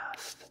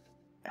past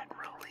and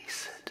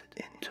release it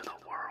into the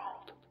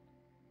world.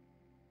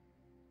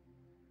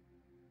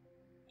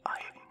 I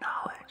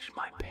acknowledge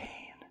my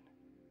pain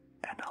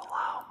and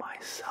allow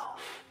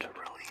myself to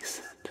release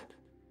it.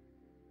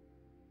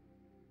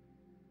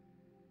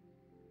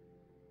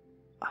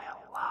 I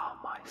allow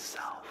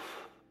myself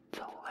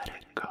to let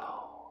it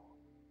go.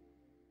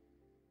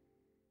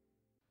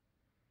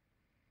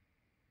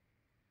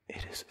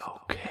 It is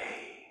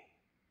okay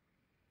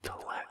to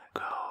let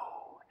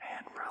go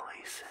and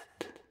release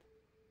it.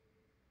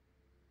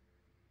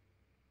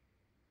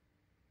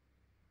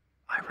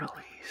 I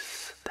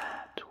release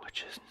that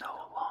which is no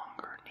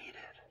longer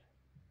needed.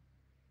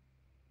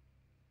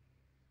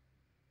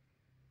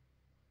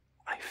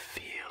 I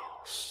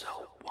feel so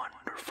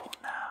wonderful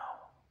now.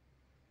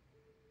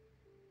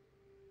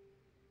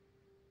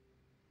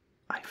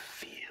 I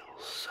feel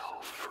so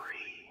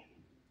free.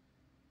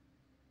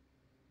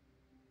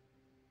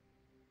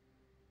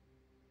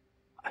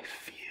 I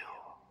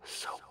feel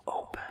so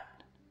open.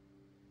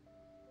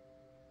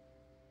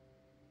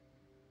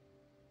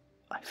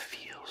 I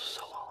feel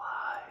so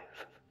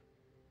alive.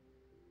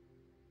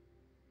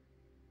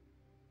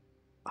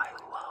 I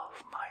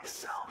love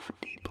myself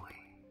deeply.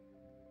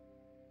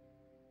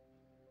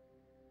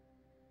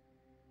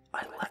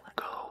 I let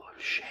go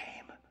of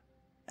shame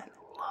and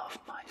love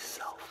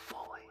myself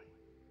fully.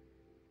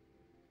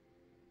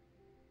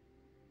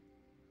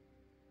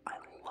 I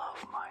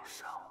love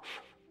myself.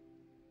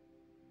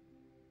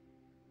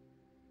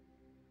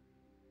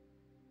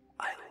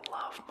 I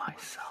love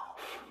myself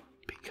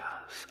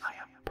because I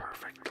am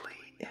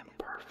perfectly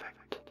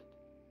imperfect.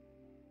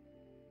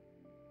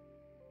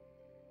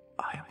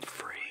 I am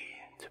free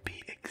to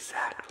be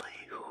exactly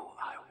who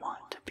I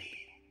want to be.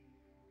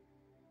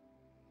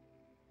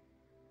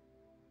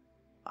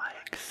 I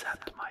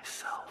accept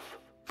myself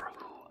for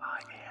who I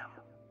am.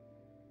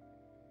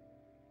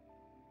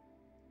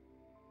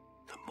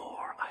 The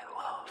more I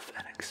love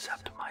and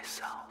accept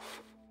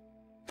myself,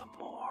 the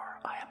more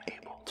I am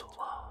able to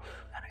love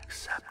and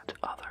accept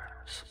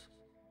others.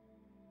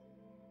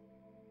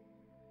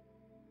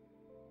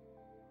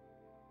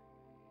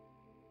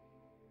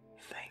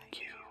 Thank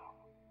you.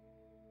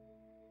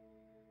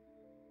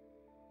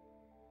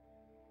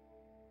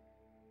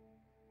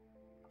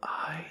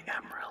 I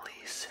am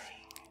releasing.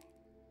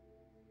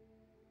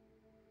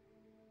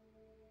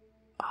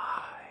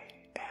 I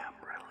am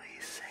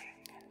releasing.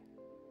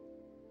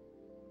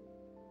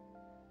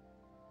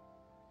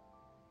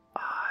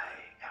 I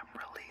am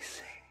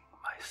releasing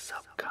my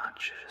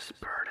subconscious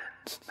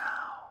burdens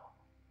now.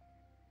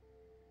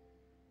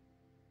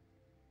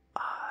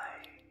 I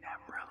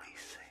am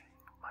releasing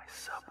my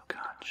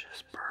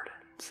subconscious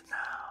burdens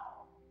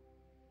now.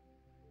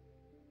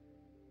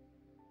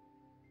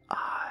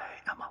 I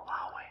am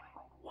allowing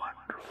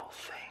wonderful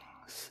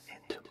things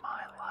into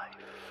my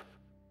life.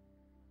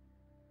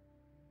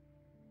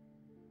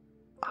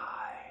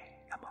 I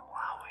am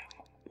allowing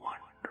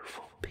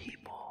wonderful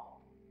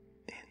people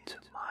into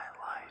my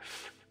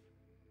life.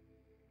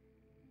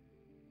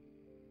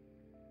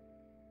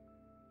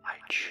 I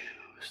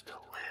choose to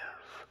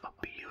live a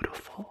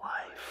beautiful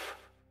life.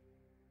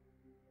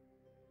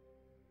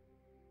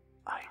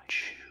 I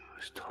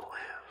choose to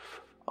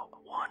live a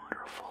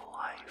wonderful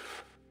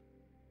life.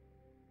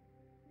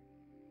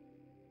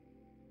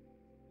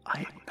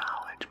 I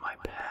acknowledge my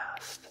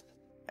past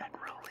and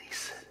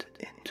release it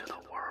into the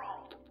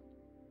world.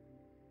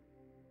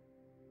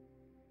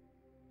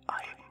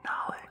 I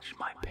acknowledge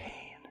my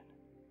pain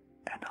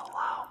and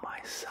allow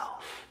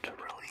myself to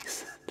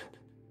release it.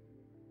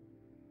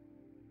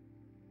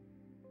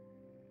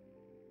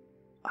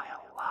 I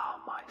allow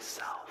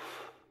myself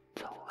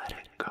to let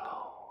it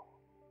go.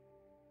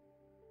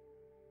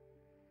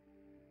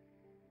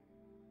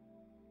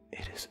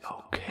 It is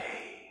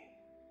okay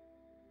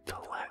to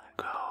let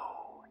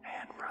go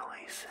and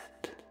release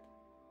it.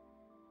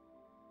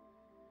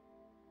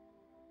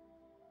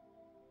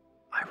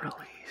 I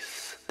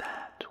release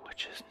that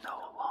which is no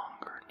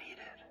longer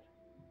needed.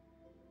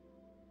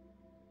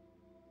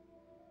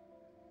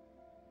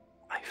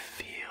 I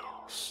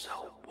feel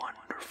so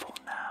wonderful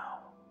now.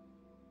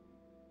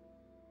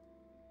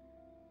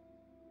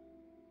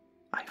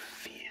 I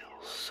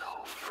feel so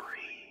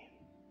free.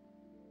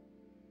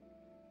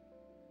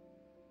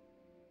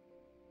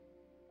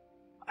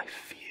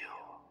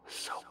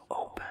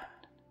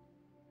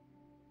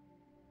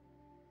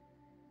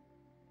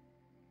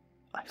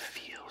 I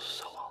feel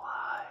so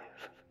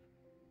alive.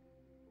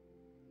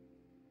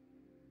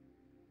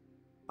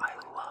 I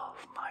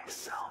love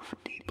myself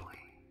deeply.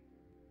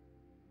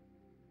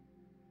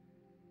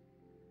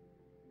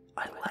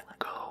 I let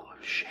go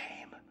of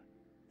shame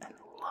and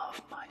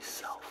love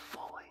myself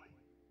fully.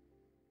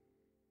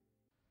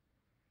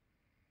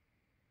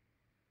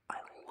 I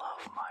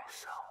love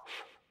myself.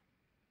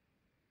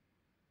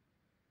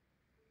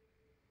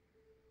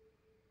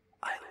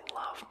 I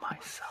love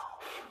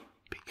myself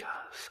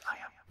because I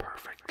am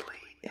perfectly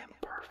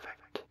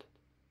imperfect.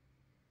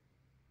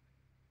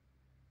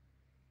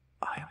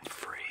 I am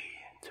free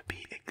to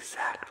be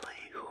exactly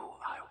who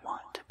I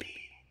want to be.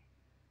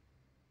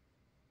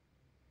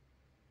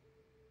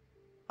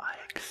 I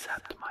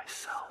accept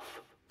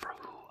myself for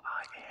who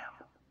I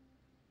am.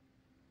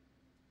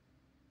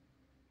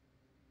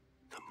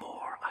 The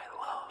more I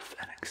love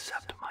and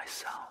accept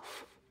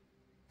myself,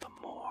 the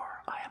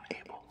more I am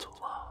able to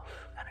love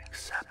and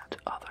accept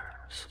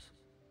others.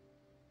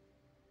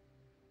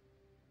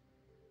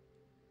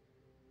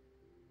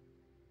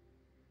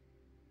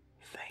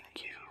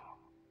 Thank you.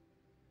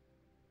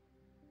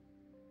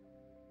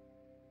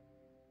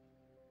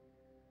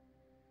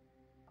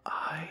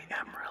 I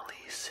am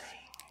releasing.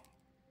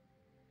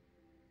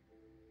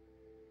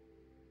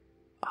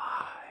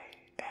 I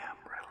am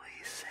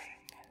releasing.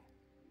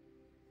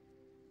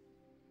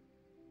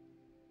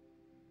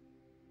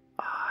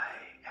 I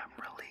am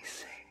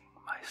releasing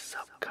my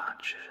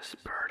subconscious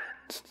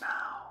burdens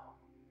now.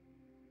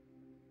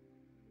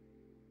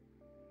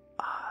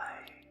 I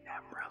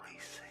am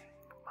releasing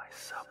my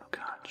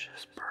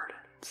subconscious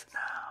burdens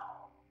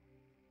now.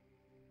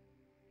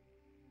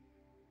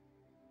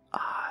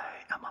 I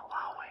am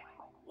allowing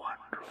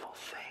wonderful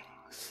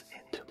things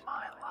into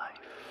my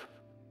life.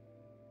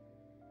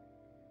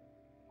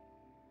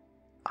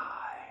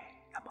 I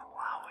am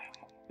allowing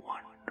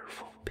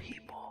wonderful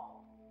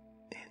people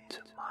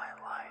into my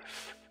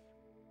life.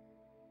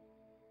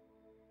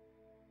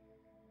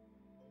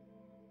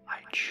 I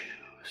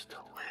choose to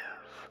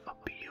live a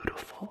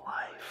beautiful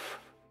life.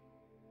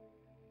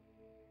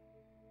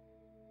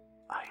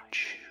 I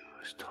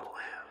choose to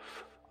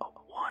live a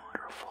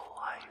wonderful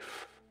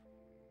life.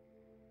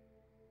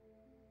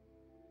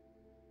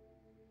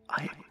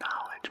 I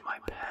acknowledge my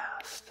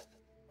past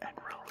and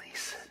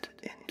release it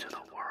into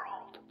the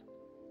world.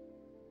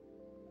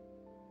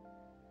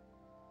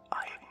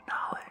 I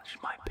acknowledge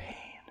my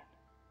pain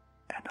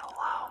and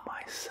allow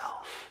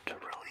myself to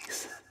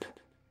release it.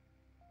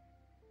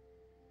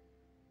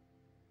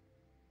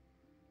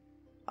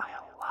 I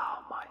allow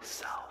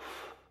myself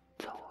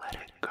to let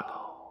it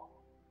go.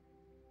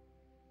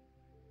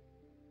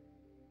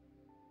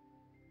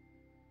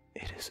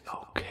 It is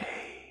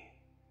okay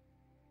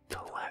to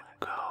let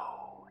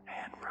go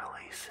and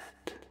release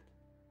it.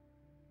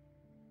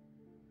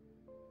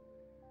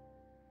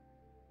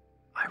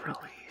 I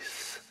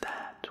release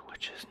that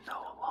which is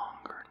no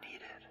longer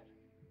needed.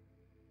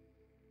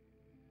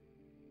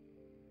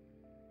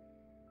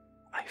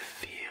 I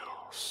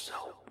feel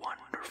so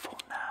wonderful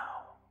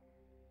now.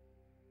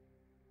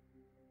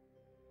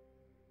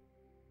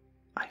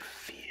 I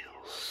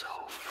feel so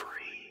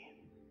free.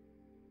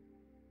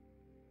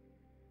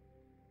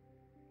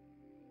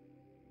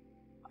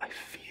 I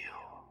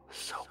feel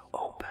so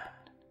open.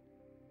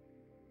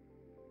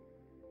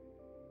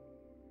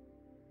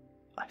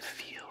 I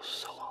feel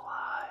so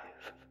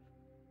alive.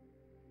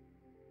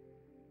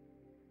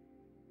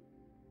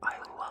 I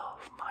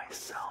love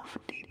myself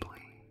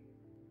deeply.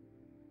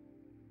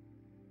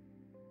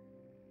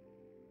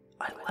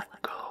 I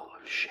let go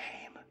of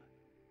shame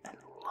and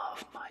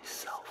love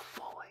myself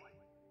fully.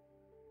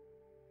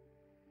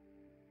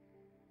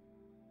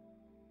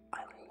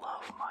 I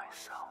love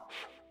myself.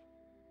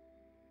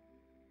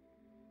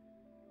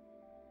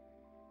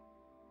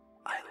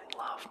 I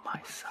love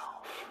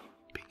myself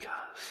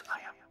because I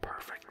am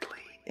perfectly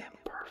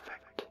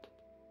imperfect.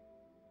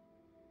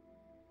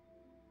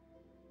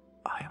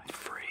 I am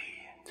free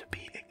to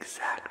be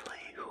exactly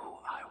who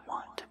I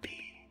want to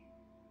be.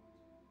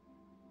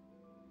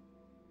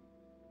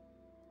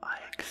 I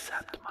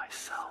accept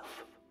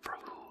myself for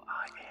who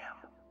I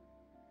am.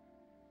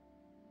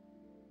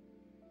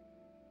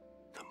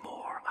 The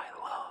more I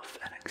love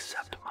and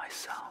accept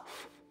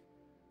myself,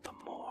 the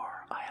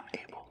more I am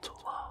able to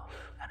love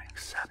and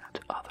accept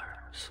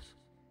others.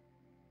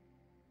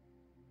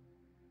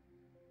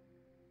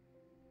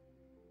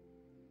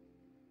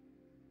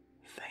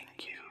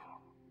 Thank you.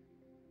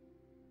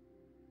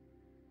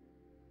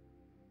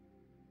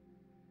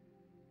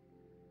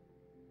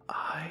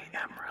 I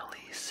am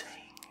releasing.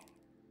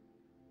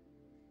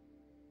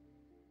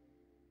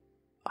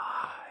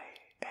 I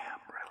am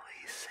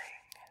releasing.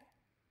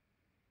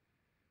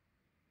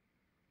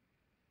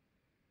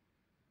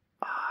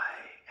 I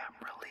am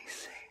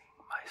releasing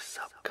my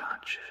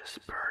subconscious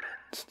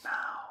burdens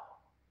now.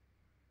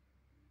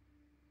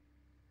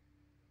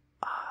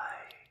 I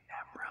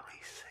am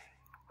releasing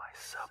my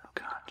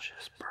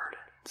subconscious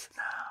burdens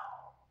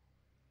now.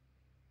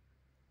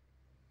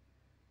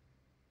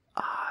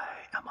 I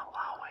am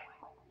allowing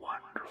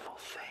wonderful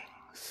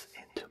things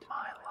into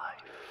my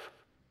life.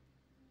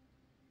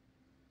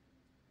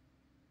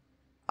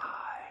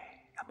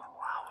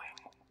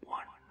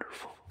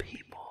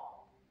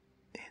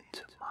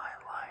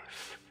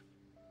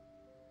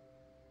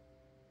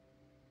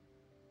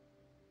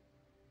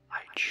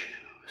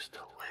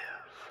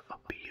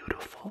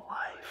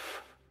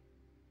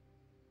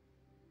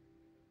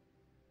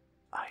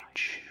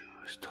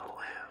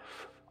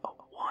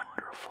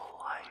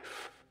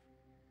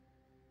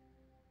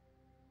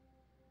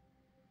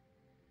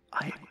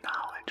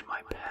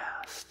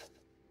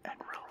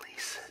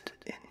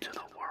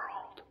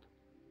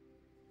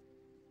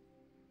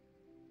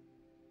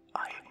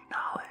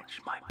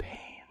 acknowledge my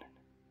pain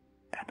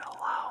and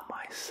allow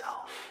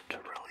myself to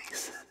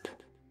release it.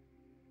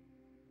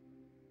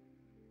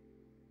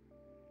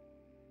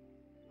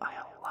 I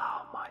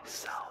allow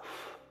myself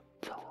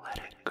to let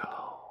it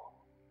go.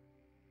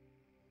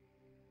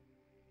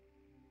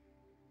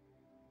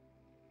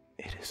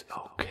 It is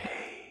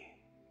okay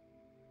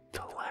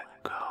to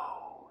let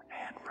go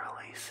and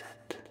release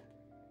it.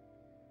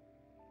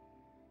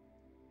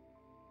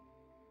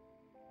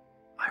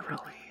 I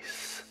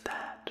release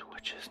that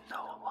which is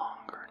no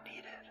longer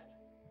needed.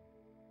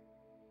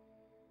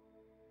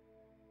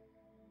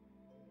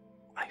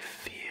 I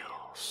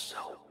feel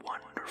so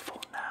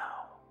wonderful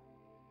now.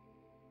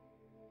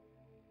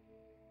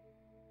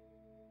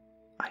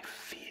 I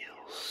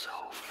feel so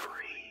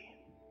free.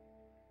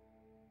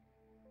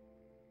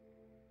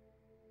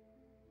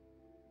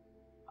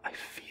 I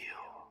feel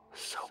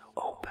so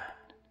open.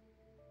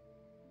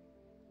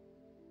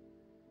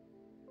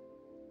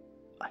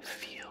 I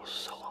feel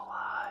so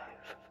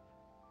alive.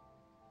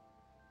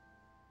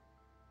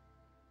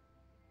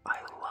 I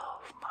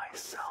love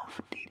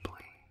myself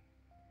deeply.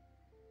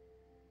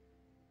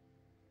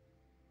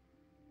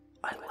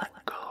 I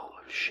let go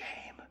of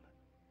shame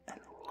and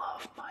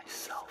love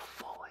myself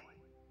fully.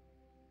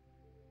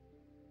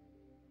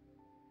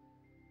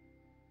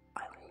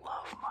 I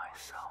love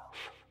myself.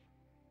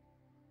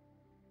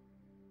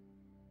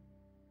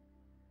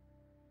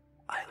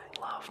 I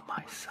love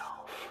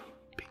myself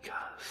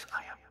because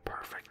I am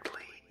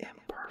perfectly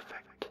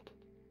imperfect.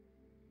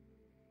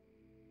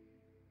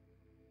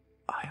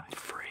 I am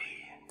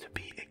free to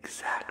be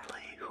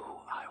exactly who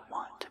I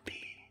want to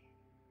be.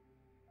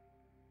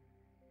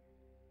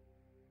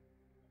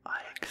 I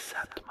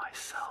accept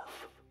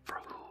myself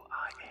for who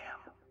I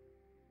am.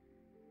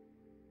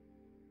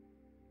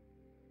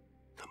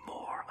 The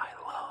more I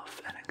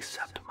love and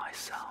accept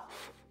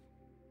myself,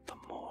 the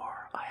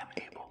more I am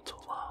able to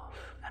love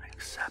and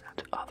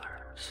accept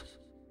others.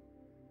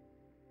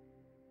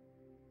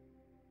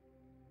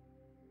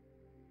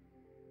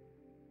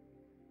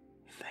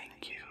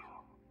 Thank you.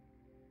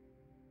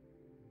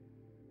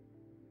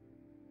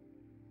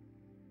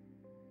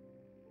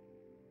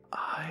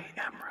 I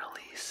am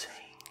releasing.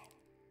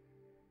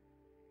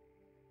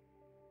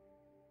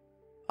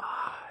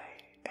 I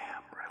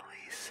am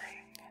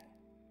releasing.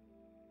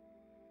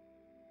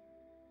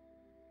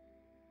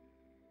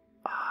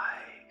 I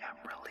am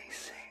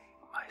releasing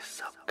my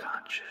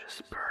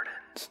subconscious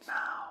burdens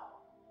now.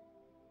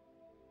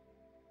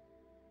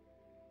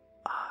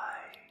 I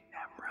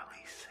am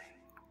releasing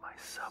my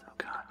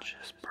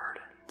subconscious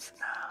burdens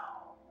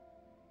now.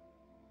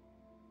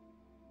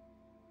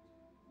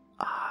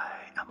 I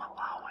am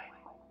allowing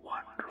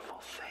wonderful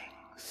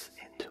things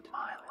into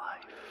my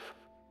life.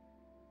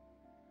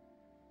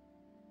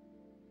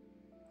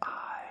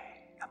 I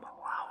am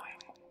allowing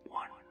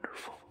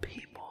wonderful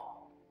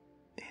people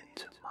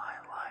into my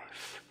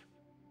life.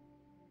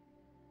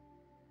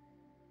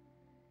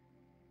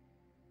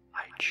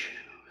 I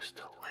choose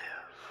to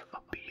live a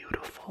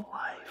beautiful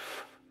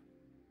life.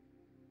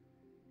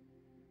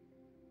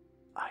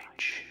 I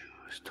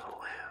choose to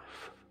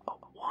live a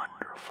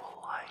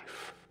wonderful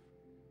life.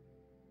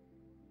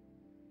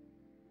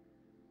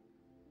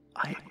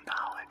 I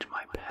acknowledge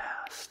my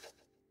past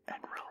and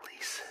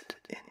release it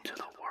into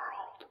the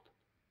world.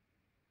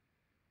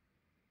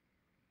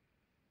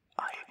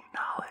 I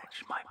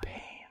acknowledge my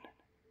pain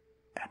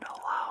and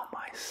allow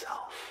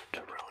myself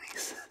to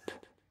release it.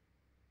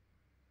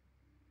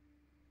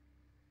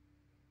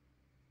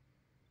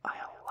 I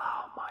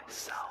allow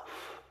myself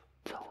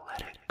to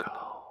let it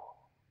go.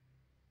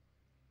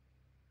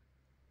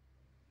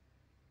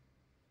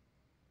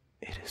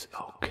 It is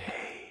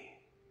okay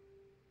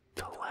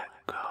to let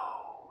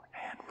go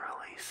and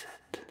release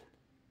it.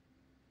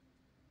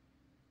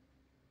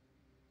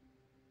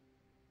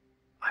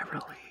 I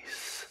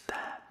release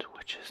that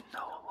which is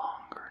no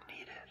longer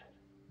needed.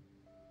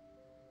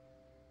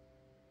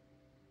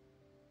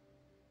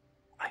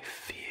 I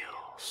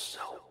feel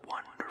so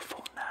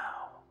wonderful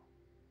now.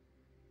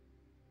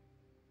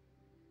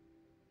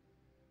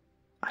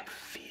 I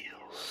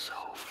feel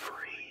so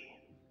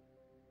free.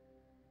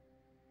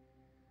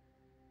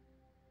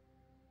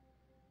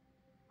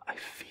 I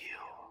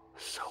feel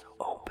so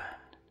open.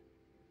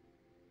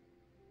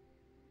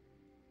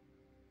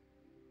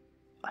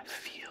 I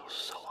feel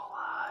so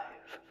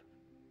alive.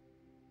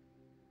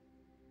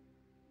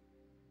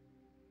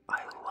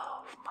 I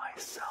love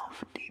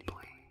myself deeply.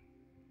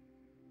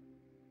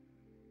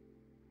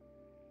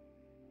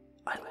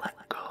 I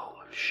let go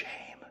of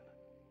shame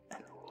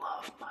and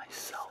love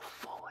myself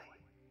fully.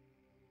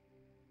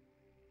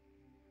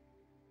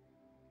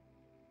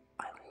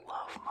 I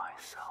love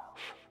myself.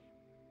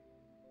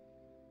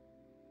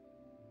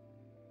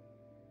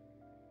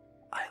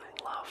 I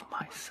love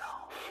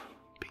myself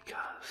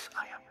because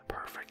I am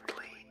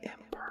perfectly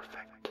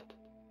imperfect.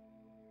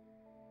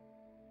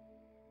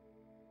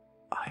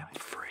 I am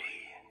free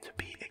to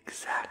be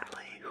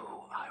exactly who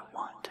I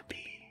want to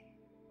be.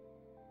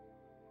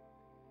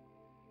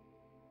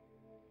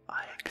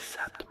 I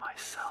accept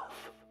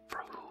myself for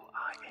who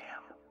I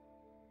am.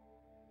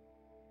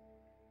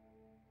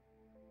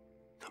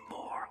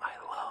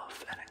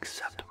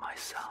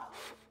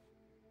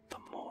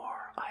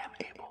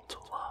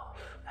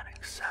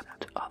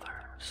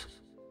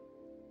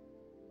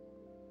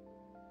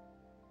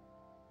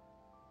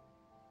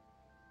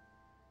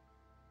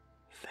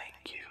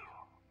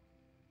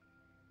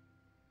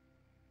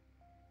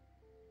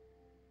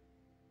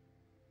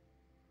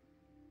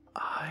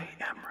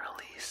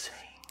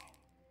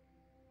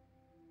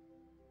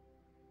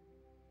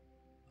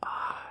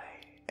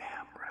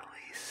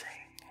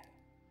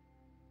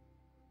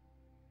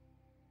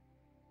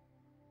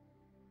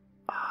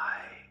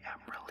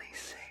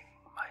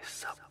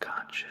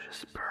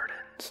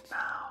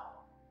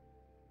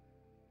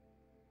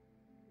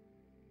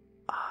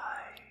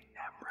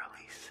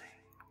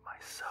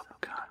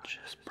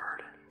 subconscious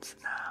burdens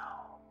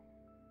now.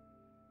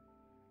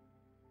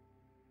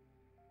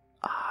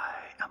 I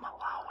am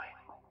allowing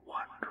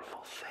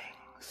wonderful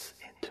things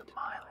into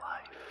my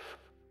life.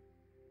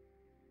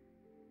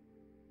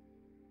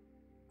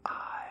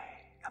 I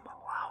am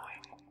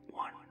allowing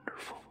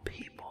wonderful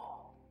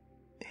people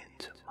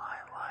into my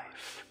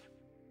life.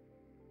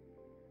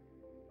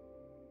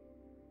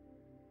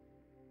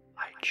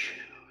 I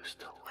choose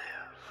to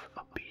live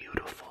a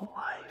beautiful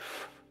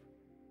life.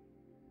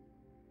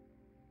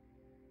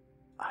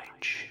 I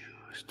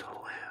choose to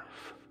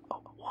live a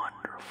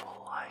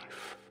wonderful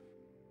life.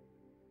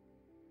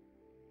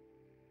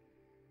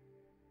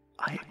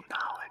 I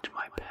acknowledge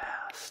my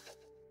past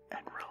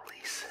and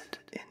release it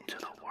into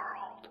the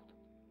world.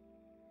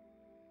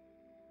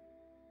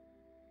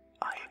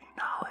 I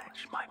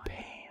acknowledge my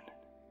pain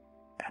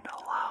and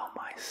allow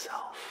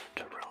myself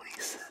to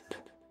release it.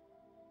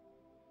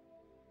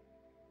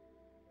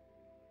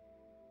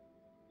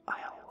 I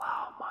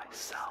allow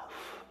myself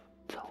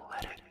to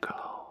let it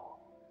go.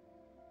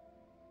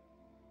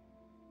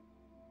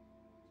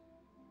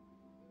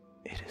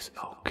 It is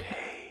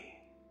okay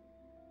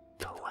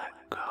to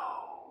let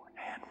go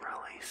and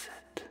release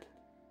it.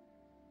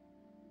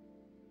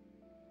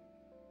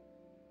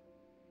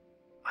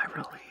 I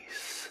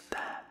release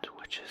that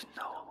which is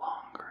no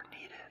longer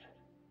needed.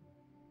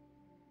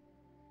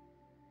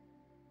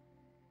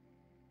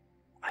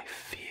 I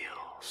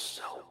feel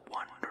so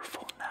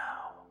wonderful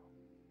now.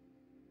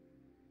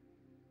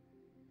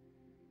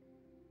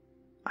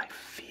 I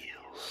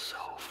feel so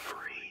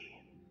free.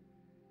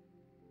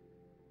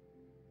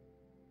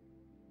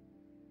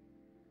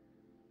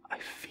 I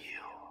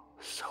feel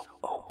so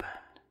open.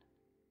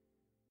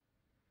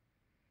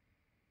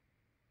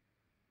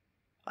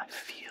 I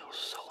feel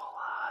so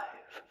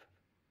alive.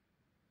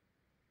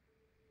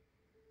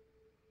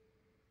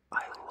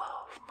 I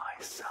love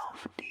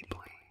myself deeply.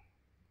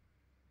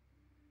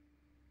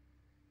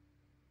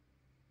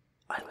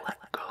 I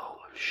let go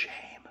of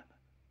shame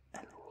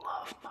and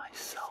love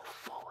myself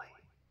fully.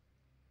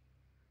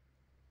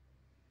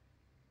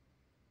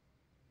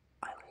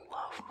 I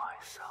love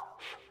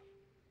myself.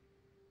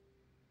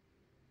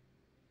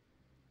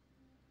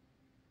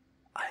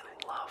 I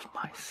love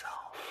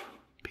myself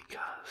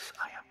because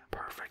I am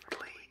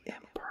perfectly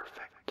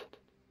imperfect.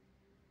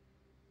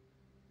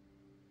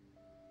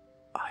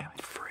 I am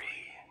free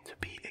to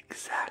be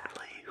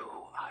exactly who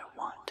I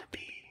want to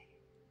be.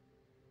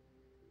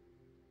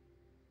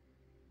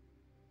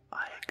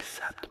 I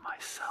accept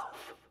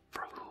myself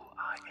for who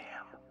I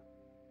am.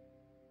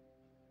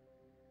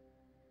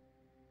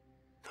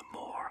 The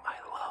more I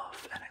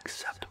love and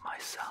accept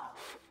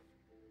myself,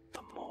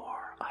 the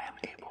more I am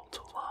able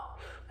to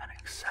love and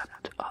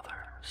accept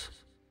others.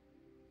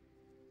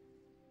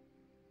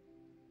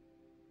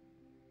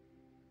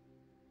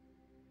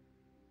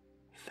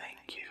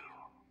 Thank you.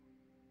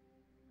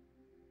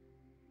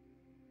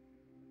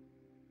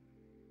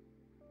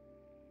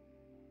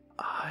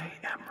 I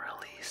am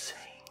releasing.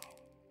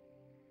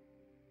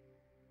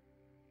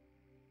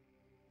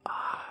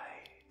 I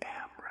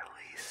am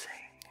releasing.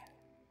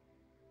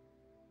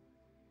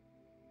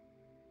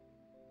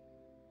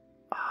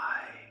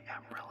 I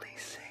am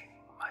releasing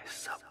my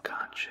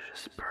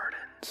subconscious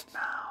burdens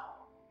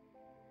now.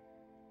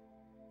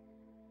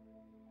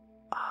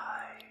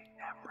 I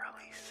am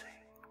releasing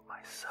my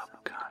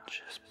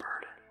subconscious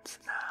burdens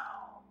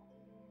now.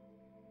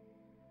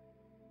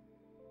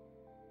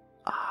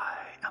 I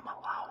am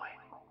allowing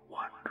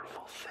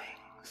wonderful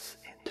things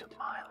into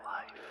my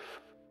life.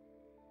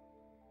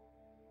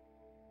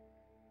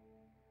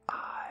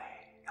 I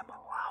am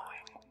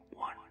allowing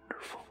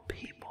wonderful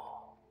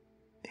people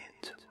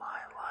into my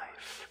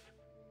life.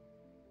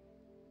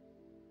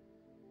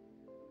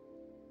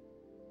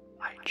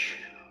 I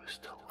choose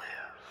to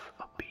live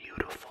a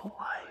beautiful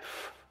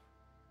life.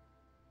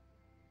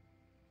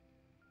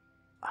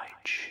 I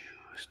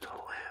choose to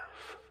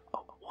live a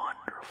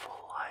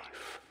wonderful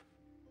life.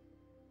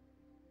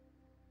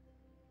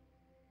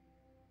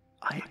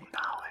 I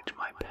acknowledge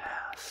my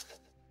past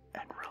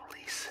and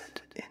release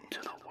it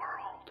into the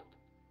world.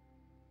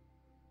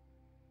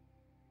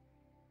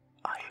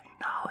 I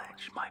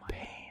acknowledge my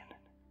pain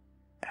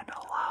and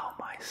allow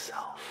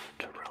myself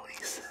to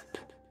release it.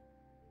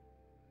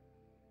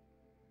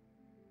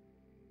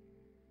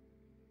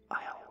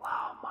 I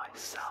allow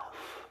myself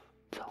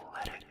to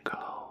let it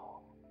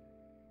go.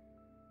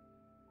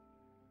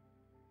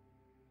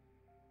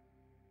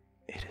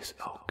 It is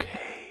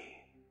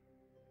okay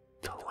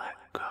to let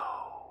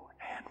go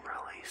and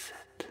release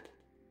it.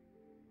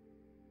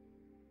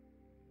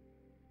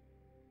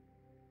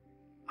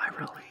 I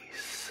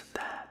release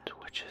that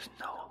which is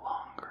no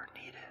longer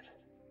needed.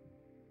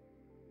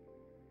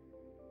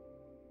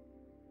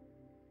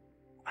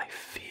 I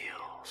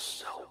feel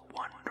so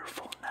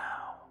wonderful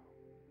now.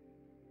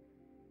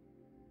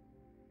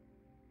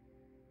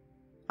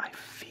 I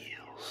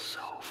feel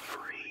so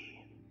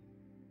free.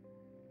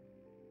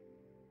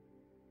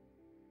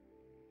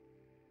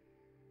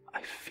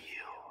 I feel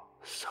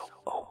so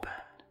open.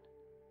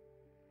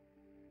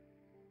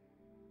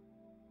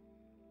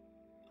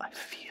 I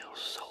feel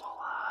so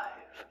alive.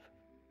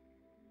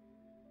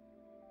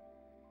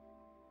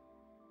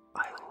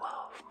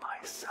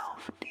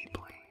 myself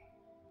deeply.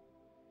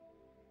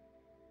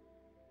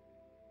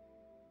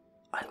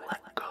 I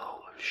let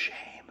go of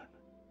shame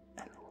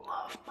and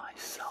love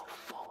myself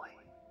fully.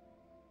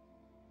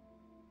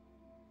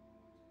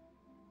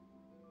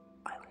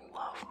 I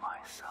love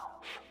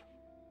myself.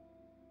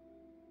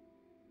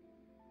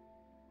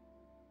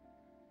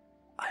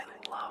 I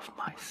love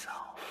myself.